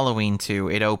original Halloween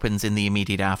 2, it opens in the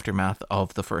immediate aftermath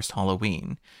of the first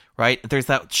Halloween, right? There's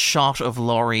that shot of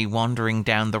Laurie wandering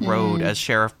down the road as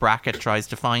Sheriff Brackett tries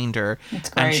to find her,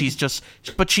 and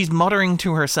she's muttering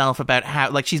to herself about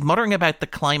how, like, she's muttering about the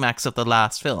climax of the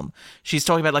last film. She's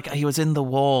talking about, like, he was in the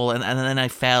wall and then I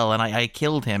fell and I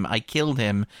killed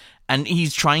him, and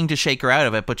he's trying to shake her out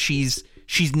of it, but she's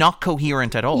not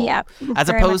coherent at all. Yeah, as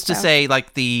opposed to, say,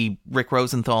 like the Rick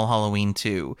Rosenthal Halloween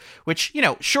 2, which,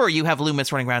 sure, you have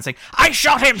Loomis running around saying, I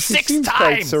shot him 6 seems times!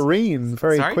 Quite serene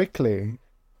very quickly.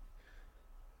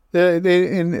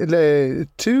 The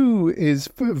 2 is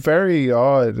very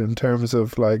odd in terms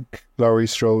of, like, Laurie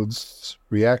Strode's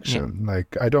reaction. Yeah.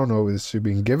 Like, I don't know, is she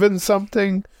being given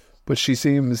something? But she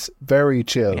seems very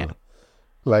chill. Yeah.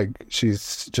 Like,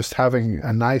 she's just having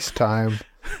a nice time.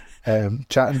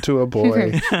 Chatting to a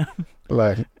boy,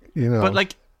 like, but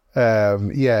like,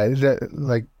 yeah.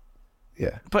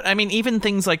 But I mean, even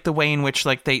things like the way in which,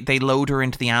 like, they load her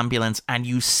into the ambulance and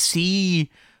you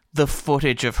see the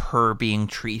footage of her being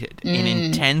treated in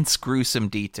intense, gruesome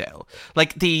detail.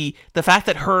 Like the fact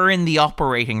that her in the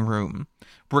operating room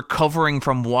recovering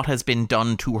from what has been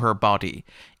done to her body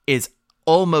is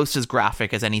almost as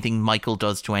graphic as anything Michael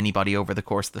does to anybody over the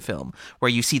course of the film, where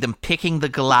you see them picking the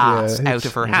glass out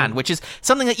of her hand, which is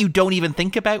something that you don't even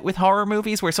think about with horror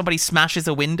movies, where somebody smashes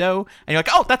a window and you're like,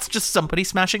 oh, that's just somebody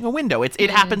smashing a window.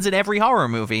 It happens in every horror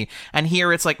movie. And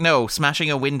here it's like, no, smashing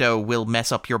a window will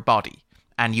mess up your body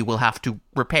and you will have to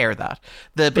repair that.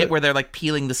 The bit where they're like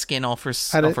peeling the skin off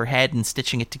her head and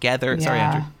stitching it together. Yeah. Sorry,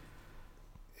 Andrew.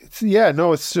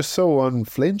 It's just so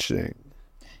unflinching.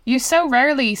 You so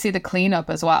rarely see the cleanup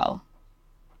as well.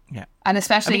 Yeah. And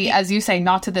especially, as you say,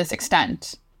 not to this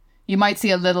extent. You might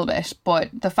see a little bit, but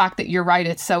the fact that you're right,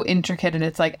 it's so intricate and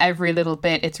it's like every little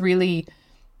bit, it's really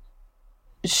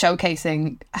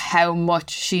showcasing how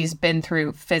much she's been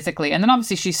through physically. And then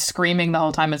obviously she's screaming the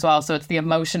whole time as well, so it's the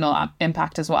emotional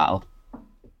impact as well.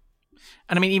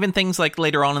 And I mean, even things like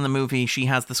later on in the movie, she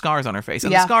has the scars on her face.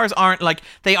 And the scars aren't like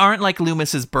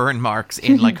Loomis's burn marks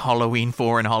in like Halloween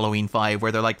 4 and Halloween 5,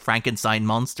 where they're like Frankenstein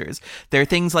monsters. They're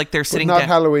things like they're sitting not down.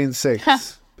 Halloween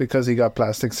 6. because he got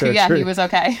plastic surgery. Yeah, he was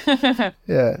okay.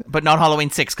 Yeah. But not Halloween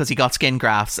 6 because he got skin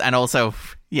grafts. And also,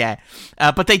 yeah.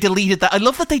 But they deleted that. I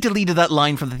love that they deleted that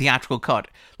line from the theatrical cut.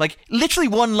 Like, literally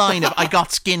one line of, I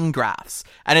got skin grafts.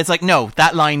 And it's like, no,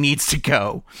 that line needs to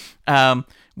go.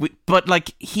 But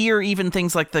like here, even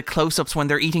things like the close-ups when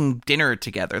they're eating dinner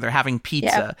together, they're having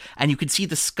pizza, and you can see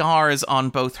the scars on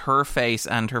both her face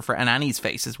and and Annie's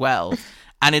face as well.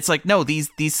 And it's like, no,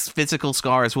 these physical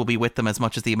scars will be with them as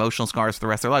much as the emotional scars for the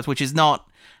rest of their lives, which is not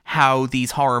how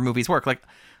these horror movies work. Like,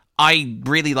 I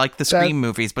really like the Scream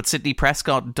movies, but Sidney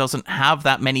Prescott doesn't have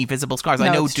that many visible scars. No,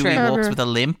 I know Dewey walks with a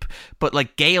limp, but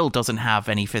like Gail doesn't have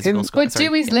any physical scars. But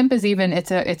Dewey's limp is even,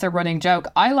 it's a running joke.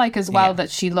 I like as well that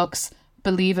she looks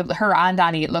believable. Her and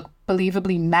Annie look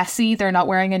believably messy. They're not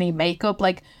wearing any makeup.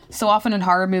 Like, so often in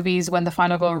horror movies, when the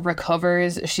final girl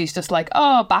recovers, she's just like,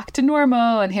 oh, back to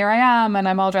normal, and here I am, and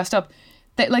I'm all dressed up.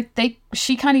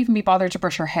 She can't even be bothered to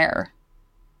brush her hair.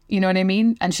 You know what I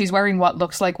mean? And she's wearing what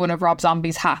looks like one of Rob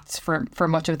Zombie's hats for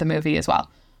much of the movie as well,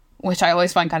 which I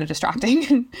always find kind of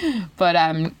distracting. But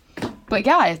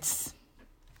yeah, it's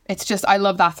just, I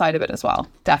love that side of it as well.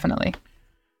 Definitely.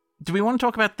 Do we want to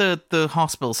talk about the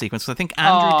hospital sequence? I think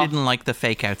Andrew didn't like the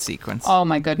fake out sequence. Oh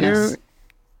my goodness.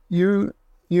 You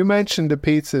mentioned the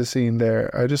pizza scene there.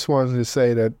 I just wanted to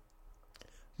say that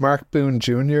Mark Boone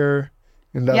Jr.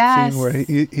 in that scene where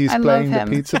he's playing the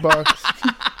pizza box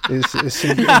is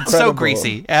incredible. So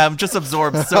greasy. Just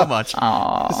absorbs so much.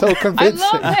 So convincing.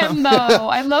 I love him though.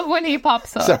 I love when he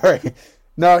pops up. Sorry.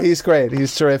 No, he's great.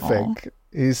 He's terrific.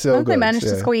 He's so good. They managed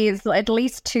to squeeze at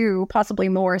least 2, possibly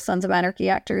more Sons of Anarchy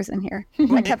actors in here.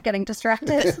 I kept getting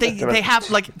distracted. They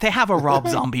have a Rob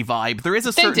Zombie vibe. There is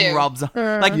a certain Rob Zombie.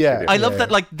 I love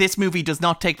that. Like, this movie does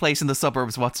not take place in the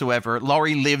suburbs whatsoever.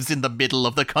 Laurie lives in the middle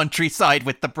of the countryside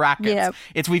with the brackets.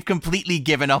 Yeah. We've completely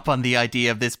given up on the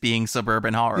idea of this being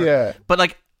suburban horror. Yeah. But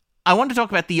like, I want to talk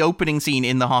about the opening scene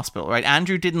in the hospital. Right?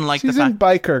 Andrew didn't like the fact in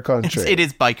biker country. It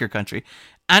is biker country.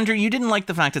 Andrew, you didn't like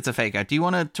the fact it's a fake out. Do you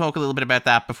want to talk a little bit about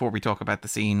that before we talk about the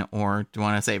scene, or do you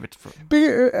want to save it for...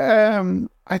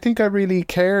 I think I really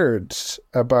cared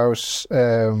about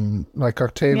like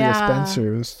Octavia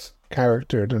Spencer's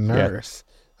character, the nurse.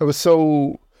 It was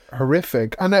so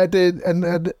horrific. And I did,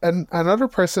 and another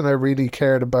person I really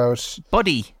cared about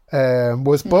Buddy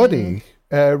was Buddy.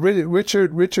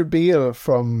 Richard Beale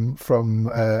from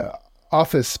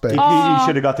Office Space. He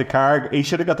should have got the car. He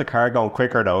should have got the car going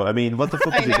quicker, though. I mean, what the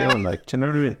fuck is he doing? Like, do you know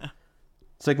what I mean?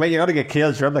 It's like, mate, you got to get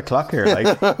killed. You're on the clock here.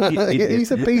 Like,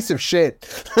 he's a piece of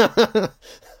shit.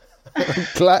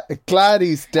 glad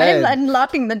he's dead. And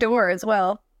locking the door as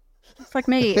well. It's like,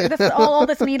 mate, all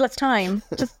this needless time.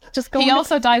 Just go. He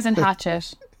also dies in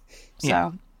Hatchet.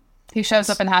 So he shows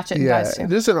up in Hatchet and dies too.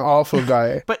 This is an awful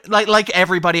guy. But like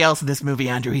everybody else in this movie,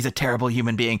 Andrew, he's a terrible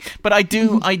human being. But I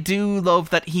do love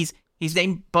that he's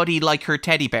named Buddy like her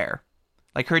teddy bear.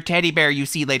 Like her teddy bear you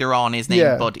see later on is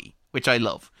named Buddy, which I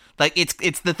love. Like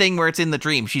it's the thing where it's in the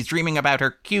dream. She's dreaming about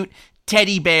her cute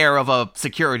teddy bear of a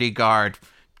security guard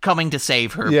coming to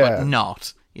save her, but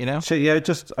not. You know? So, I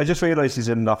just realised he's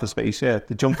in an Office Space. Yeah,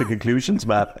 the jump to conclusions,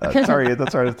 Matt. Sorry,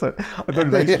 that's right. I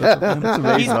didn't mention it. That's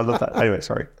amazing. I love that. Anyway,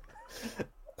 sorry.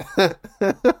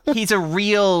 He's a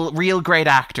real great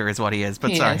actor is what he is,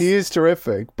 but sorry. He is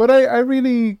terrific. But I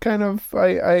really kind of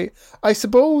I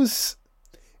suppose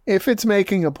if it's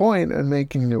making a point and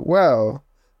making it well,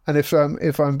 and if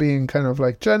I'm being kind of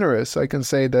like generous, I can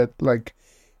say that like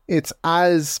it's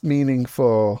as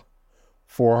meaningful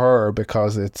for her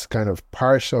because it's kind of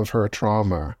part of her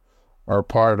trauma or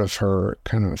part of her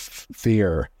kind of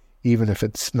fear, even if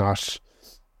it's not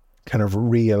kind of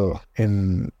real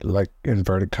in like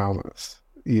inverted commas.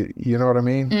 You know what I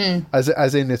mean? As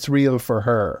in it's real for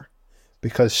her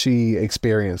because she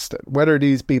experienced it. Whether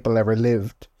these people ever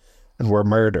lived and were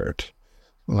murdered,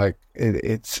 like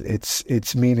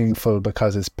it's meaningful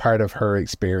because it's part of her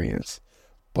experience.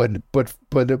 But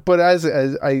as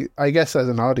I guess as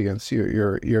an audience,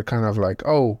 you're kind of like,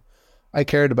 oh, I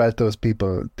cared about those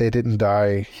people. They didn't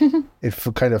die. It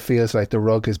kind of feels like the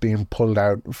rug is being pulled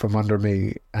out from under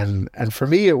me. And for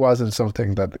me, it wasn't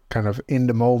something that kind of in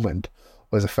the moment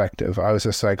was effective. I was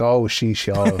just like, oh,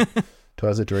 she-shaw. It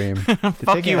was a dream.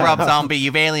 Fuck you, Rob Zombie.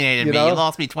 You've alienated me. You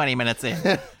lost me 20 minutes in.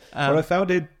 But I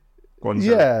found it.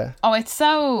 Oh,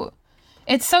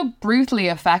 it's so brutally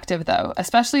effective, though,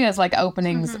 especially as like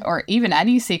openings or even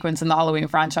any sequence in the Halloween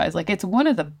franchise. Like, it's one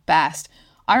of the best.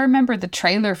 I remember the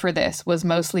trailer for this was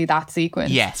mostly that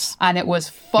sequence. Yes. And it was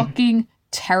fucking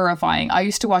terrifying. I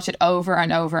used to watch it over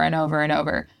and over and over and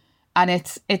over. and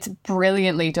it's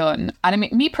brilliantly done. And I mean,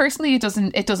 me personally, it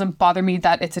doesn't bother me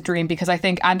that it's a dream, because I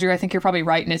think, Andrew, I think you're probably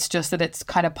right, and it's just that it's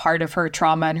kind of part of her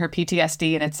trauma and her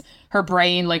PTSD, and it's her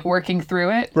brain like working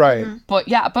through it. Right. But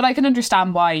yeah, but I can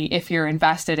understand why, if you're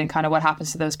invested in kind of what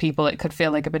happens to those people, it could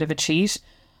feel like a bit of a cheat.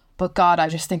 But God, I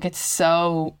just think it's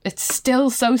still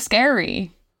so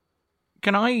scary.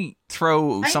 Can I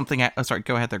throw something at... Oh, sorry,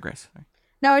 go ahead there, Grace. Sorry.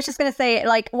 No, I was just going to say,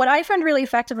 like, what I found really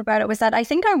effective about it was that I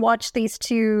think I watched these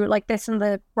two, like this and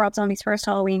the Rob Zombie's first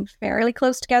Halloween, fairly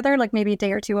close together, like maybe a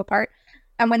day or two apart.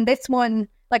 And when this one,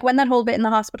 like when that whole bit in the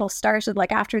hospital started,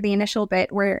 like after the initial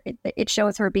bit where it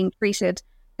shows her being treated,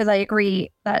 because I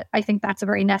agree that I think that's a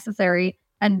very necessary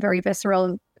and very visceral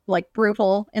and like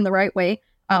brutal in the right way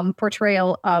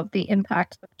portrayal of the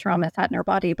impact that the trauma has had in her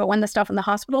body. But when the stuff in the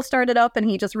hospital started up and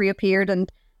he just reappeared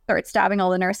and started stabbing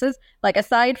all the nurses, like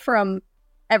aside from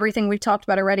everything we've talked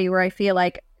about already, where I feel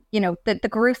like, you know, the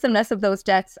gruesomeness of those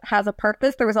deaths has a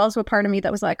purpose, there was also a part of me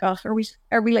that was like, oh, are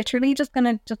we literally just going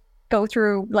to just go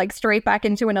through like straight back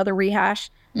into another rehash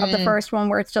of the first one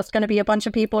where it's just going to be a bunch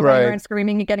of people running around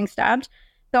screaming and getting stabbed?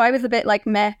 So I was a bit like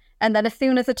meh. And then as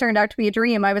soon as it turned out to be a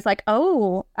dream, I was like,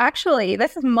 oh, actually,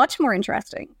 this is much more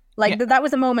interesting. Like that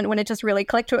was a moment when it just really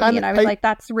clicked with me, and I was like,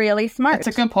 "That's really smart." It's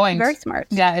a good point. Very smart.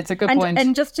 Yeah, it's a good point.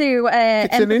 And just to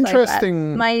it's an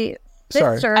interesting. My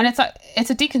sister, and it's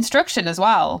a deconstruction as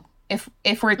well. If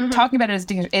we're talking about it as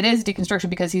it is deconstruction,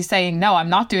 because he's saying, "No, I'm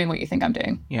not doing what you think I'm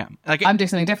doing. Yeah, I'm doing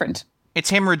something different." It's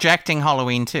him rejecting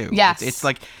Halloween too. Yes, it's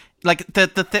like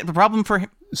the problem for him.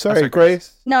 Sorry,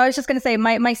 Grace. No, I was just going to say,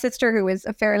 my sister, who is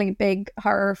a fairly big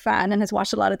horror fan and has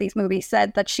watched a lot of these movies,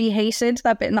 said that she hated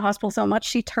that bit in the hospital so much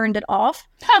she turned it off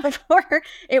before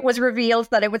it was revealed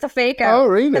that it was a fake out. Oh,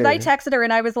 really? Because I texted her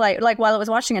and I was like while I was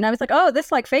watching it, and I was like, oh,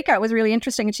 this like fake out was really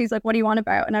interesting. And she's like, what do you want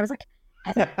about? And I was like,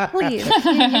 please,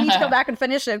 you need to go back and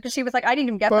finish it. Because she was like, I didn't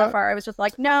even get that far. I was just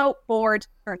like, no, bored,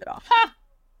 turned it off.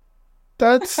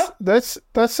 That's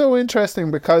so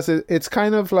interesting, because it's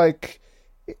kind of like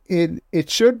it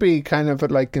should be kind of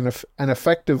like an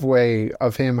effective way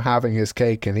of him having his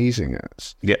cake and eating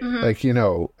it. Yeah, like, you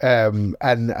know,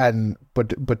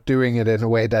 but doing it in a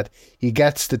way that he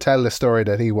gets to tell the story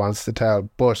that he wants to tell.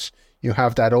 But you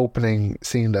have that opening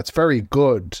scene that's very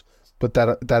good, but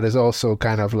that is also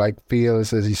kind of like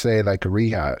feels, as you say, like a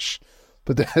rehash.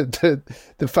 But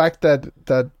the fact that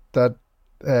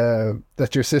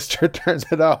your sister turned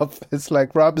it off, it's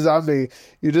like, Rob Zombie,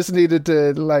 you just needed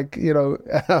to, like, you know,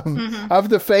 have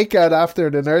the fake out after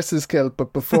the nurse is killed,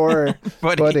 but before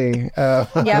Buddy.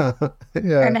 Yeah.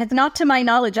 And has not, to my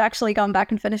knowledge, actually gone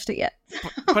back and finished it yet.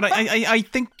 But I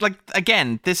think, like,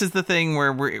 again, this is the thing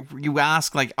where you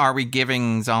ask, like, are we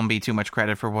giving Zombie too much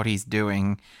credit for what he's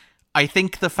doing? I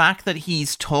think the fact that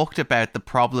he's talked about the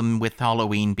problem with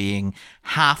Halloween being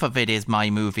half of it is my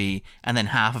movie and then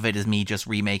half of it is me just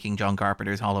remaking John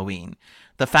Carpenter's Halloween.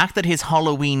 The fact that his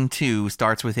Halloween 2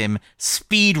 starts with him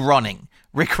speed running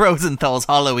Rick Rosenthal's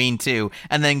Halloween 2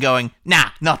 and then going, nah,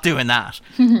 not doing that.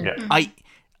 Yeah.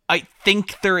 I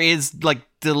think there is like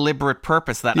deliberate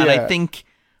purpose to that. Yeah. And I think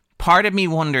part of me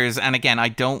wonders, and again,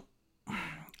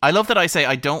 I love that I say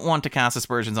I don't want to cast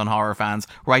aspersions on horror fans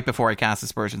right before I cast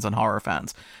aspersions on horror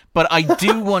fans. But I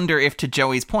do wonder if, to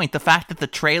Joey's point, the fact that the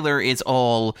trailer is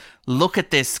all, look at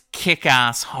this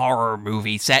kick-ass horror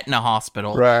movie set in a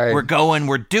hospital. Right.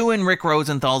 We're doing Rick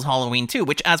Rosenthal's Halloween 2,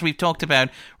 which, as we've talked about,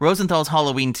 Rosenthal's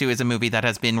Halloween 2 is a movie that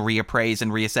has been reappraised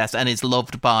and reassessed and is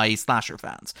loved by slasher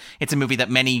fans. It's a movie that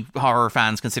many horror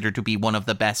fans consider to be one of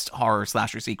the best horror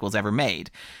slasher sequels ever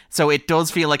made. So it does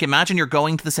feel like, imagine you're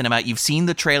going to the cinema, you've seen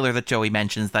the trailer that Joey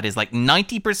mentions that is like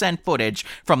 90% footage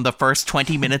from the first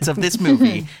 20 minutes of this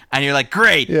movie. And you're like,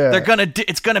 great, they're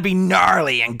it's gonna be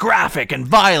gnarly and graphic and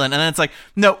violent, and then it's like,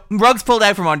 no, rug's pulled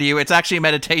out from under you. It's actually a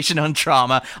meditation on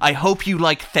trauma. I hope you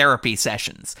like therapy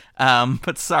sessions.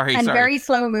 But sorry, very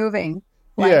slow moving.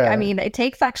 Like, I mean, it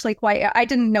takes actually quite. I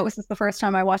didn't notice this the first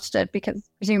time I watched it because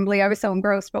presumably I was so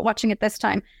engrossed. But watching it this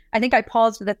time, I think I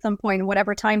paused it at some point.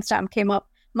 Whatever timestamp came up,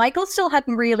 Michael still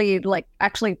hadn't really like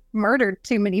actually murdered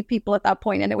too many people at that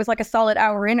point, and it was like a solid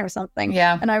hour in or something.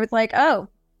 Yeah, and I was like, oh.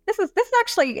 This is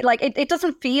actually, like, it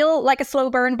doesn't feel like a slow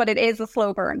burn, but it is a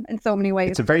slow burn in so many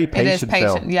ways. It's a very patient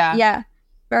film. Yeah. Yeah,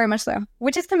 very much so.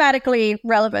 Which is thematically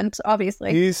relevant,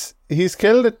 obviously. He's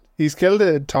killed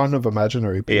a ton of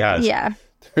imaginary people. He has. Yeah.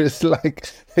 There's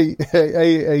like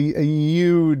a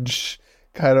huge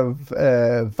kind of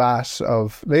vat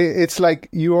of, it's like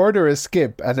you order a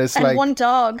skip and it's like one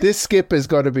dog. This skip is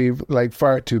going to be like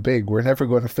far too big. We're never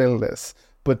going to fill this.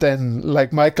 But then,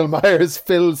 like, Michael Myers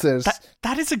fills it.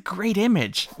 That is a great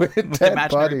image with dead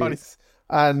bodies.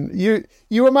 And you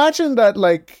imagine that,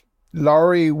 like,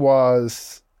 Laurie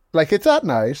was like, it's at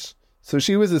night, so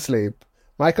she was asleep.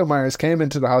 Michael Myers came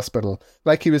into the hospital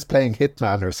like he was playing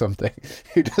Hitman or something.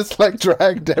 He just like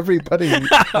dragged everybody and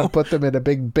put them in a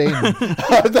big bin out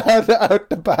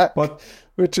the back,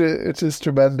 which is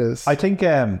tremendous. I think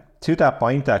to that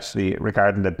point, actually,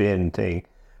 regarding the bin thing,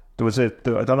 there was I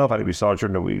don't know if anybody saw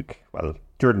during the week, well,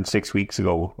 during 6 weeks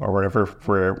ago or whatever,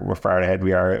 we're far ahead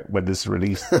we are when this is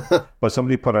released. But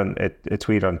somebody put on a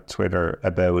tweet on Twitter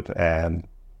about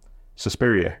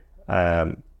Suspiria.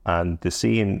 And the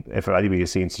scene, if anybody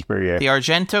has seen Suspiria... The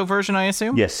Argento version, I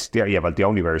assume? Yes, but the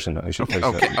only version, I should say.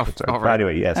 Okay. But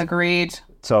anyway, yes. Agreed.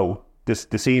 So, the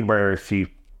scene where she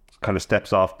kind of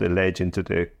steps off the ledge into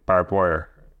the barbed wire.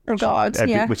 Oh, God,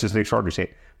 yeah. Which is an extraordinary scene.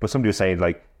 But somebody was saying,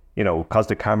 like, you know, because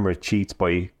the camera cheats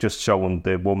by just showing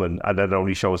the woman and then it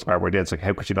only shows barbed wire, then it's like,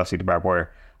 how could you not see the barbed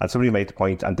wire? And somebody made the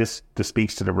point, and this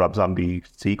speaks to the Rob Zombie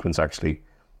sequence, actually,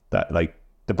 that, like,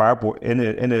 the barbed wire in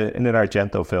an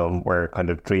Argento film where kind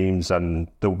of dreams and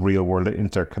the real world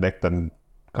interconnect and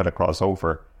kind of cross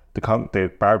over,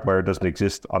 the barbed wire doesn't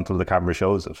exist until the camera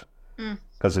shows it,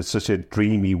 because it's such a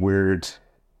dreamy, weird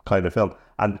kind of film.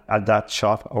 And that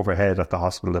shot overhead at the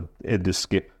hospital in the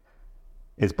skip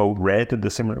is both red in the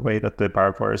similar way that the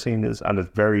barbed wire scene is, and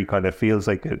it very kind of feels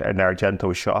like an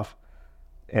Argento shot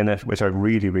in it, which I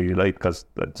really, really like, because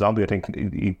Zombie, I think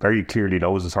he very clearly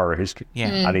knows his horror history.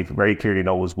 And he very clearly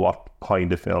knows what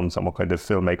kind of films and what kind of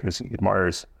filmmakers he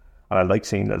admires. And I like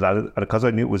seeing that. And because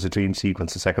I knew it was a dream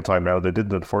sequence the second time round, I didn't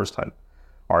the first time,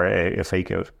 or a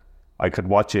fake out. I could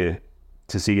watch it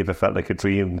to see if it felt like a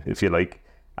dream, if you like.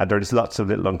 And there's lots of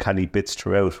little uncanny bits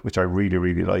throughout, which I really,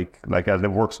 really like. And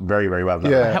it works very, very well.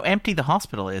 Yeah. How empty the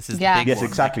hospital is the big Yes, one.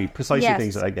 Exactly. Precisely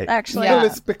things that I get. Actually, Well,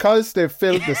 it's because they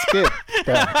filled the skip.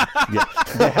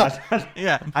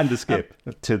 And the skip,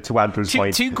 to Andrew's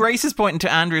point. To Grace's point and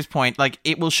to Andrew's point, like,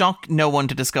 it will shock no one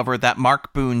to discover that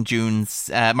Mark Boone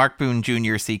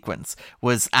Jr. sequence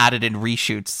was added in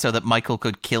reshoots so that Michael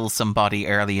could kill somebody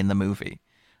early in the movie.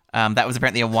 That was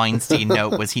apparently a Weinstein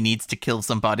note, was he needs to kill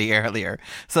somebody earlier.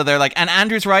 So they're like, and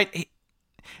Andrew's right.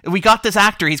 We got this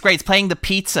actor. He's great. He's playing the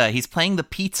pizza. He's playing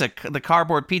the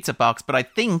cardboard pizza box. But I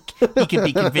think he can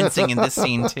be convincing in this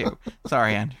scene too.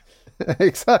 Sorry, Andrew.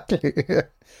 Exactly.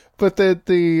 But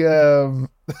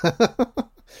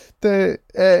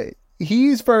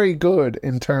he's very good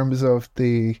in terms of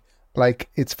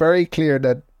it's very clear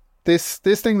that this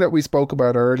thing that we spoke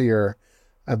about earlier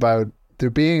about there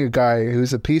being a guy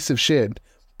who's a piece of shit,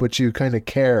 but you kind of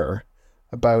care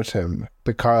about him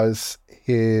because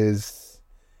his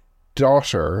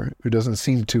daughter, who doesn't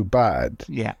seem too bad,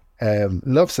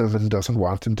 loves him and doesn't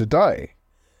want him to die,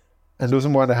 and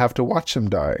doesn't want to have to watch him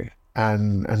die,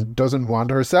 and doesn't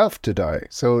want herself to die.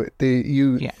 So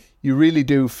you really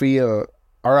do feel,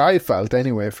 or I felt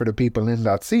anyway, for the people in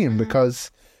that scene, because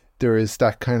there is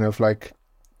that kind of like,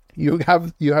 you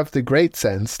have the great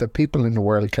sense that people in the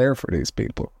world care for these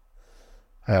people.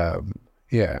 And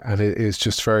it is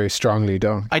just very strongly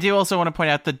done. I do also want to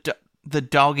point out the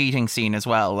dog eating scene as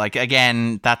well. Like,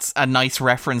 again, that's a nice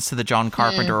reference to the John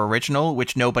Carpenter original,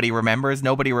 which nobody remembers.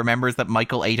 Nobody remembers that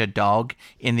Michael ate a dog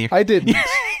in the... I didn't.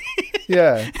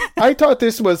 Yeah. I thought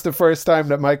this was the first time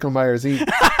that Michael Myers eats.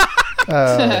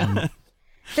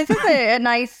 This is a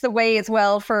nice way as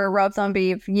well for Rob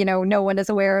Zombie, if, no one is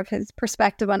aware of his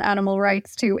perspective on animal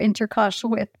rights, to intercut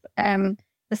with the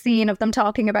scene of them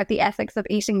talking about the ethics of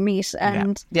eating meat.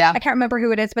 And I can't remember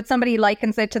who it is, but somebody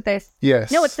likens it to this. Yes.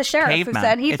 No, it's the sheriff Caveman. who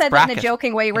said, he It's said Brackett. it in a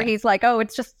joking way where he's like, oh,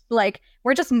 it's just like,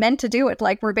 we're just meant to do it.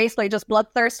 Like, we're basically just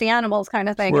bloodthirsty animals kind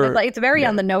of thing. And it's very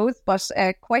on the nose, but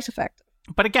quite effective.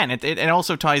 But again, it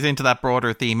also ties into that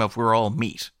broader theme of we're all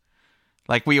meat.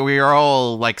 Like, we are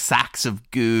all like sacks of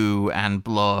goo and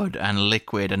blood and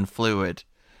liquid and fluid.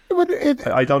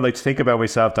 I don't like to think about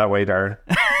myself that way, Darren.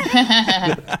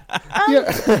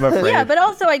 I'm afraid. Yeah, but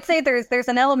also I'd say there's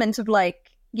an element of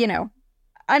like,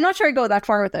 I'm not sure I go that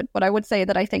far with it, but I would say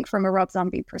that I think from a Rob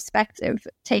Zombie perspective,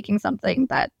 taking something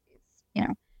that is,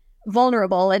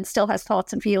 vulnerable and still has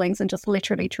thoughts and feelings and just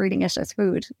literally treating it as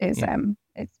food is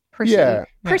it's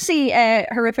pretty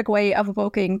horrific way of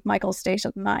evoking Michael's state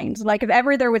of mind. Like, if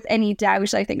ever there was any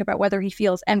doubt, I think, about whether he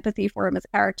feels empathy for him as a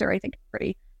character, I think it's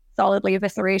pretty solidly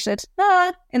eviscerated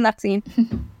in that scene.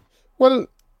 Well,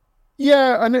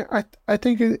 yeah, and I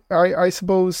think I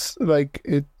suppose like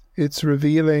it's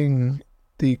revealing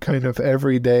the kind of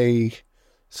everyday,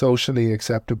 socially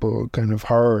acceptable kind of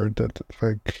horror that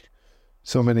like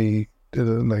so many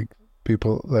like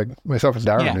people like myself and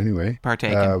Darren anyway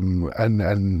partake that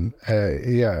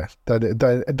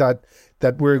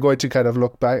that we're going to kind of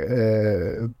look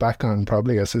back on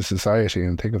probably as a society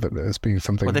and think of it as being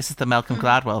something. Well, this is the Malcolm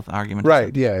Gladwell argument.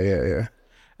 Right, yeah.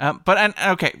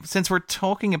 Okay, since we're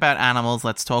talking about animals,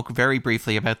 let's talk very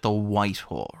briefly about the white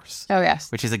horse. Oh,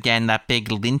 yes. Which is, again, that big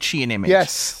Lynchian image.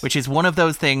 Yes. Which is one of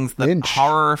those things that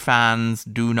horror fans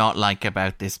do not like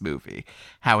about this movie.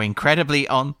 How incredibly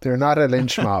they're not a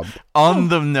lynch mob. On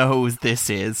the nose this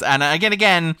is. And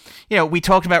again, you know, we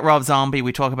talked about Rob Zombie,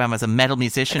 we talk about him as a metal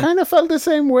musician. I kind of felt the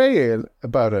same way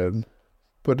about it.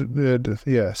 But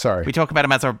yeah, sorry. We talk about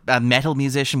him as a metal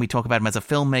musician. We talk about him as a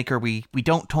filmmaker. We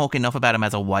don't talk enough about him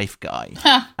as a wife guy.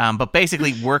 But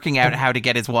basically working out how to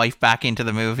get his wife back into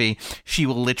the movie, she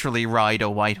will literally ride a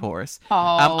white horse.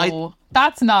 Oh,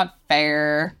 that's not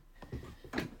fair.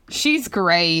 She's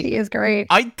great. She is great.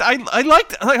 I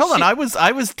liked. Hold on. I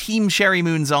was Team Sherry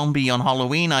Moon Zombie on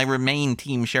Halloween. I remain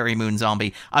Team Sherry Moon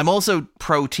Zombie. I'm also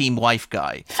pro Team Wife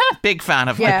Guy. Big fan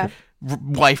of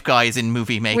wife guys in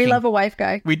movie making. We love a wife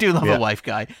guy. We do love a wife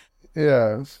guy.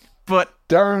 Yeah. But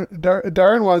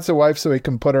Darren wants a wife so he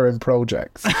can put her in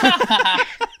projects.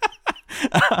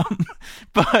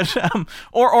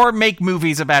 Or make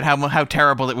movies about how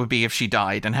terrible it would be if she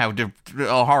died and how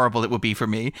horrible it would be for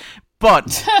me.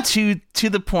 But to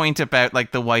the point about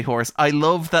like the white horse, I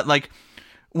love that like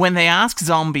when they ask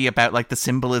Zombie about like the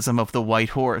symbolism of the white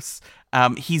horse,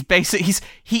 he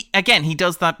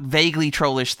does that vaguely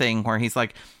trollish thing where he's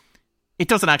like, it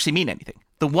doesn't actually mean anything.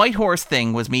 The white horse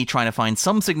thing was me trying to find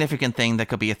some significant thing that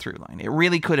could be a through line. It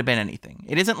really could have been anything.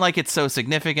 It isn't like it's so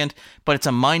significant, but it's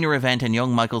a minor event in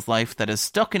young Michael's life that is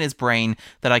stuck in his brain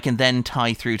that I can then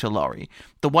tie through to Laurie.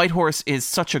 The white horse is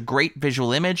such a great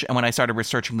visual image, and when I started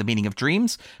researching the meaning of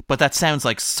dreams, but that sounds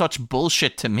like such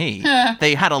bullshit to me.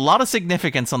 They had a lot of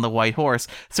significance on the white horse,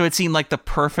 so it seemed like the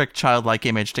perfect childlike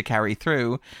image to carry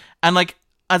through. And like,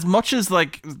 as much as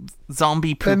like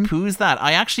Zombie poo-poos that,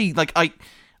 I actually like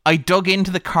I dug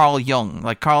into the Carl Jung,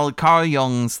 like Carl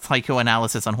Jung's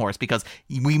psychoanalysis on horse, because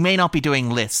we may not be doing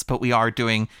lists, but we are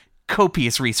doing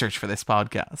copious research for this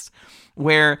podcast,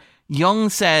 where Jung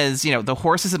says, you know, the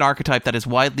horse is an archetype that is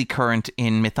widely current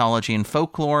in mythology and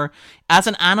folklore. As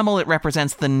an animal, it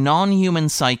represents the non-human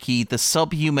psyche, the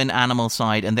subhuman animal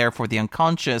side, and therefore the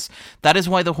unconscious. That is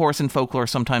why the horse in folklore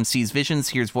sometimes sees visions,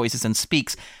 hears voices, and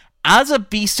speaks. As a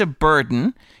beast of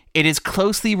burden, it is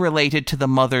closely related to the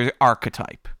mother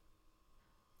archetype.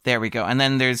 There we go. And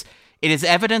then it is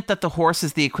evident that the horse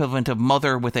is the equivalent of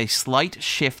mother with a slight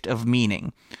shift of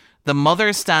meaning. The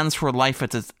mother stands for life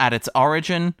at its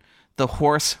origin, the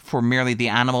horse for merely the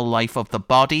animal life of the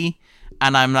body.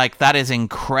 And I'm like, that is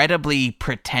incredibly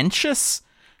pretentious,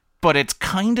 but it's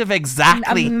kind of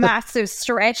exactly a massive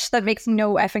stretch that makes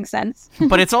no effing sense.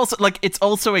 But it's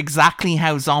also exactly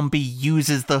how Zombie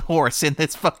uses the horse in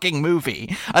this fucking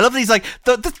movie. I love that he's like,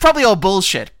 that's probably all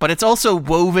bullshit, but it's also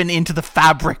woven into the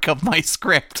fabric of my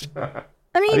script.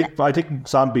 I think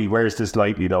Zombie wears this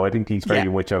lightly, though. I think he's very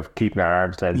much of keeping our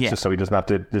arms length, just so he doesn't have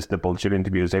to listen to bullshit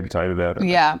interviews every time about it.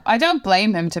 Yeah, I don't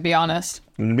blame him, to be honest.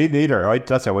 Me neither.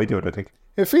 That's how I do it, I think.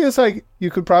 It feels like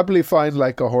you could probably find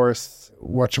like a horse,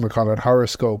 whatchamacallit,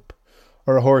 horoscope,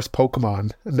 or a horse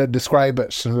Pokemon, and then describe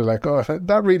it, and we're like, oh,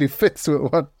 that really fits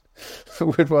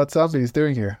with what Zombie's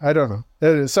doing here. I don't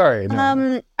know. Sorry.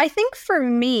 No. I think for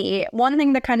me, one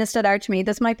thing that kind of stood out to me,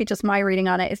 this might be just my reading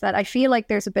on it, is that I feel like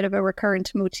there's a bit of a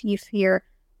recurrent motif here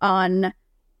on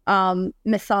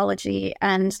mythology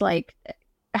and like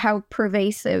how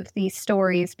pervasive these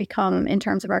stories become in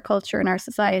terms of our culture and our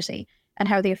society, and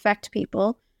how they affect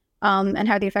people, and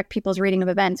how they affect people's reading of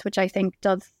events, which I think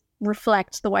does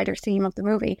reflect the wider theme of the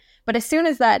movie. But as soon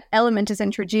as that element is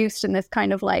introduced in this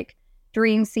kind of like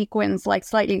dream sequence, like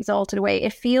slightly exalted way,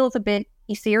 it feels a bit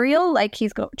ethereal, like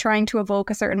he's trying to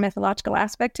evoke a certain mythological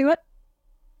aspect to it.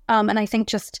 And I think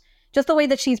just the way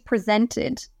that she's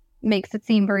presented makes it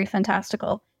seem very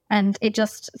fantastical. And it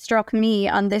just struck me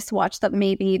on this watch that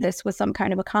maybe this was some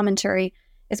kind of a commentary,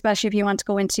 especially if you want to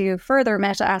go into further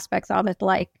meta aspects of it,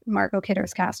 like Margot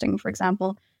Kidder's casting, for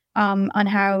example, on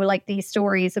how like these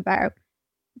stories about,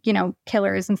 you know,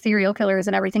 killers and serial killers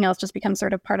and everything else just become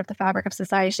sort of part of the fabric of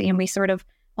society, and we sort of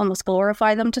almost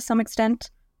glorify them to some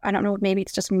extent. I don't know, maybe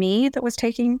it's just me that was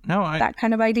taking that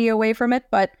kind of idea away from it,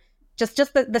 but just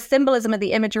the symbolism of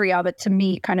the imagery of it to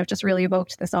me kind of just really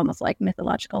evoked this almost like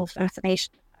mythological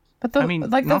fascination. But but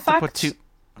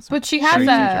she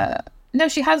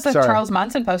has she has a Charles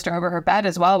Manson poster over her bed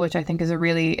as well, which I think is a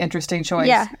really interesting choice.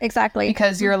 Yeah, exactly.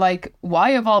 Because you're like,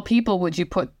 why of all people would you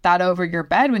put that over your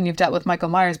bed when you've dealt with Michael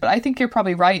Myers? But I think you're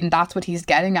probably right, and that's what he's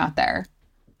getting at there.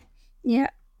 Yeah.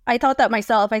 I thought that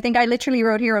myself. I think I literally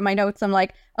wrote here in my notes, I'm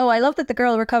like, oh, I love that the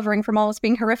girl recovering from almost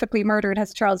being horrifically murdered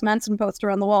has a Charles Manson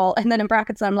poster on the wall. And then in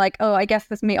brackets, I'm like, oh, I guess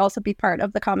this may also be part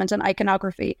of the comment on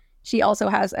iconography. She also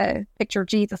has a picture of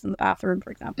Jesus in the bathroom,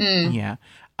 for example. Yeah.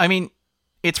 I mean,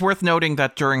 it's worth noting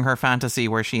that during her fantasy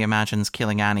where she imagines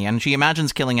killing Annie, and she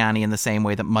imagines killing Annie in the same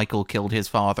way that Michael killed his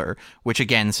father, which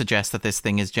again suggests that this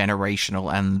thing is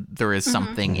generational and there is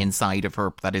something inside of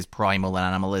her that is primal and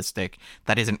animalistic,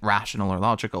 that isn't rational or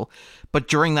logical. But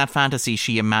during that fantasy,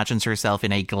 she imagines herself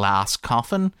in a glass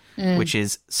coffin, which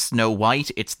is Snow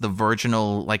White. It's the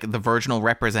virginal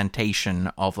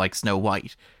representation of like Snow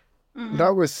White.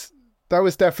 That was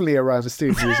definitely a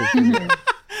Ramstein music video.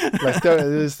 Like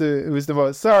it was the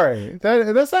most. Sorry,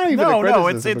 that's not even a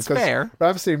criticism. It's fair.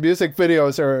 Ramstein music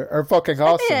videos are fucking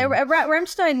awesome. Yeah,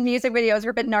 Rammstein music videos are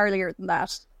a bit gnarlier than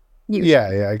that. Usually.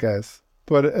 Yeah, I guess.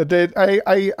 But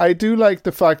I do like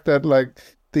the fact that like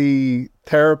the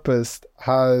therapist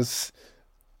has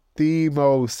the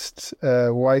most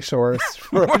white horse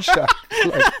Rorschach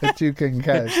that you can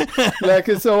get. Like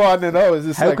it's so on the nose.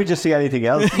 It's How could you see anything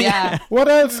else? Yeah. What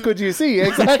else could you see?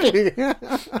 Exactly.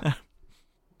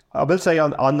 I will say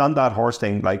on that horse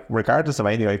thing, like regardless of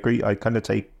anything, I agree. I kind of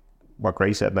take what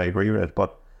Gray said and I agree with it,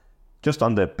 but just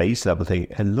on the base level thing,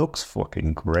 it looks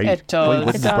fucking great. It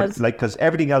does. It does. Like, because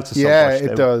everything else is so Yeah, much.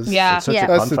 it does. Yeah. It's such a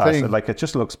That's the contrast. thing. And, like, it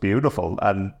just looks beautiful.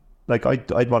 And like,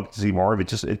 I'd want to see more of it.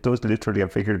 Just it does literally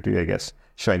and figuratively, I guess,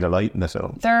 shine a light in the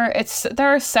film. There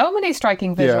are so many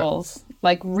striking visuals,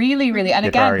 like really, really, and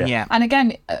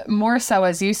again, more so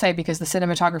as you say, because the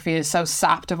cinematography is so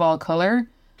sapped of all color,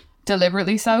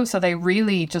 deliberately so they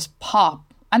really just pop.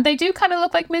 And they do kind of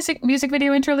look like music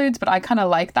video interludes, but I kind of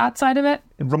like that side of it.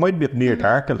 It reminded me of Near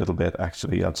Dark a little bit,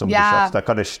 actually, on some of the shots. That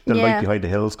kind of the light behind the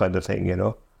hills kind of thing, you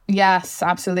know? Yes,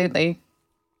 absolutely.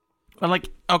 Well, like,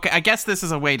 okay, I guess this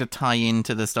is a way to tie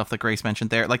into the stuff that Grace mentioned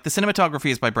there. Like, the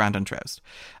cinematography is by Brandon Troust.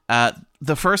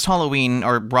 The first Halloween,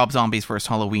 or Rob Zombie's first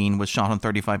Halloween, was shot on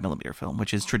 35mm film,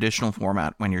 which is traditional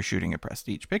format when you're shooting a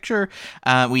prestige picture.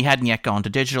 We hadn't yet gone to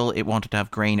digital. It wanted to have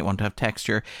grain. It wanted to have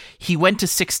texture. He went to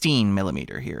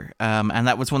 16mm here, and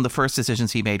that was one of the first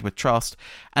decisions he made with Troust.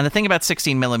 And the thing about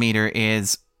 16mm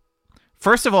is,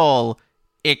 first of all,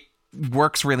 it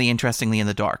works really interestingly in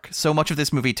the dark. So much of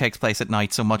this movie takes place at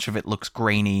night, so much of it looks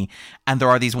grainy, and there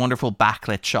are these wonderful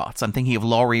backlit shots. I'm thinking of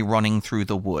Laurie running through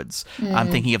the woods. I'm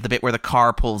thinking of the bit where the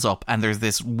car pulls up and there's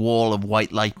this wall of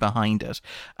white light behind it.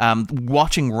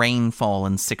 Watching rain fall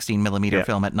in 16mm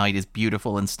film at night is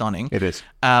beautiful and stunning. It is.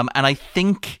 And I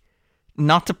think,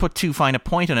 not to put too fine a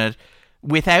point on it,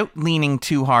 without leaning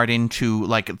too hard into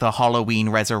like the Halloween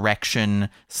resurrection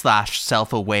 /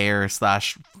 self-aware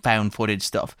 / found footage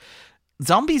stuff,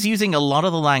 Zombie's using a lot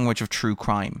of the language of true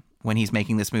crime when he's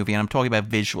making this movie, and I'm talking about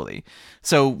visually.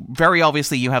 So very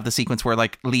obviously you have the sequence where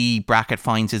like Lee Brackett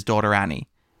finds his daughter Annie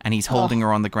and he's holding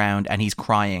her on the ground and he's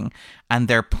crying, and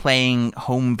they're playing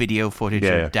home video footage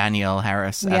of Danielle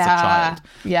Harris as a child,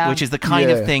 which is the kind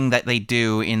of thing that they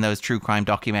do in those true crime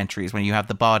documentaries when you have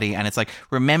the body and it's like,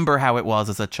 remember how it was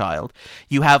as a child.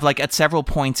 You have like at several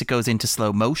points it goes into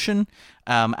slow motion,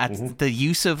 at the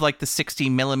use of like the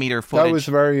 16mm footage. That was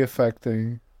very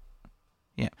affecting.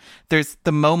 Yeah. There's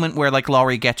the moment where like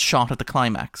Laurie gets shot at the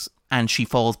climax and she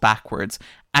falls backwards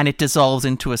and it dissolves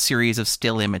into a series of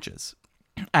still images.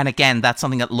 And again, that's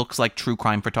something that looks like true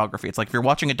crime photography. It's like if you're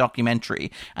watching a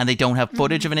documentary and they don't have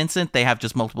footage of an incident, they have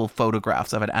just multiple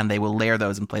photographs of it and they will layer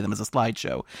those and play them as a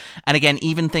slideshow. And again,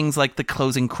 even things like the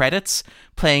closing credits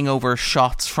playing over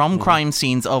shots from crime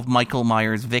scenes of Michael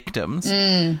Myers' victims.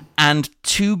 And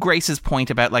to Grace's point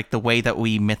about like the way that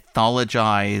we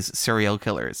mythologize serial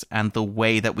killers and the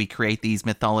way that we create these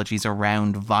mythologies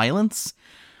around violence.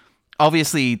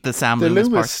 Obviously, the Sam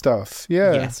Loomis stuff,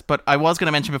 Yes, but I was going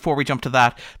to mention before we jump to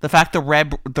that, the fact the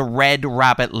Red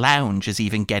Rabbit Lounge is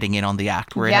even getting in on the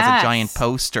act, where it has a giant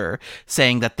poster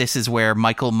saying that this is where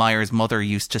Michael Myers' mother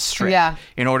used to strip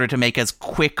in order to make as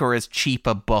quick or as cheap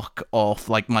a buck off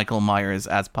like Michael Myers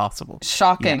as possible.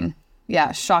 Shocking.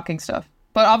 Yeah, shocking stuff.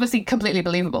 But obviously completely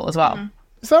believable as well.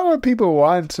 Is that what people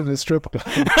want in a strip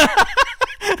club?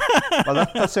 Well,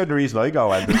 that's the reason I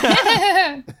go, Andrew.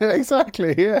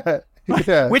 Exactly, yeah.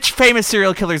 Which famous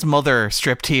serial killer's mother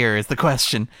stripped here is the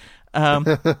question.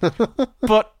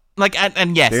 But like,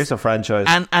 and yes, there's a franchise,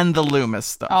 and the Loomis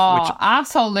stuff. Oh,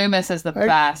 asshole Loomis is the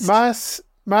best.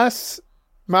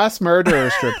 Mass murderer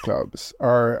strip clubs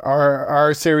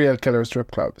are serial killer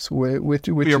strip clubs. Which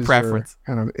your is preference?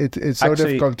 It's so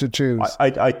actually difficult to choose.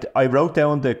 I wrote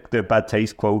down the bad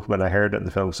taste quote when I heard it in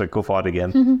the film, so I go for it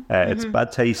again. It's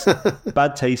bad taste.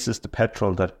 Bad taste is the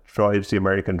petrol that drives the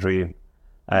American dream.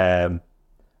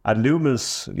 And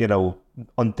Loomis,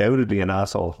 undoubtedly an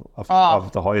asshole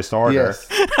of the highest order. Yes.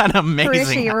 An amazing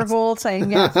Pretty asshole.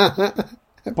 revolting, yes.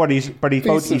 But he's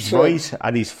right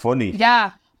and he's funny.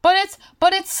 Yeah. But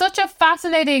it's such a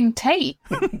fascinating take.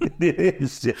 It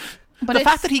is. But the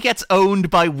fact that he gets owned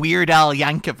by Weird Al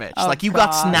Yankovic. You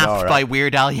got snapped by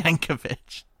Weird Al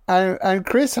Yankovic. And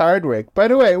Chris Hardwick. By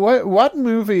the way, what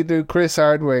movie do Chris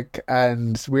Hardwick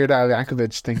and Weird Al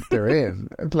Yankovic think they're in?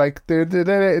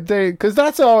 They because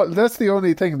that's the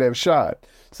only thing they've shot.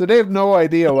 So they have no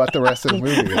idea what the rest of the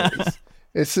movie is.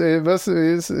 It's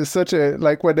such a,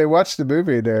 when they watch the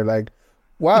movie, they're like,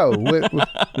 wow, a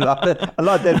lot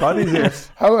of dead bodies here.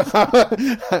 How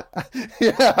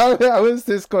is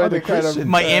this going to kind of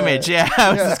my image?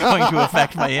 How is this going to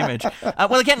affect my image?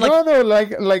 Well, again,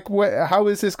 how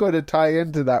is this going to tie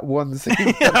into that one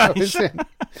scene that I was in?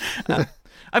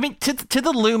 I mean, to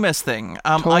the Loomis thing.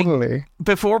 Totally.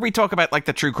 Before we talk about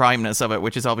the true crimeness of it,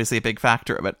 which is obviously a big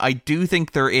factor of it, I do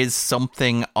think there is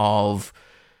something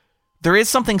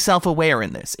self-aware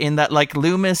in this, in that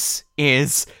Loomis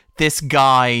is this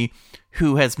guy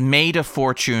who has made a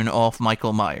fortune off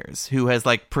Michael Myers, who has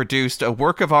produced a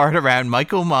work of art around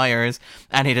Michael Myers,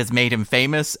 and it has made him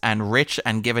famous and rich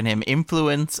and given him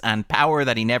influence and power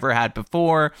that he never had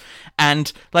before.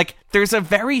 And there's a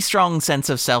very strong sense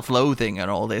of self-loathing in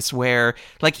all this, where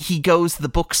he goes to the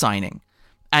book signing,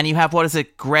 and you have,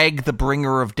 Greg the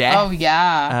Bringer of Death? Oh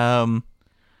yeah.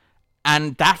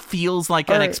 And that feels like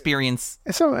an experience.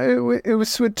 So it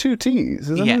was with two T's,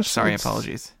 isn't it? Yeah, sorry,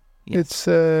 apologies. Yes.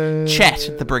 It's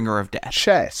Chet, the Bringer of Death.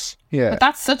 Chet, yeah. But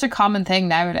that's such a common thing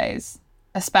nowadays,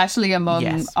 especially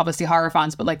among obviously horror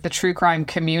fans, but the true crime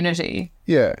community.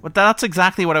 Yeah. But that's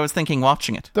exactly what I was thinking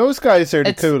watching it. Those guys are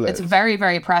the coolest. It's very,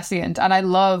 very prescient, and I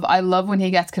love when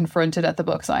he gets confronted at the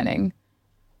book signing.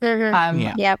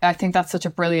 Mm-hmm. I think that's such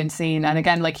a brilliant scene, and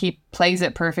again, he plays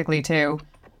it perfectly too.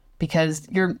 Because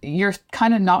you're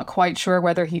kind of not quite sure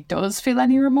whether he does feel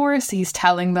any remorse. He's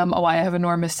telling them, "Oh, I have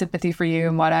enormous sympathy for you,"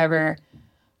 and whatever.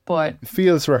 But it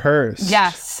feels rehearsed.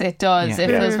 Yes, it does. Yeah.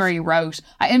 It feels very rote.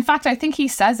 In fact, I think he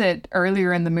says it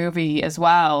earlier in the movie as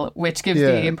well, which gives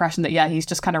the impression that he's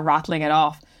just kind of rattling it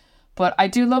off. But I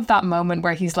do love that moment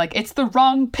where he's like, "It's the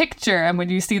wrong picture," and when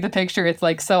you see the picture, it's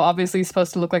so obviously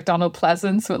supposed to look like Donald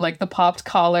Pleasance with the popped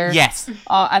collar. Yes.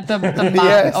 At the map.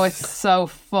 Yes. Oh, it's so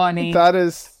funny.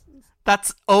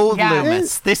 That's old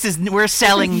Loomis. We're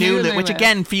selling new Loomis, which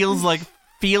again feels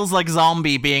like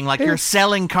zombie being you're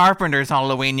selling Carpenter's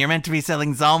Halloween. You're meant to be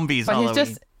selling zombies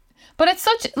Halloween. But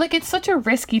it's such a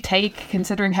risky take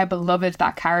considering how beloved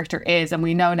that character is, and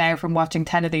we know now from watching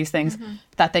 10 of these things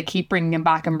that they keep bringing him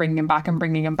back and bringing him back and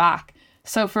bringing him back.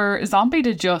 So for Zombie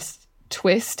to just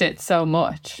twist it so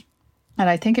much. And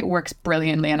I think it works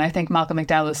brilliantly. And I think Malcolm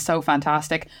McDowell is so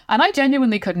fantastic. And I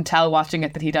genuinely couldn't tell watching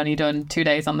it that he'd only done 2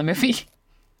 days on the movie.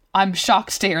 I'm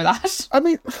shocked to hear that. I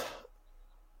mean,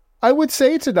 I would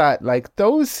say to that,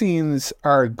 those scenes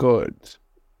are good.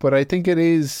 But I think it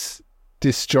is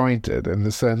disjointed in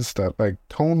the sense that,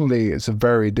 tonally, it's a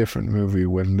very different movie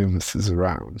when Loomis is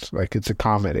around. It's a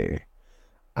comedy.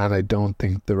 And I don't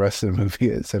think the rest of the movie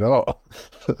is at all.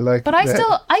 But I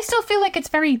still feel like it's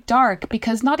very dark,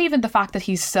 because not even the fact that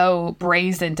he's so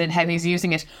brazen in how he's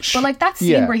using it, but that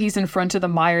scene where he's in front of the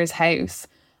Myers house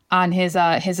and his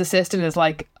assistant is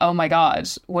like, "Oh my God,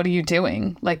 what are you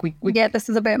doing? We this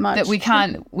is a bit much. That we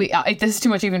can't. This is too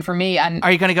much even for me." And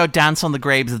are you going to go dance on the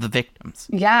graves of the victims?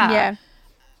 Yeah.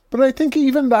 But I think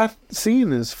even that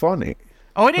scene is funny.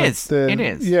 Oh, it is. It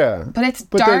is. Yeah. But it's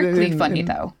darkly funny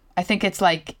though. I think it's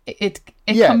it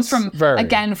comes from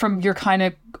again from you're kind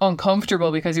of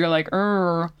uncomfortable because you're like,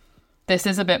 this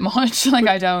is a bit much.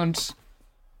 I don't.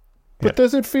 But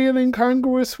does it feel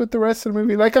incongruous with the rest of the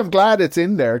movie? I'm glad it's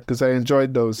in there because I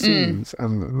enjoyed those scenes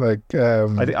and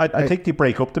I think they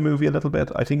break up the movie a little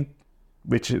bit. I think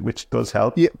which does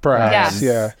help. Yeah, perhaps.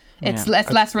 Yes. It's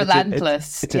less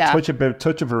relentless. It's a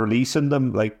touch of a release in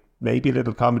them, maybe a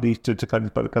little comedy to kind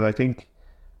of, because I think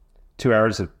 2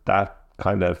 hours of that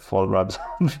kind of full Rob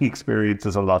Zombie experience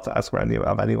is a lot to ask for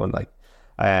anyone.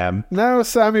 Now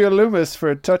Samuel Loomis for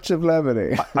a touch of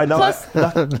levity. I know. Plus,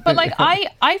 but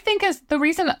I think is the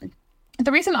reason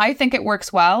I think it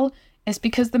works well is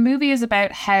because the movie is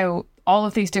about how all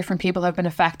of these different people have been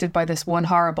affected by this one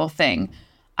horrible thing.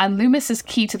 And Loomis is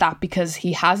key to that because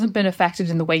he hasn't been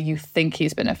affected in the way you think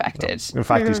he's been affected. In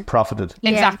fact, he's profited.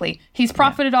 Exactly. He's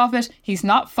profited off it. He's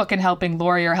not fucking helping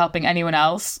Laurie or helping anyone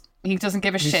else. He doesn't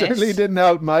give a shit. He certainly didn't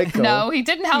help Michael. No, he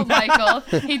didn't help Michael.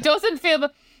 He doesn't feel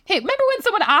hey, remember when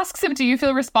someone asks him, do you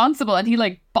feel responsible? And he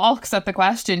like balks at the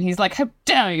question. He's like, how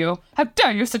dare you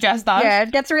suggest that? Yeah,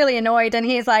 gets really annoyed, and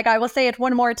he's like, I will say it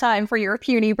one more time for your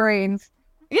puny brains.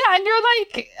 Yeah, and you're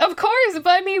like, of course,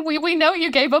 but I mean, we know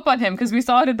you gave up on him because we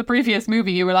saw it in the previous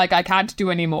movie. You were like, I can't do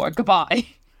any more. Goodbye.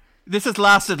 This has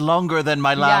lasted longer than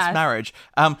my last marriage.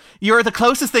 You're the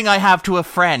closest thing I have to a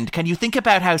friend. Can you think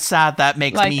about how sad that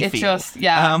makes me feel? Just,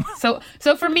 yeah. So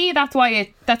for me, that's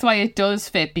why it does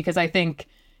fit, because I think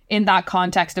in that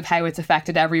context of how it's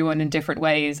affected everyone in different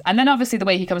ways. And then obviously the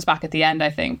way he comes back at the end, I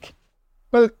think.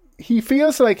 Well, he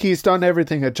feels like he's done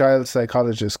everything a child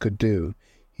psychologist could do.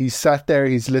 He's sat there,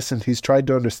 he's listened, he's tried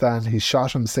to understand, he's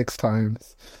shot him 6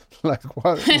 times. Like,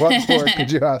 what more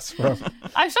could you ask from?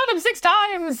 I shot him 6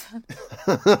 times.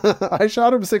 I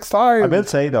shot him 6 times. I will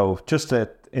say, though, just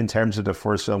that in terms of the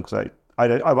first film, because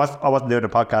I wasn't doing a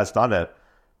podcast on it,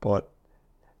 but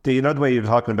do you know the way you're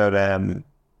talking about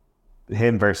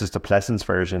him versus the Pleasance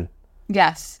version?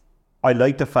 Yes. I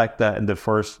like the fact that in the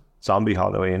first zombie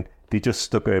Halloween, they just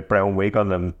stuck a brown wig on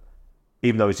them,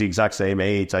 even though it's the exact same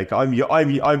age. Like, I'm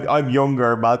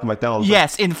younger Malcolm McDonald.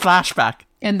 Yes, in flashback.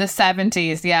 In the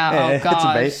 70s, yeah. Oh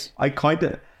god. I thought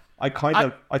it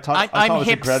I'm was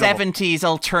hip incredible. 70s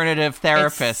alternative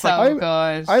therapist. It's so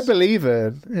good. I believe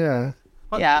it. Yeah.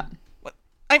 Yeah.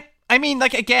 I mean,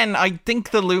 like, again, I think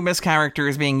the Loomis character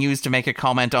is being used to make a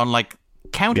comment on, like,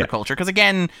 counterculture, because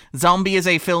again, Zombie is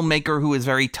a filmmaker who is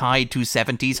very tied to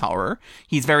 70s horror.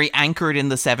 He's very anchored in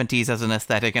the 70s as an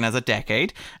aesthetic and as a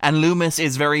decade, and Loomis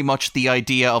is very much the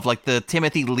idea of like the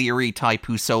Timothy Leary type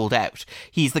who sold out.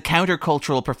 He's the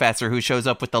countercultural professor who shows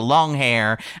up with the long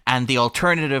hair and the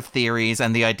alternative theories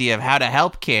and the idea of how to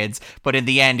help kids, but in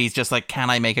the end he's just like, can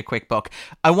I make a quick buck?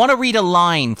 I want to read a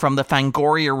line from the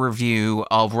Fangoria review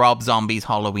of Rob Zombie's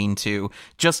Halloween 2,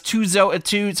 just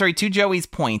to Joey's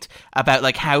point about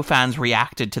like how fans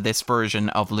reacted to this version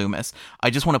of Loomis.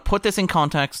 I just want to put this in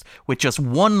context with just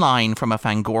one line from a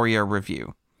Fangoria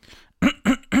review.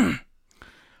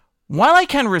 While I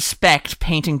can respect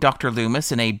painting Dr.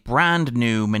 Loomis in a brand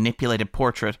new manipulated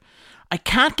portrait, I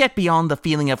can't get beyond the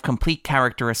feeling of complete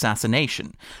character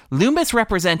assassination. Loomis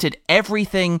represented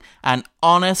everything an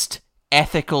honest,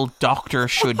 ethical doctor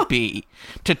should be.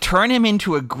 To turn him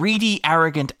into a greedy,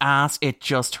 arrogant ass, it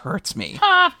just hurts me.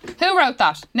 Who wrote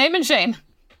that? Name and shame.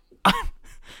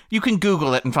 You can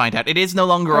Google it and find out. It is no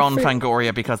longer on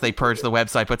Fangoria because they purged the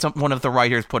website, but one of the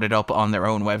writers put it up on their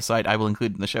own website. I will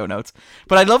include it in the show notes.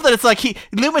 But I love that it's like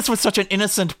Loomis was such an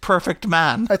innocent, perfect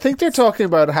man. I think they're talking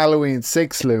about Halloween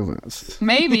 6 Loomis.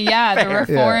 Maybe, yeah, the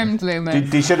reformed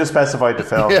Loomis. They should have specified the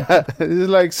film. Yeah, it's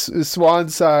like Swan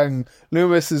song.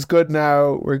 Loomis is good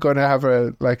now. We're going to have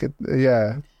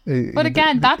But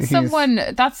again, that's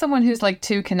someone who's like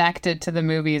too connected to the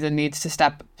movies and needs to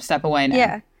step away now.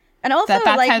 Yeah. And also, that's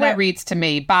like, how that reads to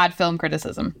me. Bad film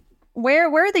criticism.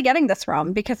 Where are they getting this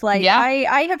from? Because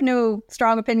I have no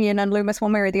strong opinion on Loomis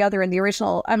one way or the other in the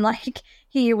original. I'm like,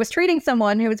 he was treating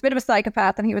someone who was a bit of a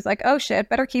psychopath, and he was like, oh shit,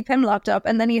 better keep him locked up.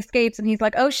 And then he escapes, and he's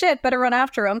like, oh shit, better run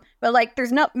after him. But like,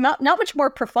 there's not much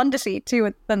more profundity to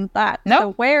it than that. No.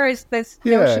 So where is this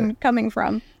notion coming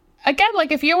from? Again,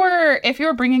 like if you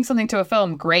were bringing something to a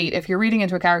film, great. If you're reading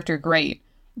into a character, great.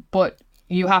 But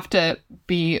you have to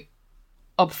be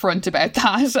upfront about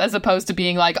that, as opposed to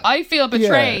being like, I feel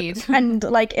betrayed. Yeah. And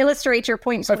like, illustrate your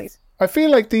points, please. I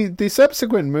feel like the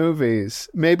subsequent movies,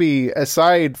 maybe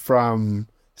aside from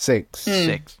 6,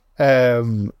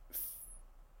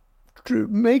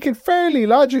 make it fairly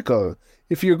logical.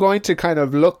 If you're going to kind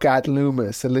of look at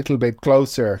Loomis a little bit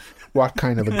closer, what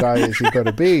kind of a guy is he going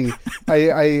to be?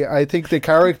 I think the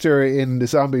character in the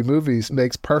zombie movies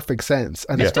makes perfect sense,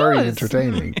 and it's very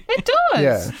entertaining. It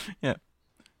does. Yeah.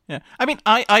 I mean,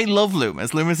 I love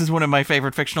Loomis. Loomis is one of my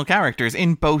favorite fictional characters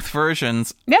in both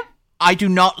versions. Yeah. I do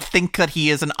not think that he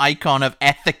is an icon of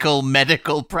ethical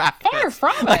medical practice. Far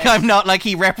from it. Like, I'm not like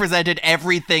he represented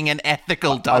everything an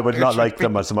ethical doctor. I would not like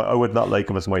him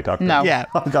as my doctor. No. Yeah.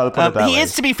 I've got to put it that he way.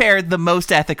 is, to be fair, the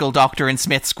most ethical doctor in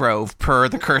Smith's Grove, per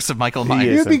The Curse of Michael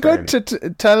Myers. It'd be good to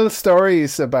tell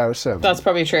stories about him. That's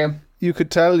probably true. You could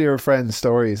tell your friends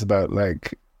stories about,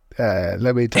 like,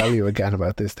 let me tell you again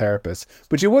about this therapist.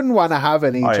 But you wouldn't want to have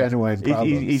any genuine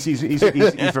problems. He's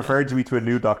referred to me to a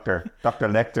new doctor, Dr.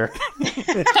 Lecter.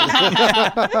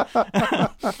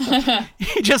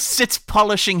 He just sits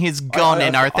polishing his gun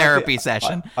in our therapy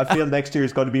session. I feel next year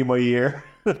is going to be my year.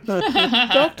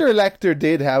 Dr. Lecter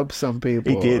did help some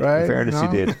people. He did, right? in fairness, he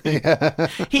did. Yeah.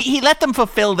 He let them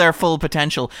fulfill their full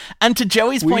potential. And to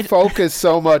Joey's point... We focus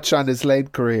so much on his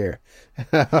late career.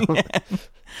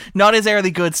 Not his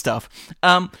early good stuff.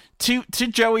 To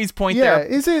Joey's point there.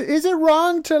 Is it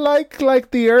wrong to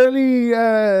like the early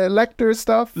Lecter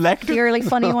stuff? Lecter? The early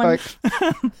funny one.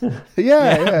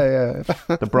 Yeah.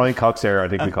 The Brian Cox era, I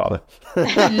think we call it.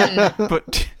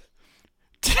 But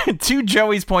to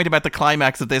Joey's point about the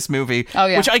climax of this movie,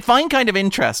 which I find kind of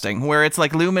interesting, where it's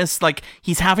like Loomis, like,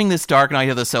 he's having this dark night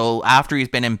of the soul after he's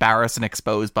been embarrassed and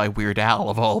exposed by Weird Al,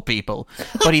 of all people.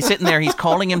 But he's sitting there, he's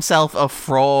calling himself a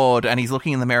fraud, and he's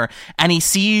looking in the mirror, and he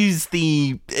sees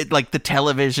the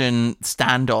television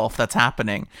standoff that's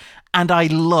happening. And I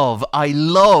love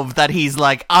that he's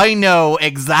like, I know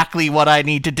exactly what I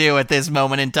need to do at this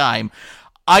moment in time.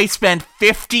 I spent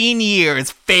 15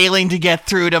 years failing to get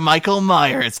through to Michael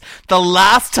Myers. The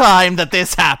last time that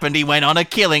this happened, he went on a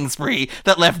killing spree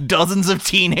that left dozens of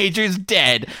teenagers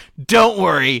dead. Don't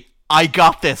worry, I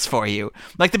got this for you.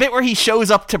 Like the bit where he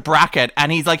shows up to Brackett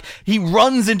and he's like, he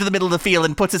runs into the middle of the field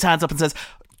and puts his hands up and says,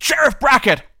 Sheriff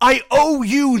Brackett, I owe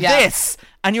you this.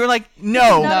 And you're like,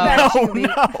 no.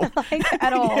 Like,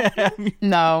 at all. Yeah.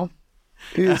 No.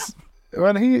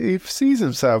 When he sees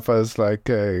himself as like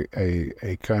a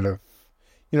kind of,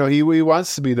 he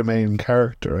wants to be the main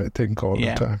character, I think, all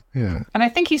the time. Yeah. And I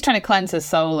think he's trying to cleanse his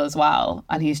soul as well,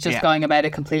 and he's just going about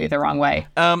it completely the wrong way.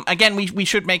 Again, we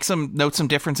should note some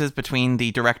differences between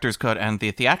the director's cut and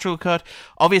the theatrical cut.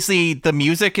 Obviously, the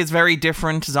music is very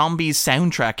different. Zombie's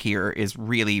soundtrack here is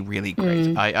really, really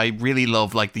great. I really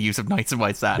love like the use of Nights in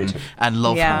White Satin and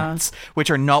Love Hearts, which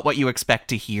are not what you expect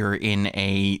to hear in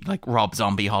a like Rob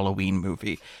Zombie Halloween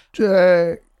movie.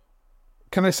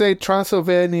 Can I say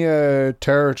Transylvania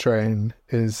Terror Train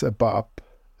is a bop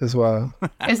as well?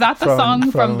 Is that the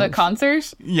song from the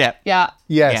concert? Yeah. Yeah.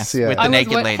 Yes. With the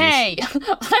naked ladies. Hey,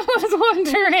 I was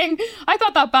wondering. I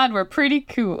thought that band were pretty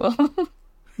cool.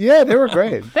 Yeah, they were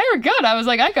great. They were good. I was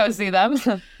like, I'd go see them.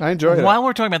 I enjoyed it. While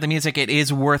we're talking about the music, it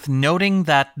is worth noting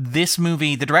that this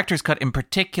movie, the director's cut in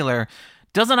particular,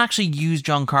 doesn't actually use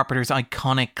John Carpenter's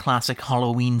iconic classic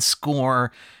Halloween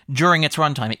score during its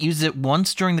runtime. It uses it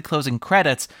once during the closing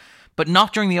credits, but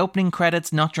not during the opening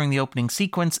credits, not during the opening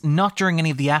sequence, not during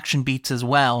any of the action beats as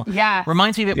well. Yeah.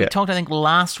 Reminds me of it, we talked, I think,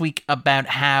 last week about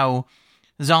how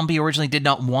Zombie originally did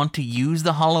not want to use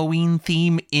the Halloween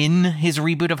theme in his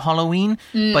reboot of Halloween,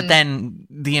 but then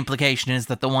the implication is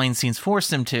that the Weinsteins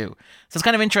forced him to. So it's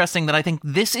kind of interesting that I think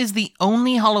this is the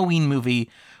only Halloween movie,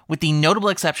 with the notable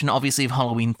exception, obviously, of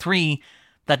Halloween 3,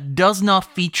 that does not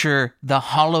feature the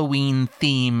Halloween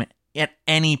theme at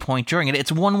any point during it.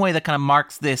 It's one way that kind of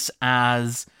marks this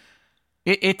as...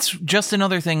 It's just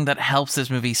another thing that helps this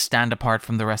movie stand apart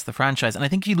from the rest of the franchise. And I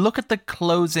think if you look at the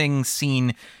closing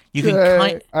scene, you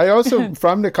can I also,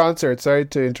 from the concert, sorry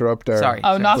to interrupt there. Sorry.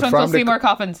 Oh, not until Seymour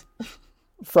Coffins.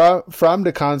 From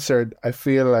the concert, I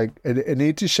feel like I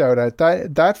need to shout out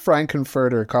that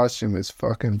Frankenfurter costume is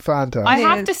fucking fantastic. I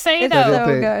have to say, it's though...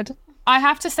 so good. I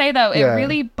have to say, though, it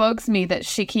really bugs me that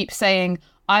she keeps saying,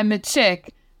 I'm a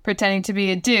chick pretending to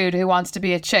be a dude who wants to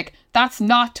be a chick. That's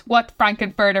not what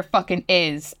Frankenfurter fucking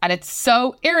is. And it's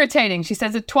so irritating. She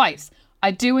says it twice.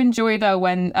 I do enjoy, though,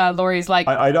 when Laurie's like...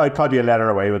 I'd probably let her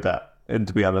away with that. And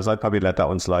to be honest, I'd probably let that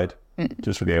one slide.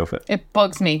 Just for the outfit. It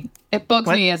bugs me. It bugs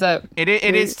me as a... It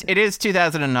is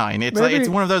 2009. It's like, it's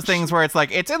one of those things where it's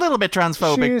like, it's a little bit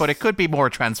transphobic, but it could be more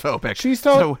transphobic.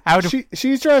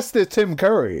 She's dressed as Tim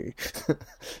Curry.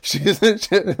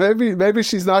 Maybe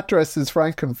she's not dressed as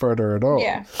Frankenfurter at all.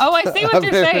 Yeah. Oh, I see what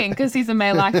you're saying, because he's a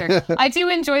male actor. I do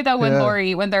enjoy, though, when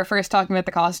Laurie, when they're first talking about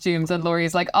the costumes, and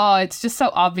Laurie's like, oh, it's just so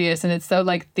obvious, and it's so,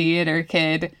 like, theater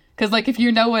kid. Because, like, if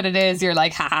you know what it is, you're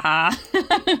like, ha ha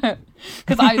ha.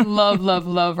 Because I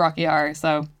love Rocky Horror,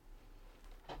 so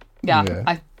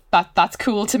that's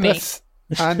cool to me.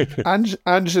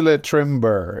 Angela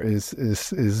Trimber is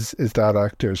that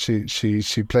actor.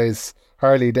 She plays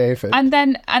Harley David, and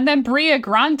then Brea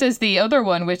Grant is the other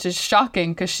one, which is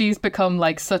shocking because she's become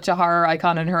like such a horror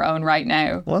icon in her own right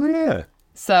now. Well, yeah.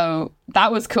 So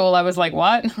that was cool. I was like,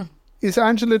 what? Is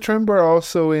Angela Trimber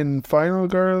also in Final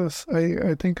Girls?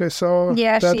 I think I saw.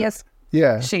 Yeah, that. she is.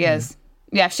 Yeah, she is.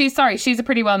 Yeah, she's a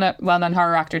pretty well-known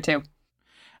horror actor too.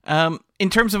 In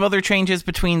terms of other changes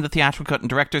between the theatrical cut and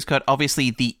director's cut,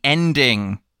 obviously the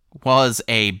ending was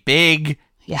a big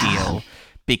deal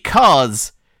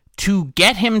because to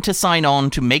get him to sign on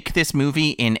to make this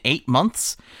movie in 8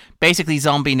 months, basically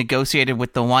Zombie negotiated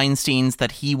with the Weinsteins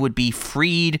that he would be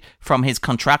freed from his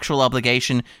contractual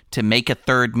obligation to make a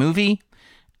third movie.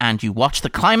 And you watch the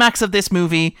climax of this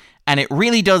movie, and it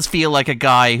really does feel like a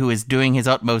guy who is doing his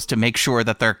utmost to make sure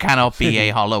that there cannot be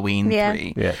a Halloween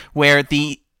 3. Yeah. Where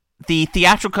the the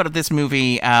theatrical cut of this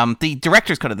movie, the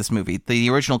director's cut of this movie, the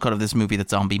original cut of this movie that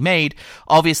Zombie made,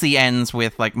 obviously ends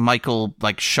with like Michael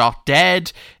like shot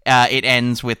dead. It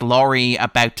ends with Laurie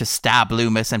about to stab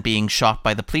Loomis and being shot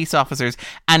by the police officers,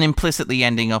 and implicitly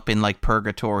ending up in like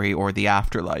purgatory or the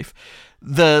afterlife.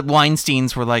 The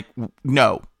Weinsteins were like,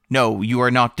 no, you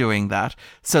are not doing that.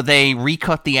 So they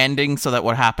recut the ending so that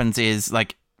what happens is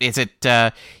like,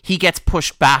 he gets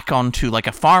pushed back onto like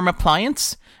a farm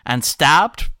appliance and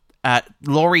stabbed.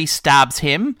 Laurie stabs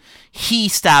him. He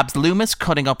stabs Loomis,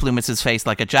 cutting up Loomis's face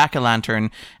like a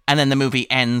jack-o'-lantern. And then the movie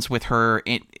ends with her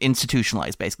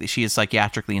institutionalized, basically. She is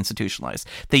psychiatrically institutionalized.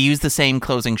 They use the same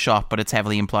closing shot, but it's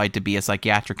heavily implied to be a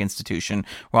psychiatric institution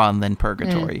rather than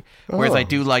purgatory. Whereas I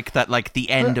do like that, like,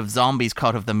 the end of Zombie's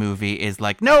cut of the movie is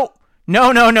like, no, burn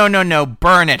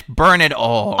it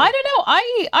all. I don't know.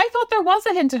 I thought there was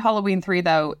a hint at Halloween 3,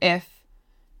 though, if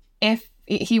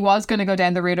he was going to go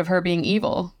down the route of her being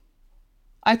evil.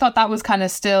 I thought that was kind of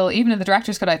still, even in the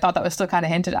director's cut, I thought that was still kind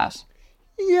of hinted at.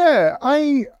 Yeah,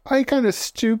 I kind of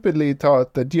stupidly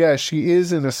thought that, yeah, she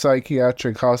is in a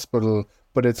psychiatric hospital,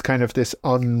 but it's kind of this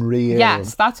unreal.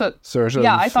 Yes, that's what. Sort of.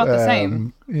 Yeah, I thought the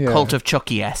same. Yeah. Cult of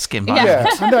Chucky-esque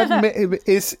environment. Yeah, and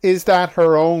is that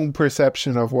her own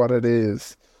perception of what it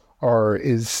is? Or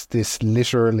is this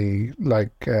literally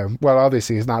like, well,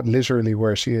 obviously it's not literally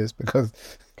where she is because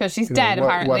she's dead,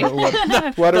 apparently.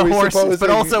 What are we horses, supposing? But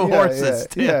also horses.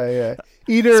 Yeah.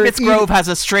 Smith's Grove has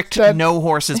a strict no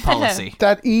horses policy.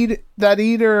 That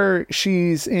either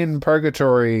she's in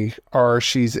purgatory or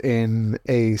she's in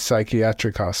a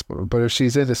psychiatric hospital. But if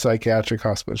she's in a psychiatric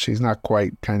hospital, she's not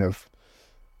quite kind of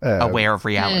aware of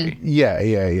reality. Yeah.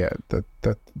 That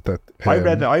I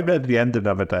read the ending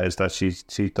of it is that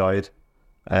she died,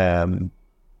 and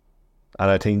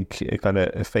I think it kind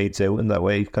of fades out in that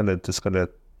way, kind of just kind of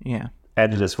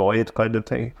endless void kind of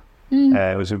thing.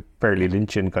 It was a fairly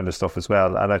Lynchian kind of stuff as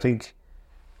well, and I think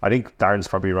Darren's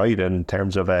probably right in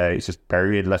terms of it's just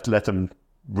buried. Let them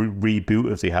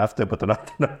reboot if they have to, but they're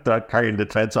not carrying the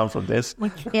threads on from this.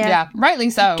 Yeah, rightly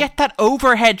so. Get that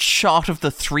overhead shot of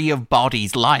the three of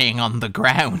bodies lying on the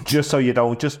ground, just so you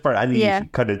don't, just for any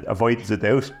kind of avoidance of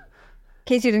doubt. In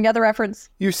case you didn't get the reference.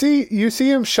 You see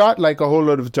him shot like a whole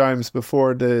lot of times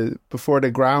before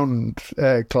the ground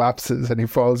collapses and he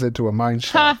falls into a mine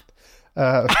shaft.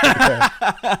 A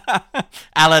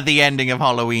la the ending of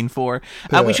Halloween 4.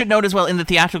 We should note as well, in the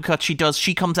theatrical cut,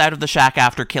 she comes out of the shack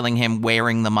after killing him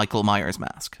wearing the Michael Myers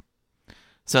mask.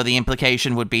 So the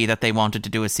implication would be that they wanted to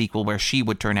do a sequel where she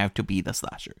would turn out to be the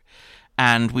slasher.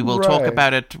 And we will talk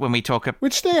about it when we talk about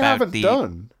which they haven't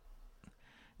done.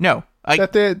 No.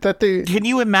 That they can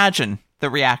you imagine the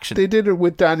reaction? They did it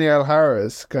with Danielle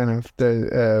Harris, kind of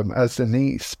as the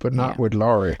niece, but not with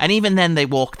Laurie. And even then, they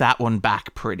walked that one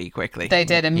back pretty quickly. They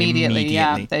did immediately.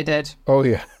 Yeah, they did. Oh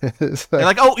yeah, they're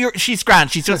like, "Oh, she's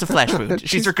grand. She's just a flesh wound.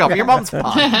 She's recovered. Your mom's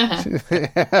fine."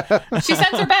 She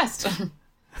sends her best.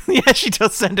 Yeah, she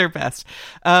does send her best.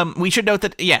 We should note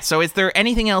that, so is there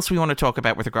anything else we want to talk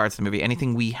about with regards to the movie?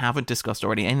 Anything we haven't discussed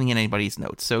already? Anything in anybody's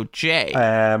notes? So, Jay.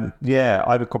 I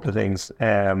have a couple of things.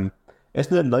 Isn't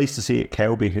it nice to see a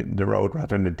cow be hitting the road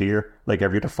rather than a deer, like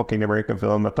every other fucking American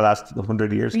film of the last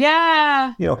 100 years?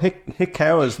 Yeah. You know, hit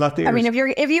cows, not deers. I mean, if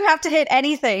you have to hit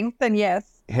anything, then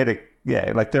yes. Hit it,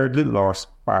 yeah, like they're little horse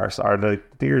bars, or the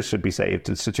deers should be saved.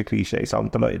 It's such a cliche, so I'm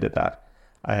delighted at that.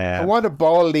 I want a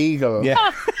bald eagle.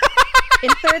 Yeah.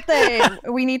 Insert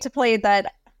we need to play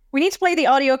that. We need to play the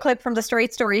audio clip from the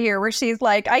Straight Story here, where she's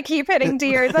like, "I keep hitting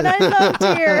deers, and I love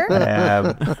deer."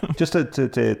 Just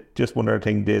just one other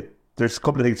thing. There's a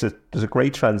couple of things. There's a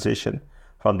great transition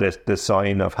from the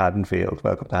sign of Haddenfield.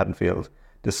 Welcome to Haddenfield.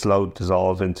 The slow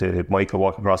dissolve into Michael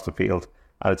walking across the field,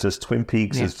 and it says Twin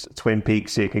Peaks is Twin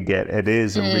Peaks. You can get it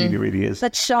is. It really, really is.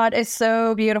 That shot is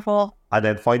so beautiful. And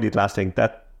then finally, the last thing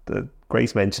that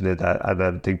Grace mentioned it, and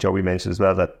I think Joey mentioned as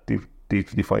well, that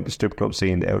they find the strip club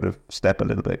scene out of step a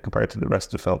little bit compared to the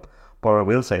rest of the film. But what I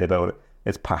will say about it,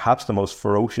 it's perhaps the most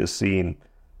ferocious scene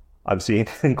I've seen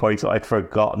in quite so I'd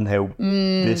forgotten how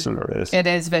visceral it is. It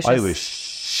is vicious. I was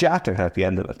shattered at the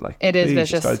end of it. Like, it is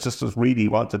vicious. I just really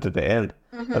wanted it to end.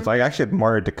 It's like I actually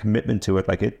admired the commitment to it.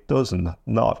 Like, it doesn't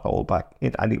not hold back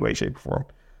in any way, shape, or form.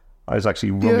 I was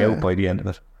actually wrung out by the end of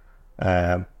it.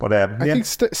 I think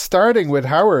starting with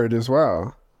Howard as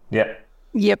well. Yeah.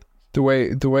 Yep. The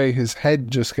way his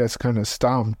head just gets kind of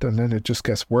stomped, and then it just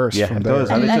gets worse from there. Does.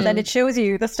 And then it shows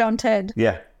you the stomped head.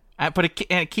 Yeah. But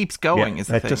it keeps going, is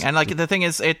the thing. And like the thing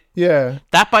is,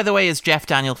 that, by the way, is Jeff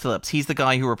Daniel Phillips. He's the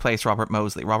guy who replaced Robert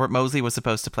Mosley. Robert Mosley was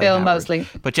supposed to play Bill Howard, Mosley.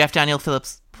 but Jeff Daniel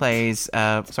Phillips plays...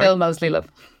 Bill Mosley, love.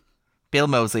 Bill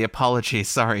Mosley, apologies,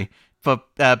 sorry.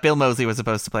 But Bill Moseley was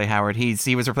supposed to play Howard.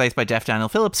 He was replaced by Jeff Daniel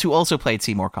Phillips, who also played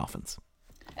Seymour Coffins.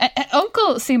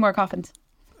 Uncle Seymour Coffins.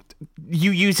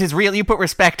 You put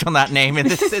respect on that name in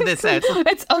this house.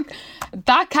 It's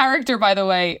that character, by the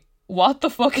way. What the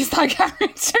fuck is that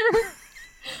character?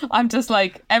 I'm just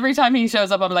like, every time he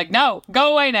shows up, I'm like, no,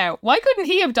 go away now. Why couldn't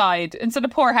he have died instead of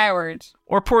poor Howard?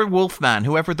 Or poor Wolfman,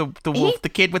 whoever the wolf, the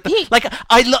kid with the...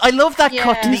 I love that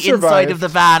cut to the inside of the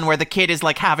van where the kid is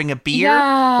like having a beer,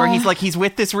 where he's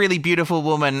with this really beautiful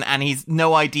woman and he's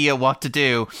no idea what to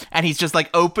do. And he's just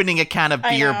like opening a can of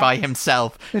beer by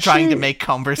himself, trying to make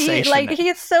conversation. He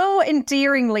is so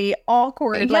endearingly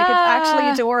awkward. Like, it's actually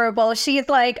adorable. She's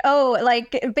like,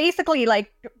 basically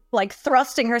like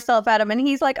thrusting herself at him, and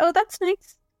he's like, oh, that's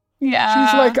nice. Yeah.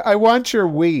 She's like, I want your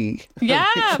wee. Yeah,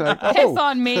 like, piss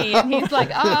on me. And he's like,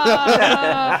 oh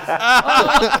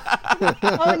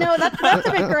no, that's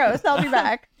a bit gross. I'll be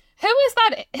back. Who is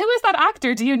that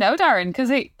actor? Do you know, Darren? Because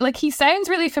he sounds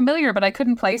really familiar, but I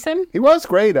couldn't place him. He was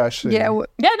great, actually. Yeah,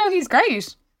 no, he's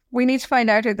great. We need to find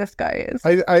out who this guy is.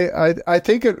 I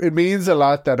think it means a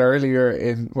lot that earlier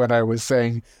when I was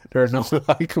saying there are no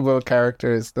likable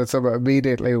characters, that someone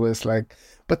immediately was like,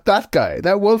 but that guy,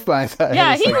 that Wolfman guy.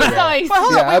 Yeah, he was nice.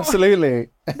 Well, absolutely.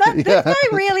 This guy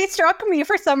really struck me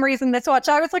for some reason this watch.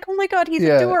 I was like, oh my God, he's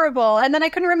adorable. And then I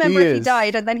couldn't remember if he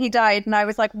died. And then he died. And I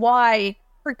was like, why?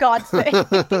 For God's sake. You're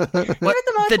the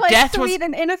most sweet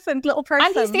and innocent little person.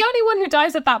 And he's the only one who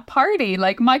dies at that party.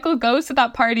 Like, Michael goes to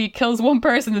that party, kills one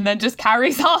person, and then just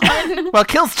carries on. Well,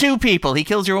 kills two people. He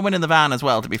kills your woman in the van as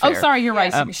well, to be fair. Oh, sorry, you're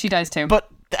right. She dies too. But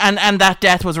and that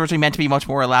death was originally meant to be much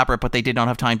more elaborate, but they did not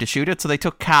have time to shoot it, so they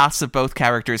took casts of both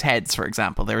characters' heads, for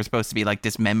example. They were supposed to be like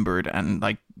dismembered and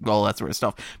like all that sort of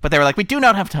stuff. But they were like, we do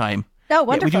not have time. Oh,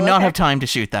 wonderful. We do not have time to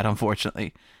shoot that,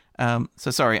 unfortunately. So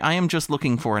sorry, I am just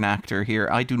looking for an actor here.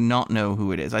 I do not know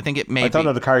who it is. I think it may be... I don't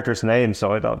know the character's name,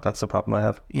 so I don't. That's the problem I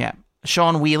have. Yeah.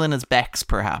 Sean Whelan as Bex,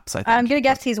 perhaps, I think. I'm going to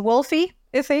guess he's Wolfie,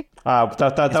 is he?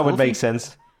 That would make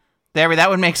sense. That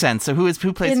would make sense. So who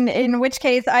plays... In which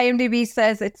case, IMDb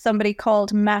says it's somebody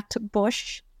called Matt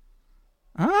Bush.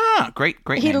 Ah, great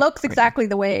He name. looks exactly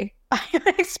the way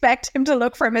I expect him to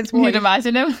look from his voice. You'd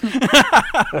imagine him.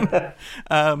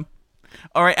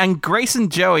 All right, and Grace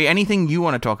and Joey, anything you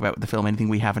want to talk about with the film? Anything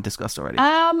we haven't discussed already?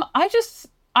 I just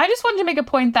wanted to make a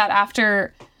point that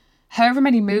after however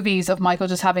many movies of Michael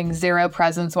just having zero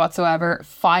presence whatsoever,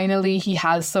 finally he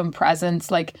has some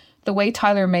presence. Like the way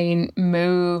Tyler Mane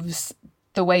moves,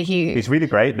 the way he's really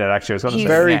great in it, actually. He's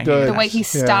very good. The way he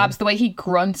stabs, the way he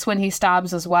grunts when he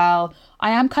stabs as well. I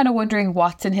am kind of wondering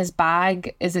what's in his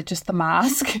bag. Is it just the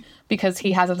mask? Because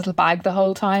he has a little bag the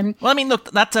whole time. Well, I mean,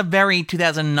 look, that's a very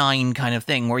 2009 kind of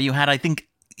thing where you had, I think,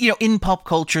 in pop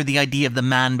culture, the idea of the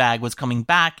man bag was coming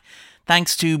back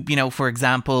thanks to, for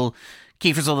example,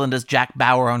 Kiefer Sutherland as Jack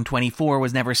Bauer on 24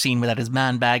 was never seen without his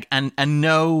man bag. And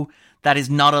no, that is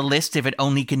not a list if it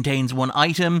only contains one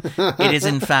item. It is,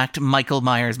 in fact, Michael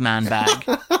Myers' man bag.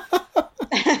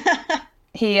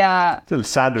 Little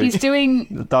sandwich. He's doing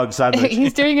the dog sandwich.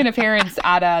 He's doing an appearance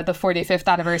at the 45th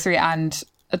anniversary, and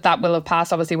that will have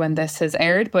passed obviously when this has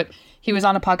aired. But he was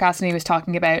on a podcast and he was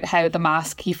talking about how the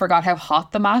mask. He forgot how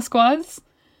hot the mask was,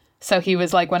 so he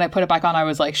was like, when I put it back on, I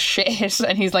was like, shit.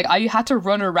 And he's like, I had to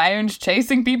run around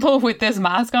chasing people with this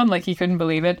mask on, like he couldn't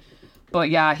believe it. But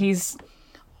yeah,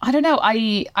 I don't know.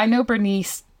 I know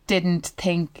Bernice didn't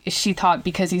think, she thought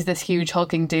because he's this huge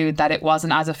hulking dude that it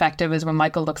wasn't as effective as when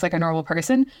Michael looks like a normal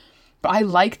person. But I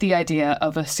like the idea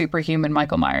of a superhuman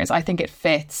Michael Myers. I think it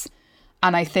fits.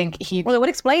 And I think well, it would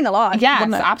explain a lot.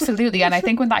 Yes, absolutely. And I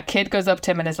think when that kid goes up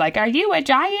to him and is like, are you a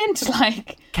giant?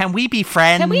 Like, can we be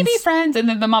friends? And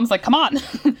then the mom's like, come on.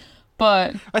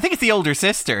 But I think it's the older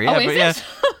sister. Yeah, is it?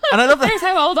 And I love that. Here's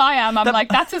how old I am. I'm like,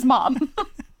 that's his mom.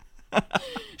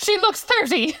 She looks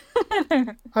 30.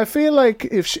 I feel like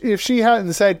if she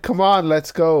hadn't said, come on,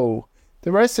 let's go,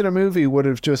 the rest of the movie would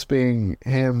have just been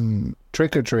him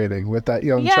trick-or-treating with that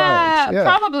young child. Yeah,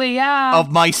 probably, yeah.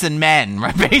 Of mice and men,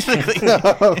 right? Basically.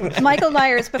 Michael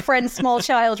Myers befriends small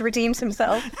child, redeems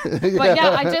himself. But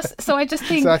yeah, I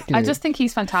just think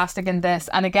he's fantastic in this.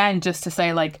 And again, just to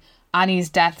say, like, Annie's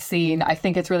death scene, I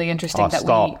think it's really interesting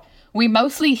we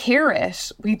mostly hear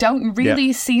it. We don't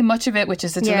really see much of it, which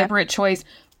is a deliberate choice.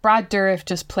 Brad Dourif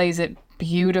just plays it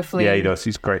beautifully. Yeah, he does.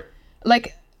 He's great.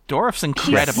 Like, Dourif's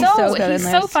incredible.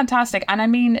 He's so fantastic. And I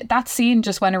mean, that scene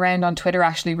just went around on Twitter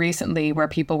actually recently where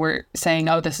people were saying,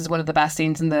 oh, this is one of the best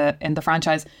scenes in the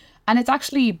franchise. And it's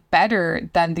actually better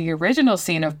than the original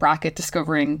scene of Brackett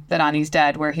discovering that Annie's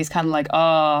dead, where he's kind of like,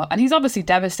 oh, and he's obviously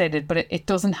devastated, but it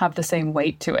doesn't have the same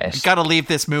weight to it. Gotta leave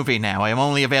this movie now. I am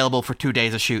only available for 2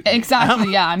 days of shooting.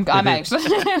 Exactly, yeah, I'm out.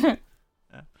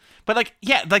 But like,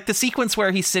 yeah, like the sequence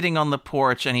where he's sitting on the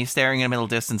porch and he's staring in the middle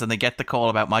distance and they get the call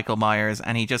about Michael Myers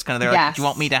and he just kind of, they're like, do you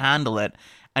want me to handle it?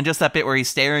 And just that bit where he's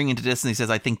staring into distance, he says,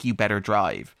 I think you better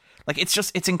drive. Like,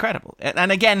 it's incredible.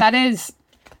 And again...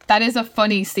 That is a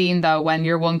funny scene, though, when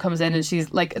your one comes in and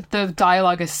she's like, the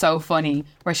dialogue is so funny,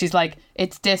 where she's like,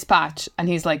 it's dispatch. And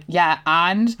he's like, yeah,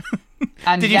 and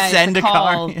did you send a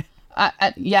call?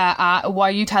 Why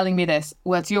are you telling me this?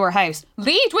 Well, it's your house.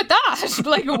 Lead with that.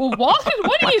 Like,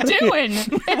 what are you doing?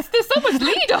 There's so much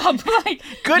lead up. Like,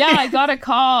 yeah, I got a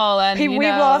call, and we've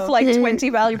lost like 20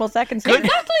 valuable seconds.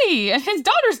 Exactly. His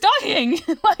daughter's dying.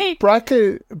 Like,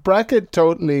 Brackett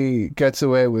totally gets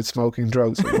away with smoking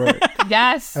drugs at work.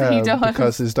 Yes, he does,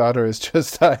 because his daughter has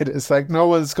just died. It's like no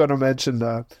one's going to mention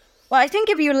that. Well, I think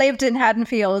if you lived in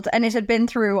Haddenfield and it had been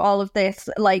through all of this,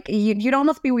 like, you'd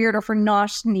almost be weirder for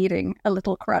not needing a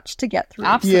little crutch to get through.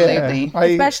 Absolutely. Yeah,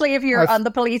 especially if you're on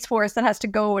the police force that has to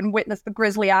go and witness the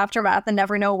grisly aftermath and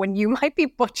never know when you might be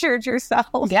butchered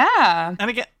yourself. Yeah. And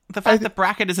again, the fact that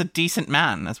Brackett is a decent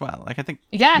man as well. Like, I think...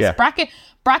 Yes, yeah.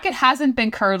 Brackett hasn't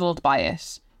been curdled by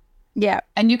it. Yeah.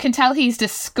 And you can tell he's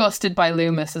disgusted by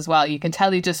Loomis as well. You can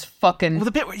tell he just fucking... Well,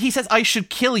 the bit where he says, I should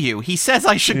kill you. He says,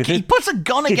 I should... He puts a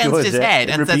gun against his head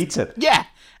and repeats says... it. Yeah.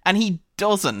 And he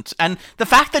doesn't. And the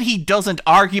fact that he doesn't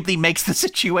arguably makes the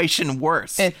situation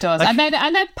worse. It does. Like,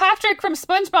 and then Patrick from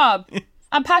SpongeBob.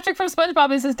 And Patrick from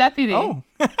SpongeBob is his deputy. Oh.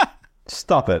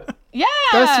 Stop it. Yeah.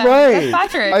 That's right.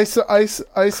 That's Patrick. I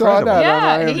saw that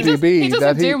on IMDb. He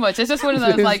doesn't do much. It's just one of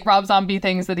those like Rob Zombie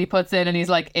things that he puts in and he's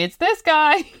like, it's this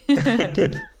guy.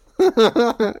 It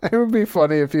would be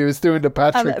funny if he was doing the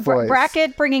Patrick voice.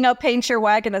 Brackett bringing up Paint Your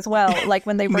Wagon as well, like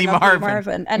when they bring up Lee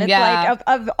Marvin. And it's like,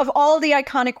 of all the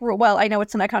iconic, well, I know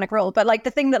it's an iconic role, but like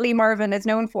the thing that Lee Marvin is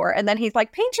known for, and then he's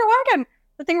like, Paint Your Wagon.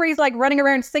 The thing where he's like running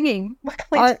around singing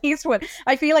like Eastwood.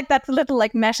 I feel like that's a little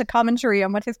like meta commentary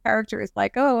on what his character is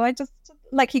like. Oh, I just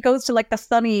like he goes to like the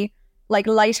sunny, like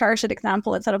light-hearted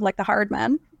example instead of like the hard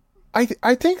man. I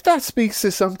think that speaks to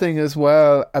something as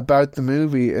well about the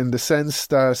movie in the sense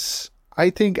that I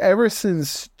think ever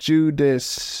since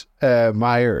Judith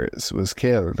Myers was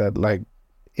killed, that like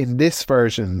in this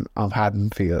version of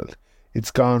Haddenfield, it's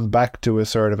gone back to a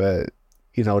sort of a,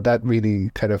 you know, that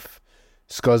really kind of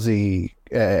scuzzy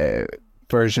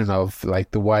version of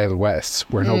like the Wild West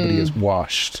where nobody is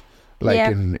washed like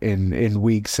in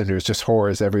weeks and there's just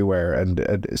horrors everywhere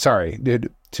and sorry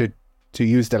to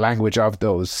use the language of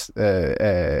those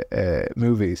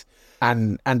movies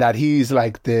and that he's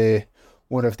like the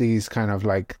one of these kind of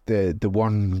like the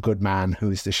one good man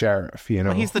who's the sheriff, you know.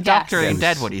 Well, he's the doctor in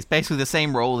Deadwood. He's basically the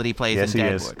same role that he plays in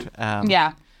Deadwood.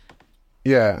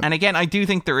 Yeah. And again, I do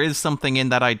think there is something in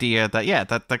that idea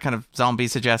that that kind of zombie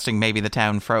suggesting maybe the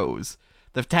town froze.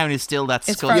 The town is still that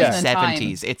scuzzy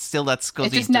 70s. It's still that scuzzy.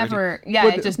 It just never,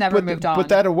 it just never moved on. But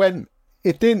that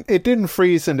it didn't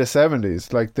freeze in the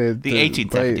 70s. Like the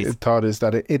 1870s. The thought is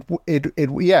that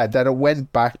that it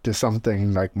went back to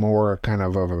something like more kind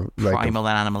of a like primal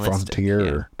and animalistic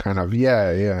frontier kind of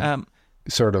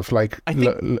sort of like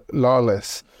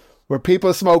lawless. Where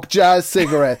people smoke jazz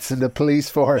cigarettes in the police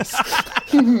force.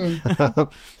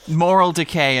 Moral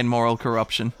decay and moral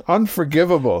corruption.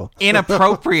 Unforgivable.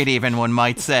 Inappropriate, even, one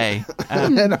might say.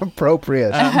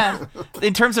 Inappropriate.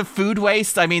 In terms of food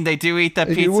waste, I mean, they do eat that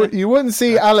pizza. You wouldn't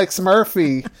see Alex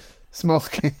Murphy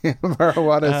smoking a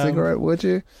marijuana cigarette, would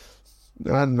you?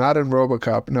 Not in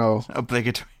RoboCop, no.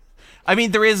 Obligatory. I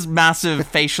mean, there is massive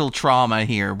facial trauma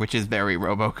here, which is very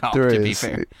RoboCop, be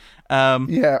fair.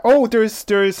 Oh,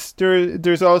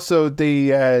 there's also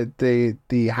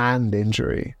the hand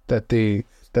injury that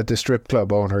the strip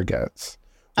club owner gets,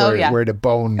 where the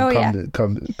bone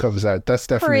comes out. That's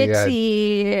definitely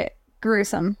pretty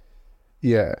gruesome.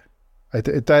 Yeah,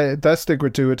 that's the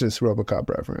gratuitous RoboCop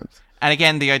reference. And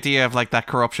again, the idea of like that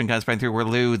corruption kind of spreading through, where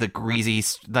Lou, the greasy,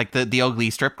 like the ugly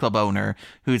strip club owner,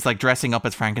 who's like dressing up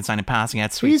as Frankenstein and passing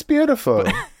out sweets. He's beautiful.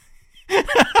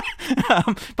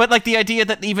 But like the idea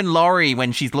that even Laurie,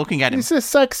 when she's looking at him, he's a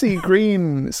sexy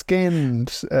green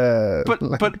skinned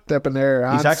but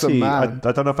debonair he's actually man.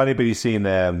 I don't know if anybody's seen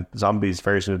Zombies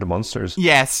version of the Monsters.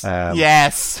 Yes.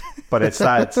 But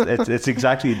it's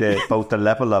exactly both the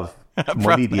level of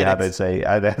money they have, I'd say,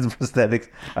 and prosthetics.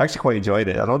 I actually quite enjoyed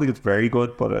it. I don't think it's very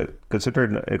good, but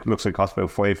considering it looks like it cost about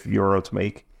 €5 to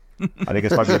make, I think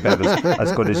it's probably about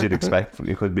as good as you'd expect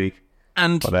it could be.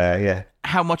 And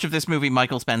how much of this movie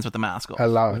Michael spends with the mask off,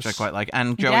 which I quite like.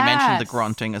 And Joey mentioned the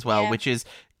grunting as well, which is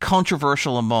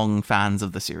controversial among fans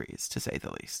of the series, to say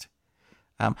the least.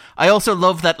 I also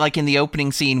love that, like, in the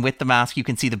opening scene with the mask, you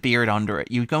can see the beard under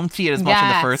it. You don't see it as much in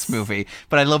the first movie,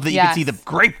 but I love that you can see the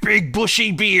great big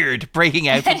bushy beard breaking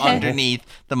out from underneath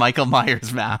the Michael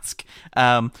Myers mask.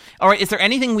 All right, is there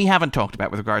anything we haven't talked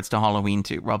about with regards to Halloween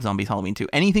 2, Rob Zombie's Halloween 2?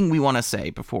 Anything we want to say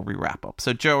before we wrap up?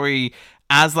 So, Joey,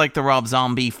 as like the Rob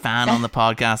Zombie fan on the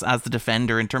podcast, as the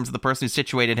defender, in terms of the person who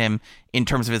situated him in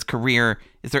terms of his career,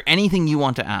 is there anything you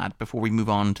want to add before we move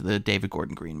on to the David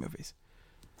Gordon Green movies?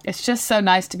 It's just so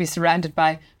nice to be surrounded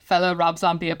by fellow Rob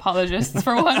Zombie apologists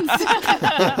for once.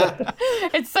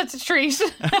 It's such a treat.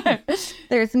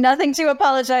 There's nothing to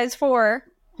apologize for.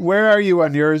 Where are you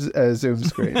on your Zoom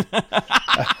screen?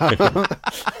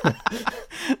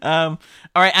 All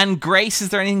right, and Grace, is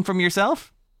there anything from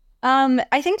yourself?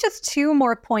 I think just 2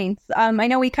 more points. I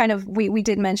know we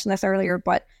did mention this earlier,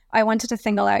 but I wanted to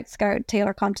single out Scout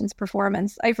Taylor Compton's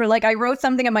performance. I wrote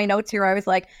something in my notes here. I was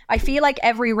like, I feel like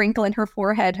every wrinkle in her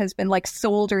forehead has been like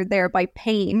soldered there by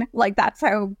pain. Like, that's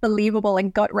how believable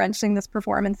and gut wrenching this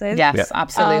performance is. Yes,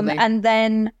 absolutely. And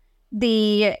then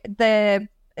the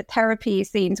therapy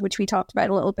scenes, which we talked about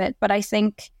a little bit, but I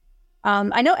think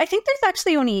I think there's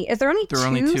actually only two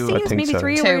scenes, maybe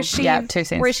 3, where 2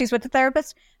 scenes where she's with the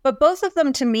therapist. But both of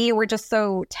them to me were just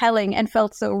so telling and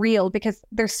felt so real, because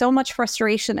there's so much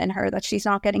frustration in her that she's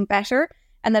not getting better,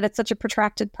 and that it's such a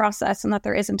protracted process, and that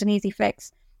there isn't an easy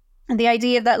fix. And the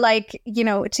idea that, like, you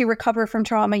know, to recover from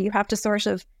trauma, you have to sort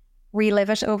of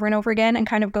relive it over and over again and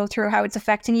kind of go through how it's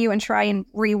affecting you and try and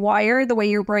rewire the way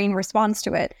your brain responds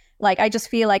to it. Like, I just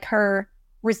feel like her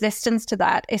resistance to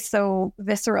that is so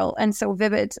visceral and so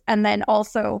vivid. And then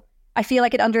also, I feel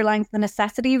like it underlines the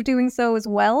necessity of doing so as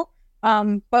well.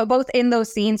 But both in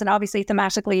those scenes and obviously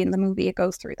thematically in the movie, it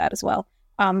goes through that as well.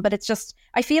 But it's just,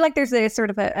 I feel like there's a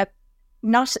sort of a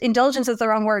not indulgence is the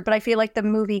wrong word, but I feel like the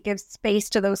movie gives space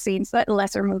to those scenes that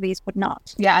lesser movies would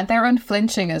not. Yeah, and they're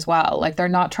unflinching as well. Like, they're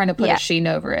not trying to put a sheen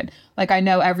over it. Like, I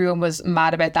know everyone was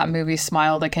mad about that movie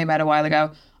Smile that came out a while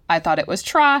ago. I thought it was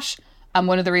trash. And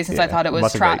one of the reasons I thought it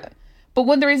was trash, but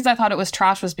one of the reasons I thought it was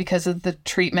trash was because of the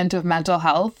treatment of mental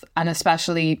health, and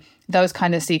especially those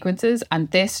kind of sequences. And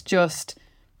this just,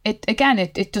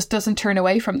 it just doesn't turn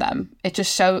away from them. It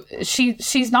just shows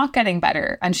she's not getting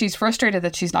better, and she's frustrated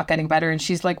that she's not getting better. And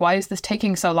she's like, why is this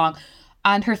taking so long?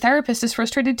 And her therapist is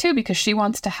frustrated too, because she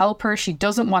wants to help her. She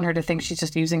doesn't want her to think she's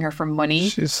just using her for money.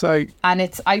 She's like... And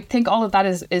I think all of that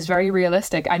is very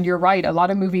realistic. And you're right, a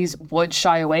lot of movies would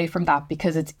shy away from that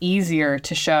because it's easier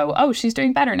to show, oh, she's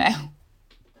doing better now.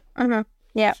 Mm-hmm.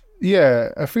 Yeah. Yeah,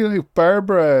 I feel like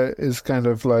Barbara is kind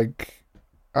of like,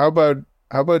 how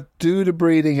about do the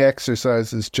breathing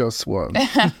exercises just once?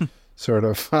 Sort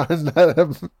of.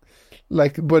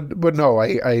 Like, but no,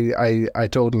 I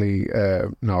totally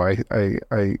no,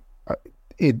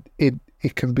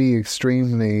 it can be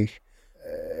extremely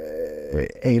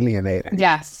alienating.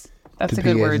 Yes, that's a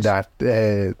good word. To be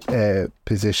in that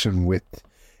position with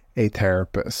a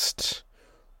therapist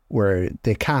where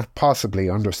they can't possibly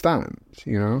understand,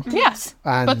 you know. Yes,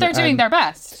 but they're doing their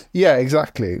best. Yeah,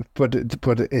 exactly. But it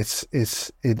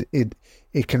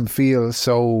can feel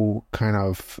so kind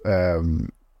of.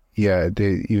 You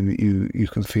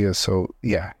can feel so.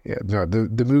 No,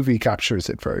 the movie captures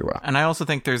it very well. And I also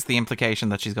think there's the implication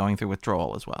that she's going through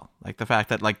withdrawal as well. Like the fact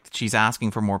that, like, she's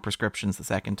asking for more prescriptions the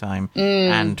second time,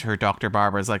 and her doctor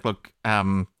Barbara's like, look,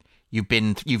 you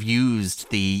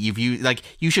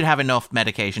should have enough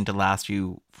medication to last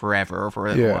you forever or for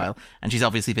a little while, and she's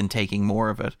obviously been taking more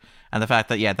of it. And the fact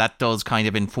that that does kind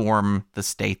of inform the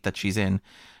state that she's in.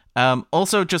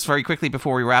 Also, just very quickly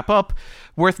before we wrap up,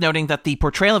 worth noting that the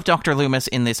portrayal of Dr. Loomis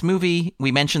in this movie,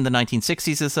 we mentioned the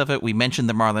 1960s of it, we mentioned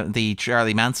the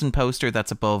Charlie Manson poster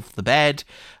that's above the bed.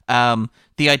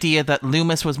 The idea that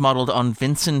Loomis was modeled on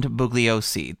Vincent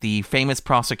Bugliosi, the famous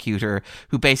prosecutor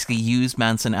who basically used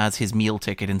Manson as his meal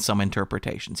ticket in some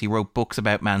interpretations. He wrote books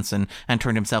about Manson and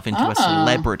turned himself into a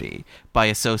celebrity by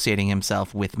associating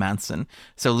himself with Manson.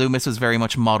 So Loomis was very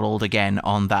much modeled again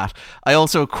on that. I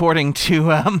also, according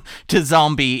to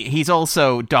Zombie, he's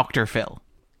also Dr. Phil.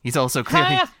 He's also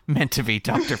clearly meant to be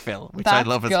Dr. Phil, which I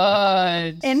love as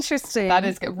well. Interesting. That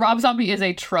is good. Rob Zombie is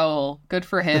a troll. Good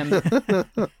for him.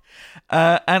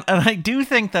 And I do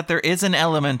think that there is an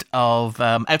element of,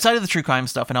 outside of the true crime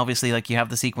stuff, and obviously, like, you have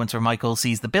the sequence where Michael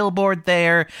sees the billboard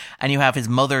there, and you have his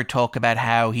mother talk about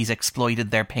how he's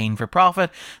exploited their pain for profit.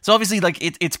 So obviously, like,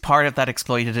 it's part of that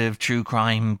exploitative true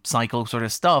crime cycle sort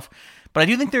of stuff. But I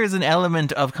do think there is an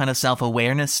element of kind of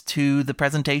self-awareness to the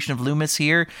presentation of Loomis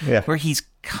here, where he's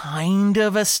kind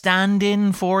of a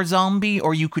stand-in for Zombie,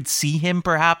 or you could see him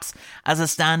perhaps as a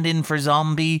stand-in for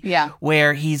Zombie,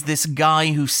 where he's this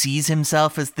guy who sees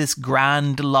himself as this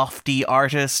grand, lofty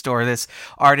artist, or this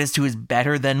artist who is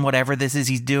better than whatever this is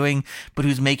he's doing, but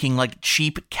who's making like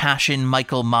cheap cash-in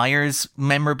Michael Myers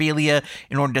memorabilia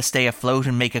in order to stay afloat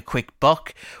and make a quick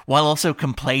buck, while also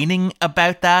complaining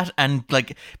about that and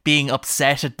like being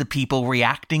upset at the people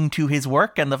reacting to his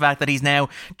work and the fact that he's now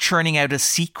churning out a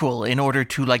sequel in order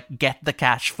to like get the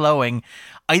cash flowing.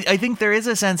 I think there is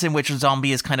a sense in which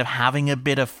Zombie is kind of having a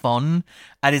bit of fun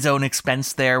at his own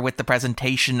expense there with the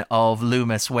presentation of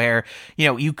Loomis, where, you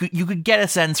know, you could get a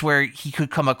sense where he could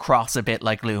come across a bit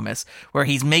like Loomis, where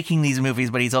he's making these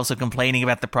movies, but he's also complaining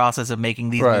about the process of making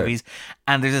these movies.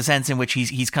 And there's a sense in which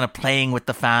he's kind of playing with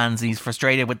the fans, and he's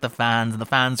frustrated with the fans, and the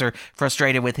fans are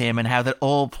frustrated with him, and how that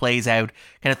all plays out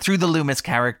kind of through the Loomis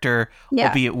character,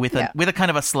 albeit with a kind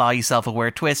of a sly,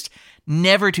 self-aware twist.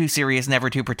 Never too serious, never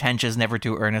too pretentious, never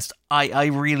too earnest. I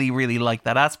really, really like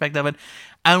that aspect of it.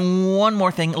 And one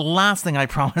more thing, last thing I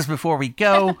promise before we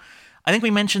go. I think we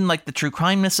mentioned like the true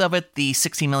crimeness of it, the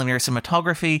 16mm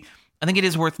cinematography. I think it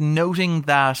is worth noting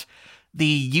that the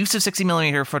use of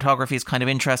 60mm photography is kind of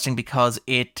interesting because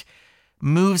it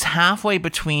moves halfway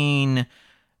between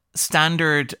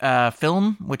standard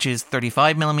film, which is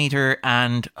 35mm,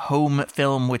 and home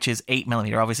film, which is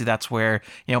 8mm. Obviously, that's where,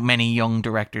 you know, many young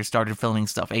directors started filming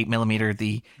stuff.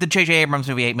 8mm. The J.J. Abrams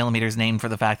movie 8mm is named for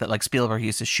the fact that like Spielberg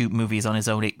used to shoot movies on his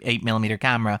own 8mm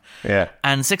camera. Yeah.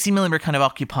 And 60mm kind of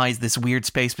occupies this weird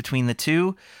space between the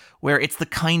two, where it's the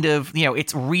kind of, you know,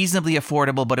 it's reasonably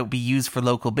affordable, but it'll be used for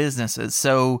local businesses.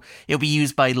 So it'll be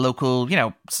used by local, you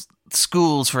know,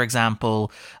 schools, for example,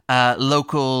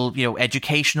 local, you know,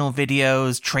 educational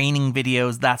videos, training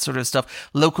videos, that sort of stuff.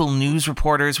 Local news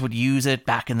reporters would use it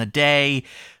back in the day.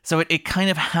 So it kind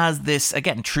of has this,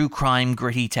 again, true crime,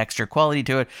 gritty texture quality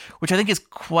to it, which I think is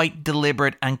quite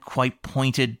deliberate and quite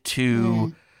pointed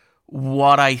to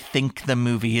what I think the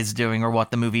movie is doing, or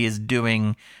what the movie is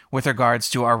doing with regards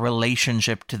to our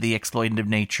relationship to the exploitative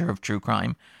nature of true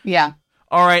crime. Yeah.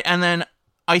 All right, and then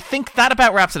I think that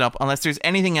about wraps it up, unless there's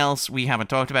anything else we haven't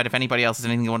talked about. If anybody else has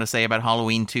anything you want to say about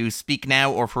Halloween 2, speak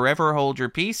now or forever hold your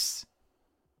peace.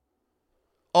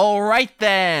 All right,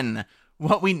 then.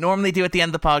 What we normally do at the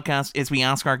end of the podcast is we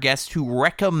ask our guests to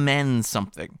recommend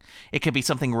something. It could be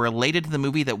something related to the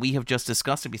movie that we have just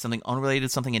discussed. It could be something unrelated,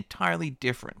 something entirely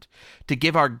different. To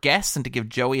give our guests and to give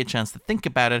Joey a chance to think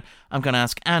about it, I'm going to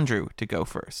ask Andrew to go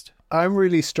first. I'm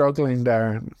really struggling,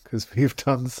 Darren, because we've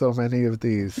done so many of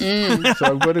these. So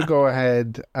I'm going to go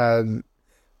ahead and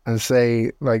say,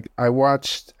 like, I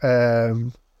watched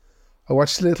Little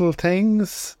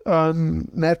Things on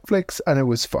Netflix, and it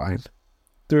was fine.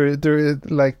 There,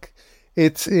 like,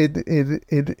 it's it.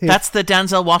 That's the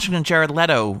Denzel Washington, Jared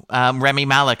Leto, Rami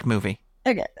Malek movie.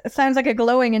 Okay, it sounds like a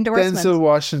glowing endorsement. Denzel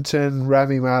Washington,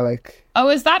 Rami Malek. Oh,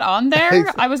 is that on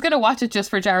there? I was going to watch it just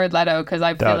for Jared Leto because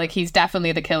I feel like he's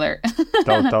definitely the killer.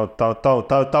 Don't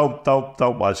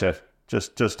watch it.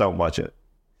 Just don't watch it.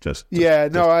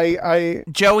 I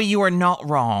Joey, you are not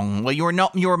wrong. Well,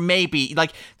 you're maybe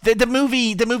like the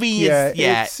movie is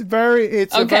it's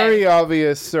a very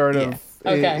obvious sort of.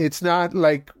 Okay. It's not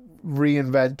like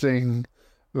reinventing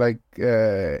like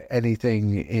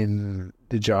anything in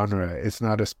the genre. It's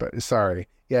not sorry.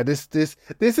 Yeah, this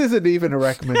isn't even a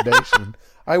recommendation.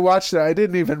 I watched it. I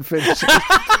didn't even finish it.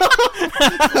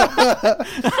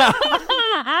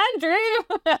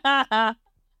 Andrew.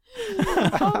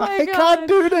 Oh my I can't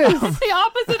do this. It's the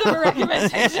opposite of a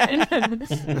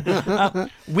recommendation.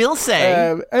 We'll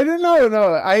say. I don't know.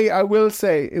 No, I will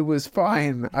say it was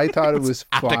fine. I thought it was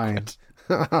fine.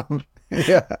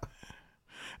 Yeah.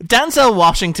 Denzel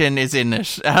Washington is in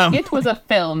it. It was a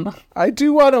film. I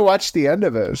do want to watch the end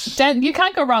of it. You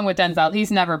can't go wrong with Denzel. He's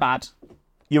never bad.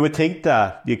 You would think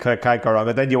that you can't go wrong,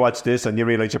 and then you watch this and you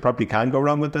realise you probably can go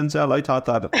wrong with Denzel. I thought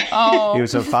that he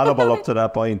was infallible up to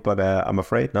that point, but I'm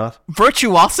afraid not.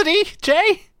 Virtuosity,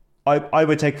 Jay? I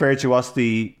would take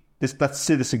Virtuosity. That's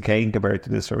Citizen Kane compared to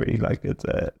this for me. Like it's.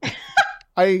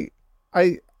 I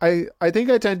think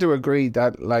I tend to agree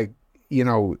that, like, you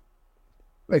know,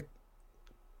 like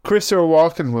Christopher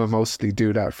Walken will mostly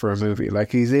do that for a movie.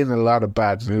 Like, he's in a lot of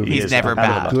bad movies. He's never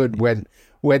bad. Good when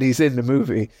he's in the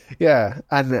movie. Yeah,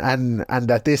 and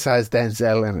that this has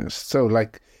Denzel in it. So,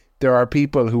 like, there are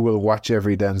people who will watch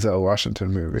every Denzel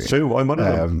Washington movie. It's true, I'm one of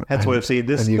them. That's why I've seen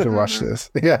this. And you can watch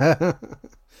this. Yeah.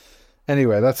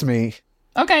 Anyway, that's me.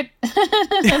 Okay.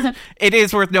 It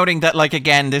is worth noting that, like,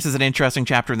 again, this is an interesting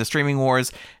chapter in the streaming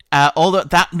wars. Although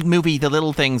that movie, The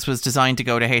Little Things, was designed to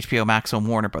go to HBO Max on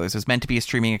Warner Brothers. It was meant to be a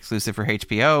streaming exclusive for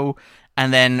HBO,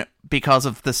 and then because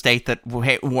of the state that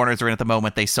Warner's are in at the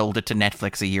moment, they sold it to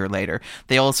Netflix a year later.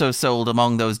 They also sold,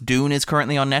 among those, Dune is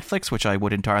currently on Netflix, which I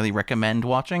would entirely recommend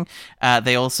watching.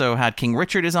 They also had King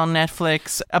Richard is on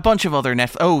Netflix. A bunch of other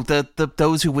Netflix. Oh, the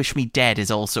Those Who Wish Me Dead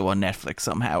is also on Netflix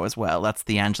somehow as well. That's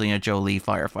the Angelina Jolie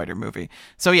firefighter movie.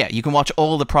 So yeah, you can watch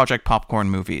all the Project Popcorn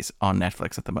movies on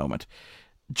Netflix at the moment.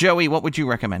 Joey, what would you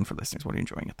recommend for listeners? What are you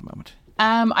enjoying at the moment?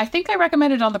 I think I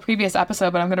recommended on the previous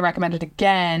episode, but I'm going to recommend it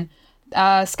again.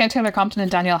 Scout Taylor Compton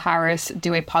and Danielle Harris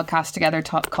do a podcast together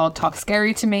called Talk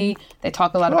Scary to Me. They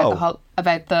talk a lot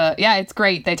it's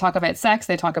great. They talk about sex.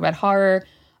 They talk about horror.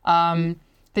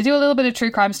 They do a little bit of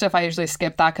true crime stuff. I usually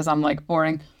skip that because I'm like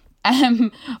boring.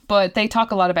 But they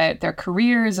talk a lot about their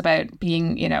careers, about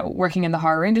being, working in the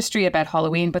horror industry, about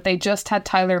Halloween. But they just had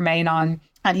Tyler Main on,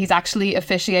 and he's actually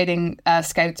officiating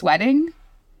Scout's wedding,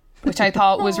 which I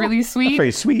thought was really sweet.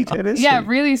 Very sweet, it is. Yeah, sweet.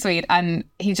 Really sweet. And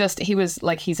he was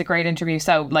like, he's a great interview.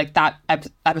 So like that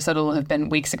episode will have been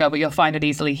weeks ago, but you'll find it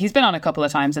easily. He's been on a couple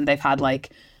of times, and they've had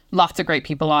like lots of great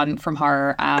people on from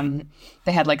horror.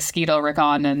 They had like Skeet Ulrich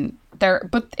on, and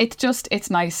but it's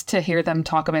nice to hear them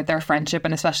talk about their friendship,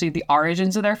 and especially the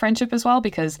origins of their friendship as well,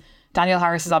 because Danielle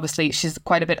Harris is she's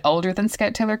quite a bit older than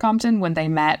Scout Taylor Compton. When they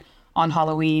met on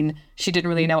Halloween, she didn't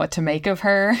really know what to make of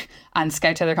her, and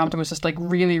Scout Taylor Compton was just like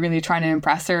really, really trying to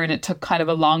impress her, and it took kind of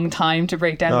a long time to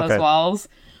break down those walls,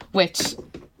 which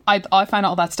I find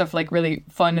all that stuff like really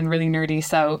fun and really nerdy.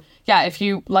 So yeah, if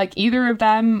you like either of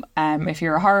them, if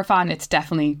you're a horror fan, it's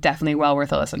definitely well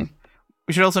worth a listen.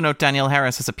 We should also note Danielle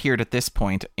Harris has appeared at this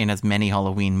point in as many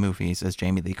Halloween movies as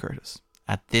Jamie Lee Curtis.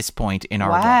 At this point in our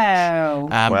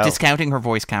watch. Discounting her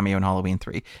voice cameo in Halloween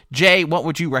 3. Jay, what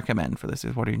would you recommend for this?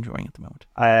 What are you enjoying at the moment?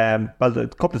 Well, a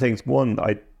couple of things. One,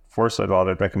 I'd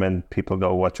recommend people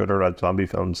go watch other zombie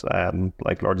films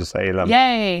like Lords of Salem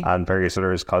and various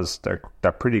others, because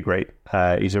they're pretty great.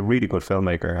 He's a really good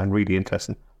filmmaker and really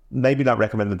interesting. Maybe not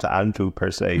recommend them to Andrew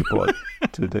per se, but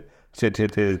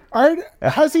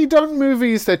has he done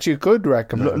movies that you could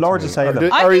recommend? Lords of Salem.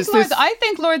 I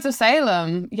think Lords of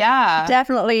Salem. Yeah,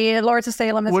 definitely. Lords of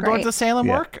Salem is Would great. Lords of Salem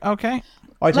work? Okay,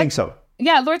 I think so.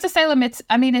 Yeah, Lords of Salem. It's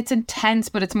intense,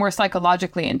 but it's more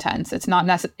psychologically intense. It's not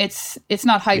it's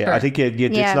not hyper. Yeah, I think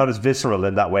it's not as visceral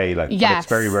in that way. Like, yes, it's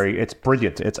very, very. It's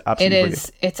brilliant. It's absolutely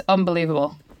brilliant. It's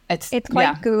unbelievable. It's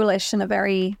quite ghoulish in a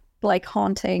very like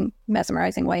haunting,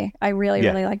 mesmerizing way. I really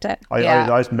liked it. I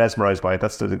was mesmerized by it.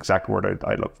 That's the exact word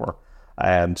I look for.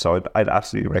 So I'd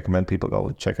absolutely recommend people go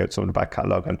and check out some of the back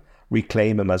catalogue and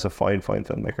reclaim him as a fine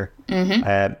filmmaker. Mm-hmm.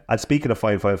 And speaking of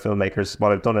fine filmmakers,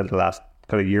 what I've done in the last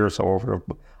kind of year or so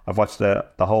I've watched the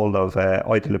whole of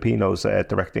Ida Lupino's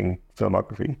directing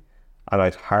filmography, and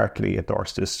I'd heartily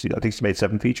endorse this. I think she made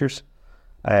 7 features.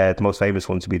 The most famous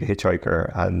ones would be The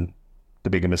Hitchhiker and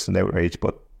The Bigamist and Outrage,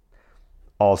 but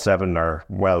all 7 are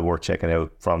well worth checking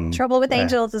out. From Trouble with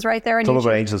Angels is right there on Trouble YouTube.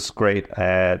 with Angels is great.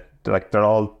 They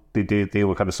deal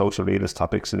with kind of social realist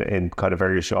topics in kind of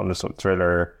various genres, so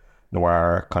thriller,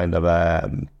 noir, kind of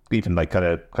even like kind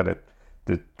of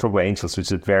the Trouble with Angels,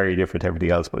 which is very different to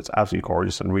everything else, but it's absolutely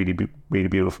gorgeous and really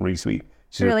beautiful and really sweet.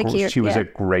 She was a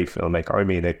great filmmaker. I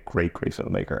mean, a great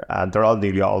filmmaker. And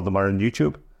nearly all of them are on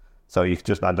YouTube. So you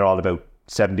can and they're all about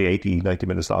 70, 80, 90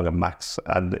 minutes long at max,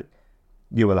 and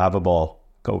you will have a ball.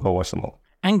 Go watch them all.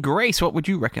 And Grace, what would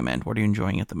you recommend? What are you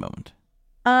enjoying at the moment?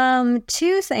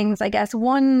 2 things, I guess.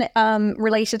 One,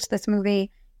 related to this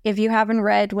movie. If you haven't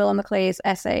read Willa McClay's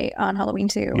essay on Halloween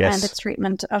 2 and its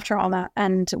treatment of trauma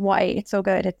and why it's so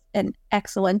good, it's an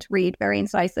excellent read, very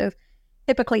incisive,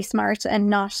 typically smart, and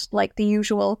not like the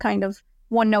usual kind of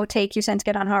one-note take you tend to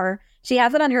get on horror. She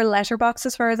has it on her letterbox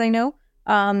as far as I know.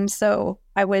 So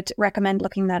I would recommend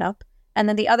looking that up. And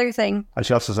then the other thing... And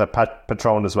she also has a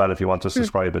Patron as well, if you want to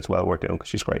subscribe. It's well worth doing, because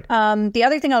she's great. The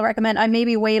other thing I'll recommend, I may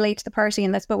be way late to the party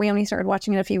in this, but we only started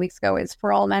watching it a few weeks ago, is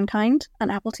For All Mankind on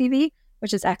Apple TV,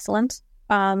 which is excellent.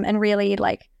 And really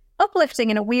like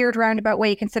uplifting in a weird roundabout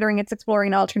way, considering it's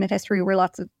exploring an alternate history where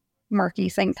lots of murky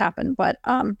things happen. But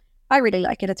I really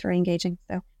like it. It's very engaging.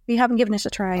 So if you haven't given it a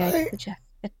try, I suggest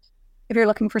it. If you're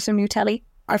looking for some new telly.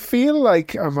 I feel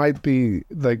like I might be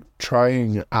like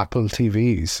trying Apple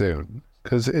TV soon,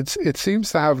 because it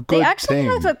seems to have good. They actually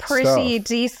have a pretty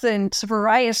decent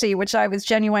variety, which I was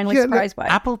genuinely surprised by.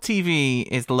 Apple TV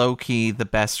is low-key the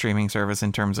best streaming service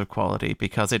in terms of quality,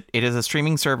 because it is a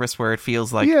streaming service where it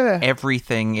feels like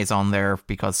everything is on there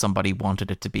because somebody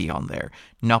wanted it to be on there,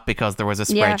 not because there was a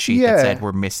spreadsheet that said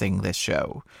we're missing this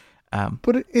show.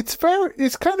 But it's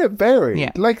kind of varied.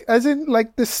 Yeah. Like, as in,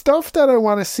 like, the stuff that I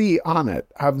want to see on it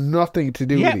have nothing to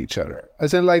do with each other.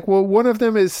 As in, like, well, one of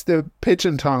them is the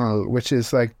Pigeon Tunnel, which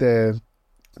is like the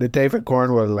David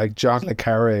Cornwell, like John le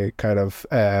Carré kind of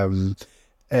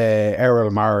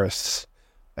Errol Morris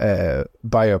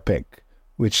biopic,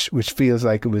 which feels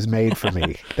like it was made for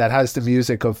me. That has the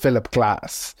music of Philip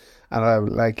Glass. And I'm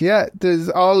like, yeah, there's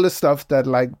all the stuff that,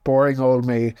 like, boring old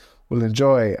me will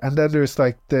enjoy. And then there's,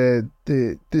 like, they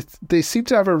seem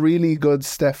to have a really good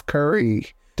Steph Curry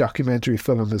documentary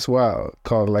film as well,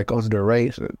 called, like,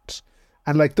 Underrated.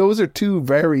 And, like, those are two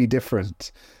very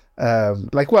different,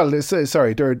 like, well,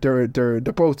 sorry, they're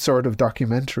both sort of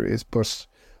documentaries,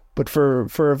 but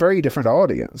for a very different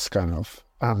audience, kind of.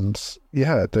 And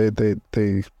yeah, they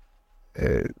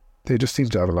just seem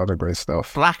to have a lot of great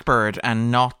stuff. Blackbird,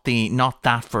 and not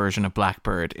that version of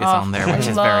Blackbird is on there, which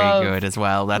is very good as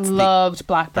well. Loved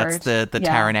Blackbird. That's the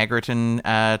Taron Egerton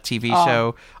TV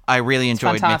show. I really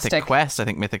enjoyed Mythic Quest. I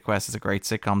think Mythic Quest is a great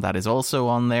sitcom that is also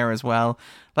on there as well.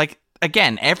 Like,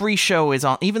 again, every show is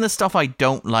on, even the stuff I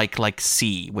don't like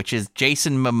C, which is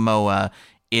Jason Momoa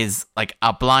is like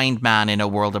a blind man in a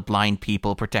world of blind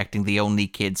people protecting the only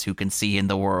kids who can see in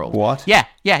the world. What? Yeah.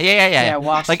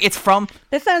 What? Like, it's from...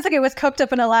 This sounds like it was cooked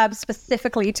up in a lab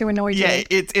specifically to annoy you. Yeah,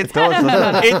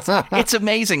 it's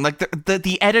amazing. Like,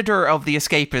 the editor of The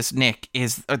Escapist, Nick,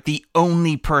 is the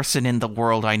only person in the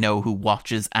world I know who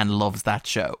watches and loves that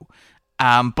show.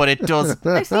 But it does...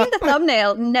 I've seen the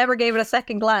thumbnail, never gave it a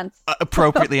second glance.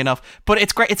 Appropriately enough. But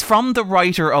it's great. It's from the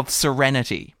writer of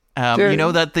Serenity. You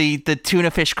know, that the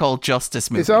tuna fish called Justice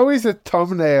movie. It's always a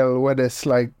thumbnail when it's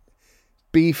like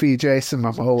beefy Jason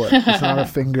Momoa. It's not a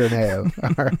fingernail.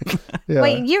 Yeah.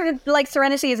 Wait, you're like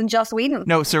Serenity isn't Joss Whedon?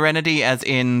 No, Serenity as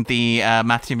in the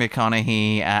Matthew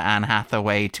McConaughey, Anne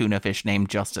Hathaway tuna fish named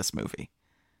Justice movie.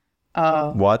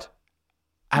 What?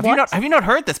 Have you not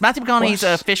heard this? Matthew McConaughey's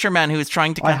a fisherman who is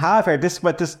trying to... I have heard this,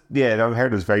 but this... Yeah, I've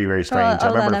heard it was very, very strange. I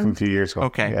remember it from a few years ago.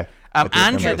 Okay. Yeah.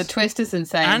 Andrew, the twist is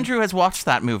insane. Andrew has watched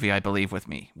that movie, I believe, with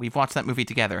me. We've watched that movie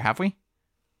together, have we?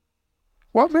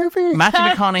 What movie? Matthew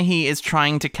McConaughey is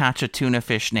trying to catch a tuna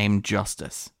fish named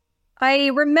Justice. I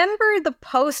remember the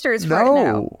posters right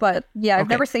now, but yeah, I've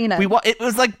never seen it. It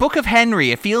was like Book of Henry.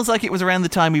 It feels like it was around the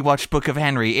time we watched Book of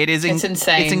Henry. It's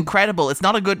insane. It's incredible. It's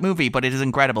not a good movie, but it is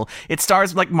incredible. It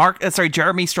stars like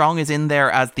Jeremy Strong is in there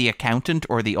as the accountant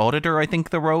or the auditor, I think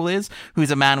the role is,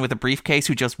 who's a man with a briefcase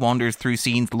who just wanders through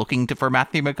scenes looking for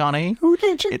Matthew McConaughey. Who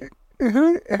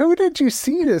did you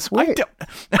see this with?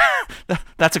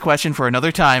 That's a question for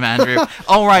another time, Andrew.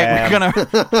 All right,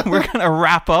 we're gonna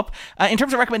wrap up. In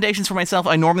terms of recommendations for myself,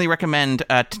 I normally recommend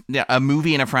a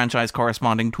movie in a franchise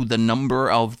corresponding to the number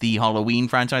of the Halloween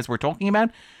franchise we're talking about.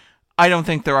 I don't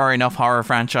think there are enough horror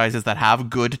franchises that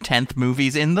have good 10th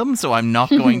movies in them, so I'm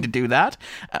not going to do that.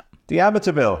 The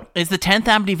Amityville. Is the 10th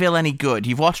Amityville any good?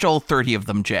 You've watched all 30 of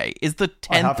them, Jay. Is the 10th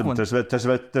I haven't. one... There's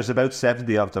about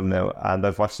 70 of them now, and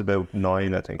I've watched about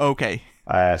 9, I think. Okay.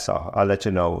 So I'll let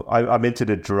you know. I'm into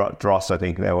the dross, I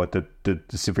think, now, at the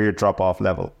severe drop-off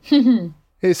level.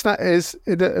 It's not...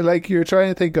 like, you're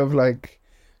trying to think of, like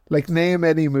name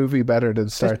any movie better than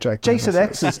Star Trek. Jason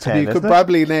X is 10. You could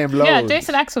probably name loads. Yeah,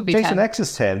 Jason X would be 10. Jason X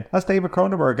is 10. That's David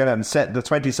Cronenberg and set in the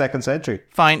 22nd century.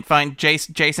 Fine.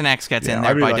 Jason X gets in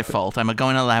there by default. I'm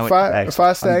going to allow it.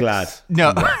 Fast I'm X. glad.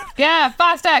 No. Yeah,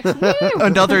 Fast X. Woo!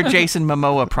 Another Jason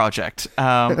Momoa project.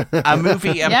 A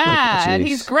movie. Yeah, and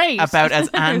he's great. About as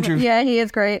Andrew. Yeah, he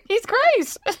is great. He's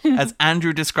great. As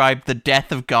Andrew described the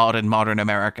death of God in modern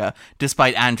America,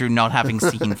 despite Andrew not having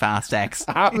seen Fast X.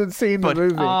 I haven't seen the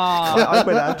movie. I'm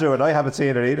with Andrew, and I haven't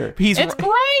seen it either. It's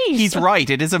great. He's right.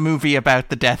 It is a movie about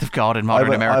the death of God in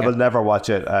modern America. I will never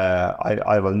watch it.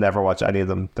 I will never watch any of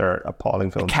them. They're appalling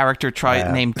films. A character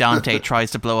named Dante tries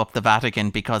to blow up the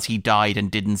Vatican because he died and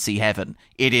didn't see heaven.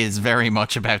 It is very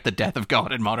much about the death of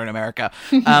God in modern America.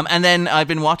 And then I've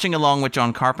been watching along with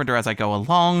John Carpenter as I go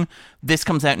along. This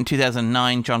comes out in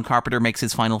 2009. John Carpenter makes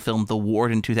his final film, The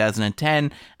Ward, in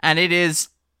 2010, and it is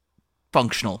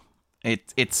functional.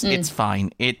 It's fine.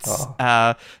 It's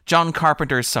John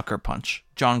Carpenter's Sucker Punch,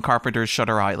 John Carpenter's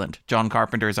Shutter Island, John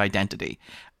Carpenter's Identity.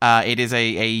 It is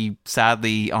a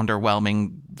sadly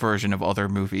underwhelming version of other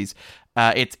movies.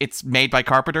 It's made by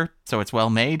Carpenter, so it's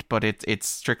well made, but it's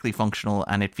strictly functional,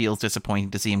 and it feels disappointing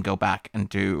to see him go back and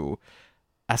do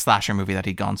a slasher movie that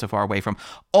he'd gone so far away from.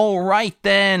 All right,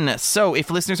 then. So if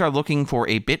listeners are looking for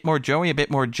a bit more Joey, a bit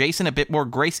more Jason, a bit more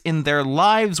Grace in their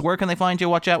lives, where can they find you?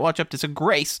 Watch up to. So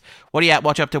Grace, what are you at?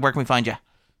 Watch up to. Where can we find you?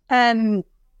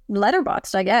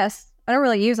 Letterboxd, I guess. I don't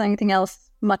really use anything else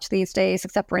much these days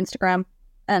except for Instagram.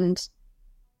 And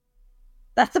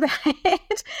That's about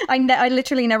it. I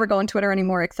literally never go on Twitter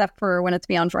anymore except for when it's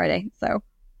Beyond Friday. So,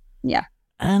 yeah.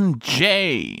 And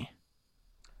Jay.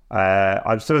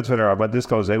 I'm still on Twitter. When this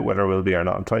goes out, whether it will be or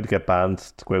not, I'm trying to get banned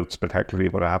to go out spectacularly,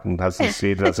 but I hasn't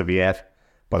succeeded as of yet.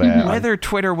 But whether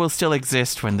Twitter will still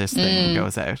exist when this thing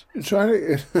goes out,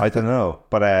 I don't know.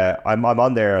 But I'm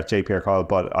on there at JPR Coyle,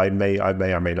 but I may or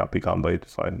may not be gone by the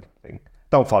fine thing.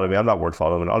 Don't follow me. I'm not worth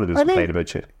following. All I do is complain about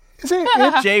shit.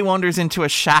 Jay wanders into a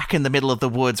shack in the middle of the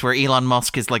woods where Elon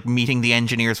Musk is like meeting the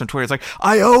engineers from Twitter. It's like,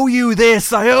 I owe you this.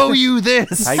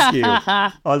 Thank you.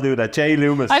 I'll do that. Jay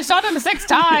Loomis. I shot him 6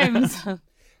 times.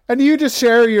 And you just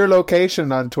share your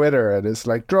location on Twitter, and it's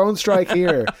like drone strike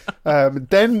here.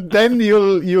 Then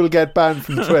you'll get banned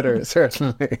from Twitter,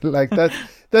 certainly. Like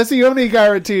that's the only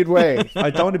guaranteed way. I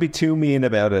don't want to be too mean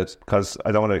about it because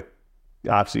I don't want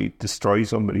to absolutely destroy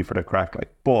somebody for the crack.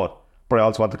 But I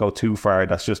also want to go too far.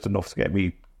 That's just enough to get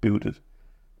me booted.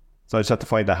 So I just have to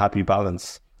find a happy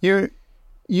balance. I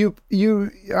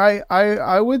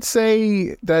would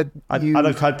say that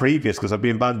I've had previous because I've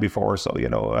been banned before, so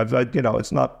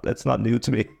it's not new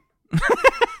to me.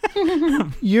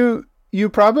 You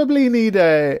probably need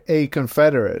a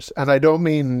Confederate, and I don't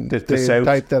mean the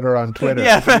type that are on Twitter.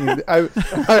 Yeah.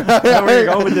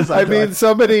 I mean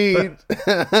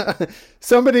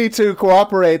somebody to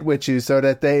cooperate with you so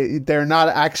that they're not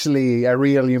actually a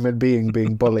real human being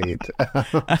being bullied.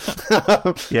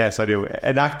 Yes, I do.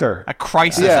 An actor. A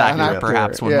crisis actor,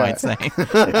 perhaps one might say.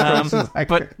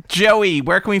 But Joey,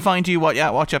 where can we find you? What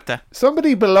up there?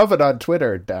 Somebody beloved on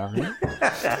Twitter, Darren.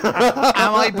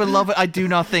 Am I beloved? I do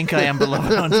not think I am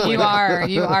beloved on Twitter.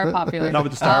 You are popular. Not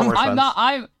with the Star Wars fans.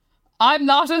 I'm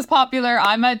not as popular.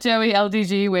 I'm at Joey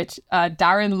LDG, which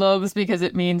Darren loves because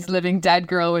it means living dead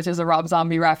girl, which is a Rob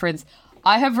Zombie reference.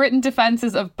 I have written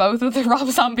defenses of both of the Rob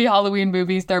Zombie Halloween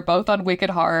movies. They're both on Wicked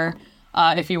Horror,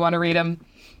 if you want to read them.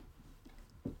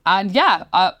 And yeah,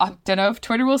 I don't know if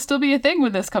Twitter will still be a thing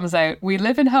when this comes out. We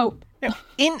live in hope.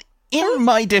 In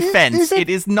my defense, it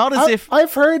is not as if...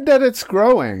 I've heard that it's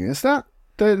growing. Is that...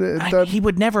 He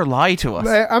would never lie to us.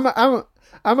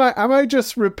 Am I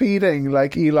just repeating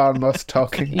like Elon Musk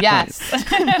talking Yes.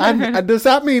 and does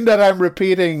that mean that I'm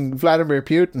repeating Vladimir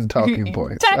Putin talking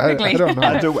points? Technically. I don't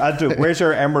know. Andrew, where's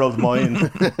your emerald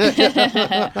mine?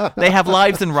 They have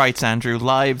lives and rights, Andrew.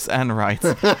 Lives and rights.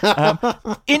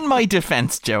 In my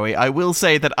defense, Joey, I will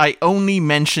say that I only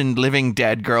mentioned Living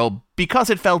Dead Girl because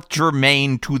it felt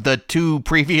germane to the 2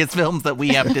 previous films that we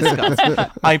have discussed.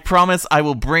 I promise I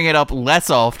will bring it up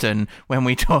less often when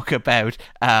we talk about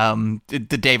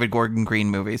the David Gordon Green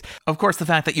movies. Of course, the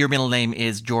fact that your middle name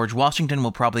is George Washington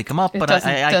will probably come up, but I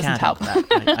can't help that.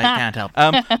 I can't help.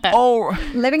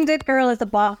 Living Dead Girl is a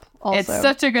bop. Also. It's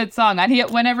such a good song, and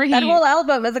that whole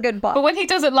album is a good bop. But when he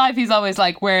does it live, he's always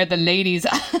like, "Where are the ladies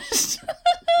at?"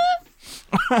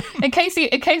 In case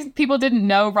people didn't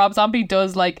know, Rob Zombie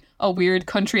does like a weird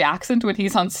country accent when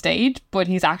he's on stage, but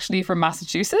he's actually from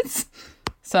Massachusetts.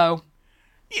 So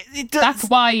that's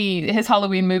why his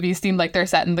Halloween movies seem like they're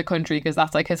set in the country, because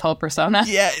that's like his whole persona.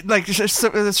 Yeah, like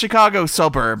the Chicago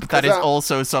suburb that is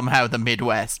also somehow the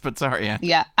Midwest. But sorry,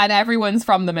 yeah, and everyone's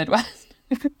from the Midwest.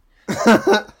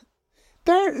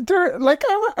 They're like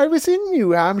I was in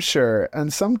New Hampshire,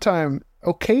 and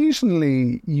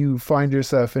occasionally you find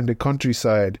yourself in the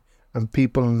countryside and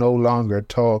people no longer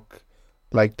talk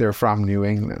like they're from New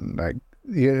England. Like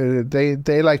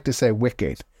they like to say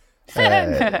wicked.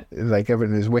 Like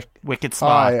everything is wicked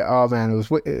smart. Oh man, it was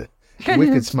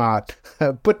wicked smart.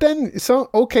 But then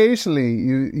occasionally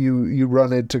you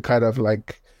run into kind of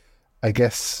like, I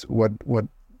guess what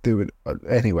they would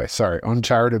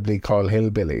uncharitably call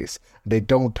hillbillies. They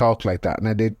don't talk like that,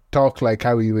 and they talk like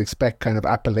how you expect kind of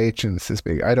Appalachians to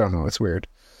speak. I don't know, it's weird.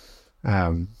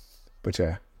 But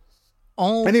yeah.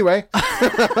 Anyway,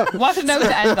 what a note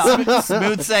to end on.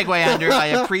 Smooth segue, Andrew. I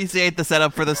appreciate the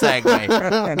setup for the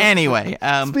segue. Anyway,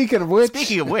 speaking of which,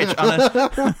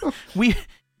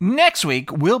 next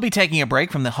week, we'll be taking a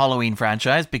break from the Halloween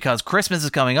franchise because Christmas is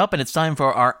coming up and it's time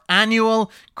for our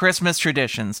annual Christmas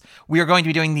traditions. We are going to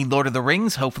be doing the Lord of the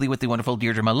Rings, hopefully with the wonderful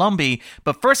Deirdre Malumbi.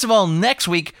 But first of all, next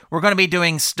week, we're going to be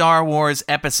doing Star Wars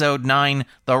Episode 9,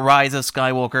 The Rise of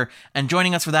Skywalker. And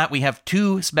joining us for that, we have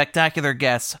 2 spectacular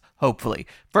guests, hopefully.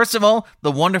 First of all,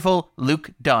 the wonderful Luke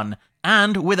Dunn.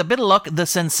 And with a bit of luck, the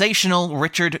sensational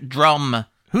Richard Drum,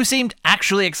 who seemed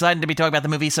actually excited to be talking about the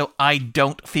movie, so I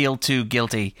don't feel too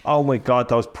guilty. Oh my god,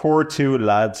 those poor 2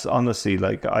 lads, honestly.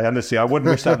 I wouldn't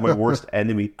wish that my worst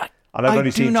enemy. And I've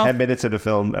only seen 10 minutes of the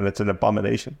film, and it's an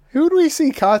abomination. Who do we see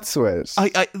cats with?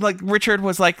 I like Richard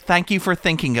was like, "Thank you for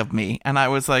thinking of me," and I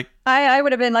was like, I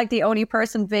would have been like the only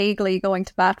person vaguely going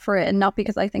to bat for it, and not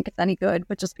because I think it's any good,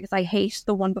 but just because I hate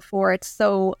the one before. It's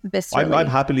so viscerally. I'm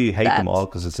happily hate them all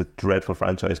because it's a dreadful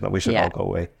franchise, and we should all go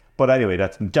away. But anyway,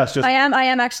 that's just. I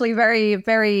am actually very,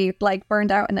 very like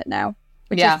burned out in it now.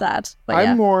 Which is sad. But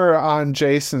I'm more on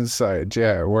Jason's side,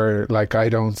 where like I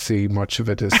don't see much of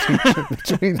a distinction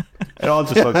between. It all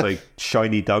just looks like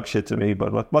shiny dog shit to me.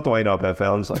 But what do I know about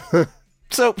films? Like.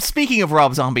 So, speaking of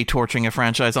Rob Zombie torching a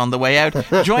franchise on the way out,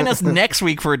 join us next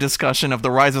week for a discussion of The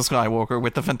Rise of Skywalker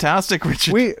with the fantastic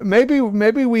Richard. Maybe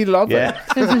we love it.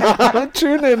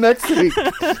 Tune in next week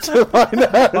to find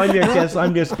out. I'm your guest.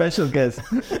 I'm your special guest.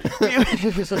 We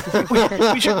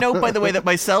should note, by the way, that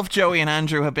myself, Joey, and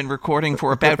Andrew have been recording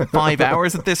for about 5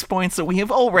 hours at this point, so we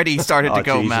have already started to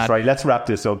go Jesus, mad. Right, let's wrap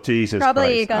this up. Jesus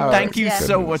Probably Christ. Thank you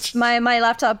so much. My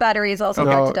laptop battery is also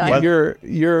about to die.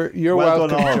 You're well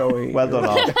welcome, done, Joey. Well done.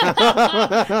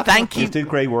 Thank you. You did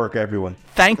great work, everyone.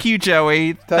 Thank you,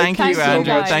 Joey. Thank you,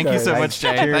 Andrew. much, Thank you so much,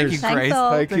 Jay. Thank you, Grace.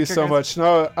 Thank you so much.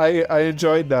 No, I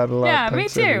enjoyed that a lot. Yeah,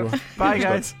 Thanks, me too. everyone. Bye,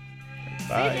 guys.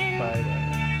 Bye.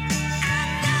 Bye.